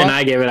the it lower fuck? than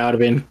I gave it, I would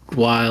have been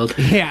wild.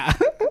 Yeah.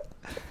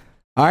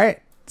 All right.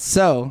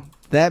 So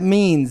that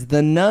means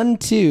the Nun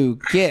 2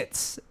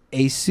 gets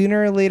a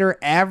sooner or later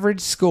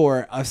average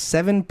score of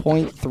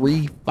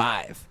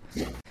 7.35.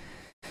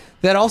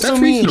 That also That's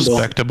means reasonable.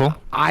 Respectable.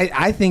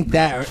 I think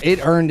that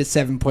it earned a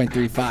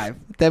 7.35.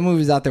 That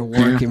movie's out there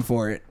working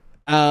for it.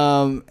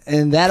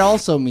 And that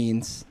also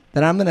means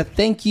that I'm going to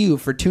thank you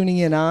for tuning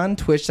in on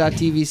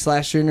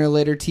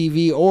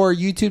twitch.tv/soonerlatertv or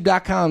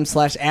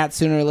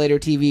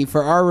youtube.com/@soonerlatertv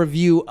for our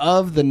review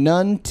of The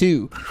Nun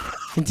 2.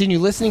 Continue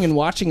listening and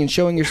watching and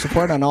showing your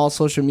support on all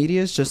social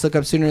medias. Just look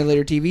up Sooner or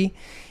Later TV.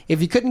 If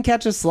you couldn't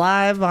catch us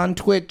live on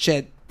Twitch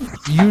at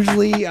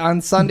usually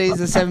on Sundays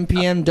at 7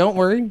 p.m., don't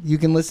worry. You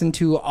can listen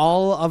to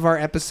all of our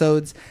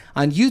episodes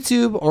on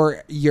YouTube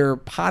or your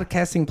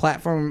podcasting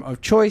platform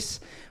of choice.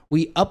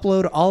 We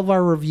upload all of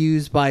our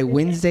reviews by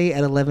Wednesday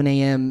at 11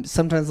 a.m.,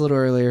 sometimes a little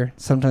earlier,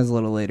 sometimes a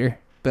little later,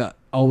 but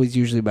always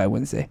usually by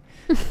Wednesday.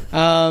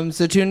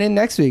 So tune in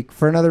next week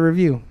for another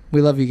review.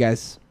 We love you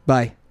guys.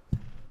 Bye.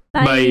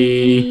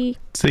 Bye.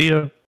 See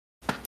ya.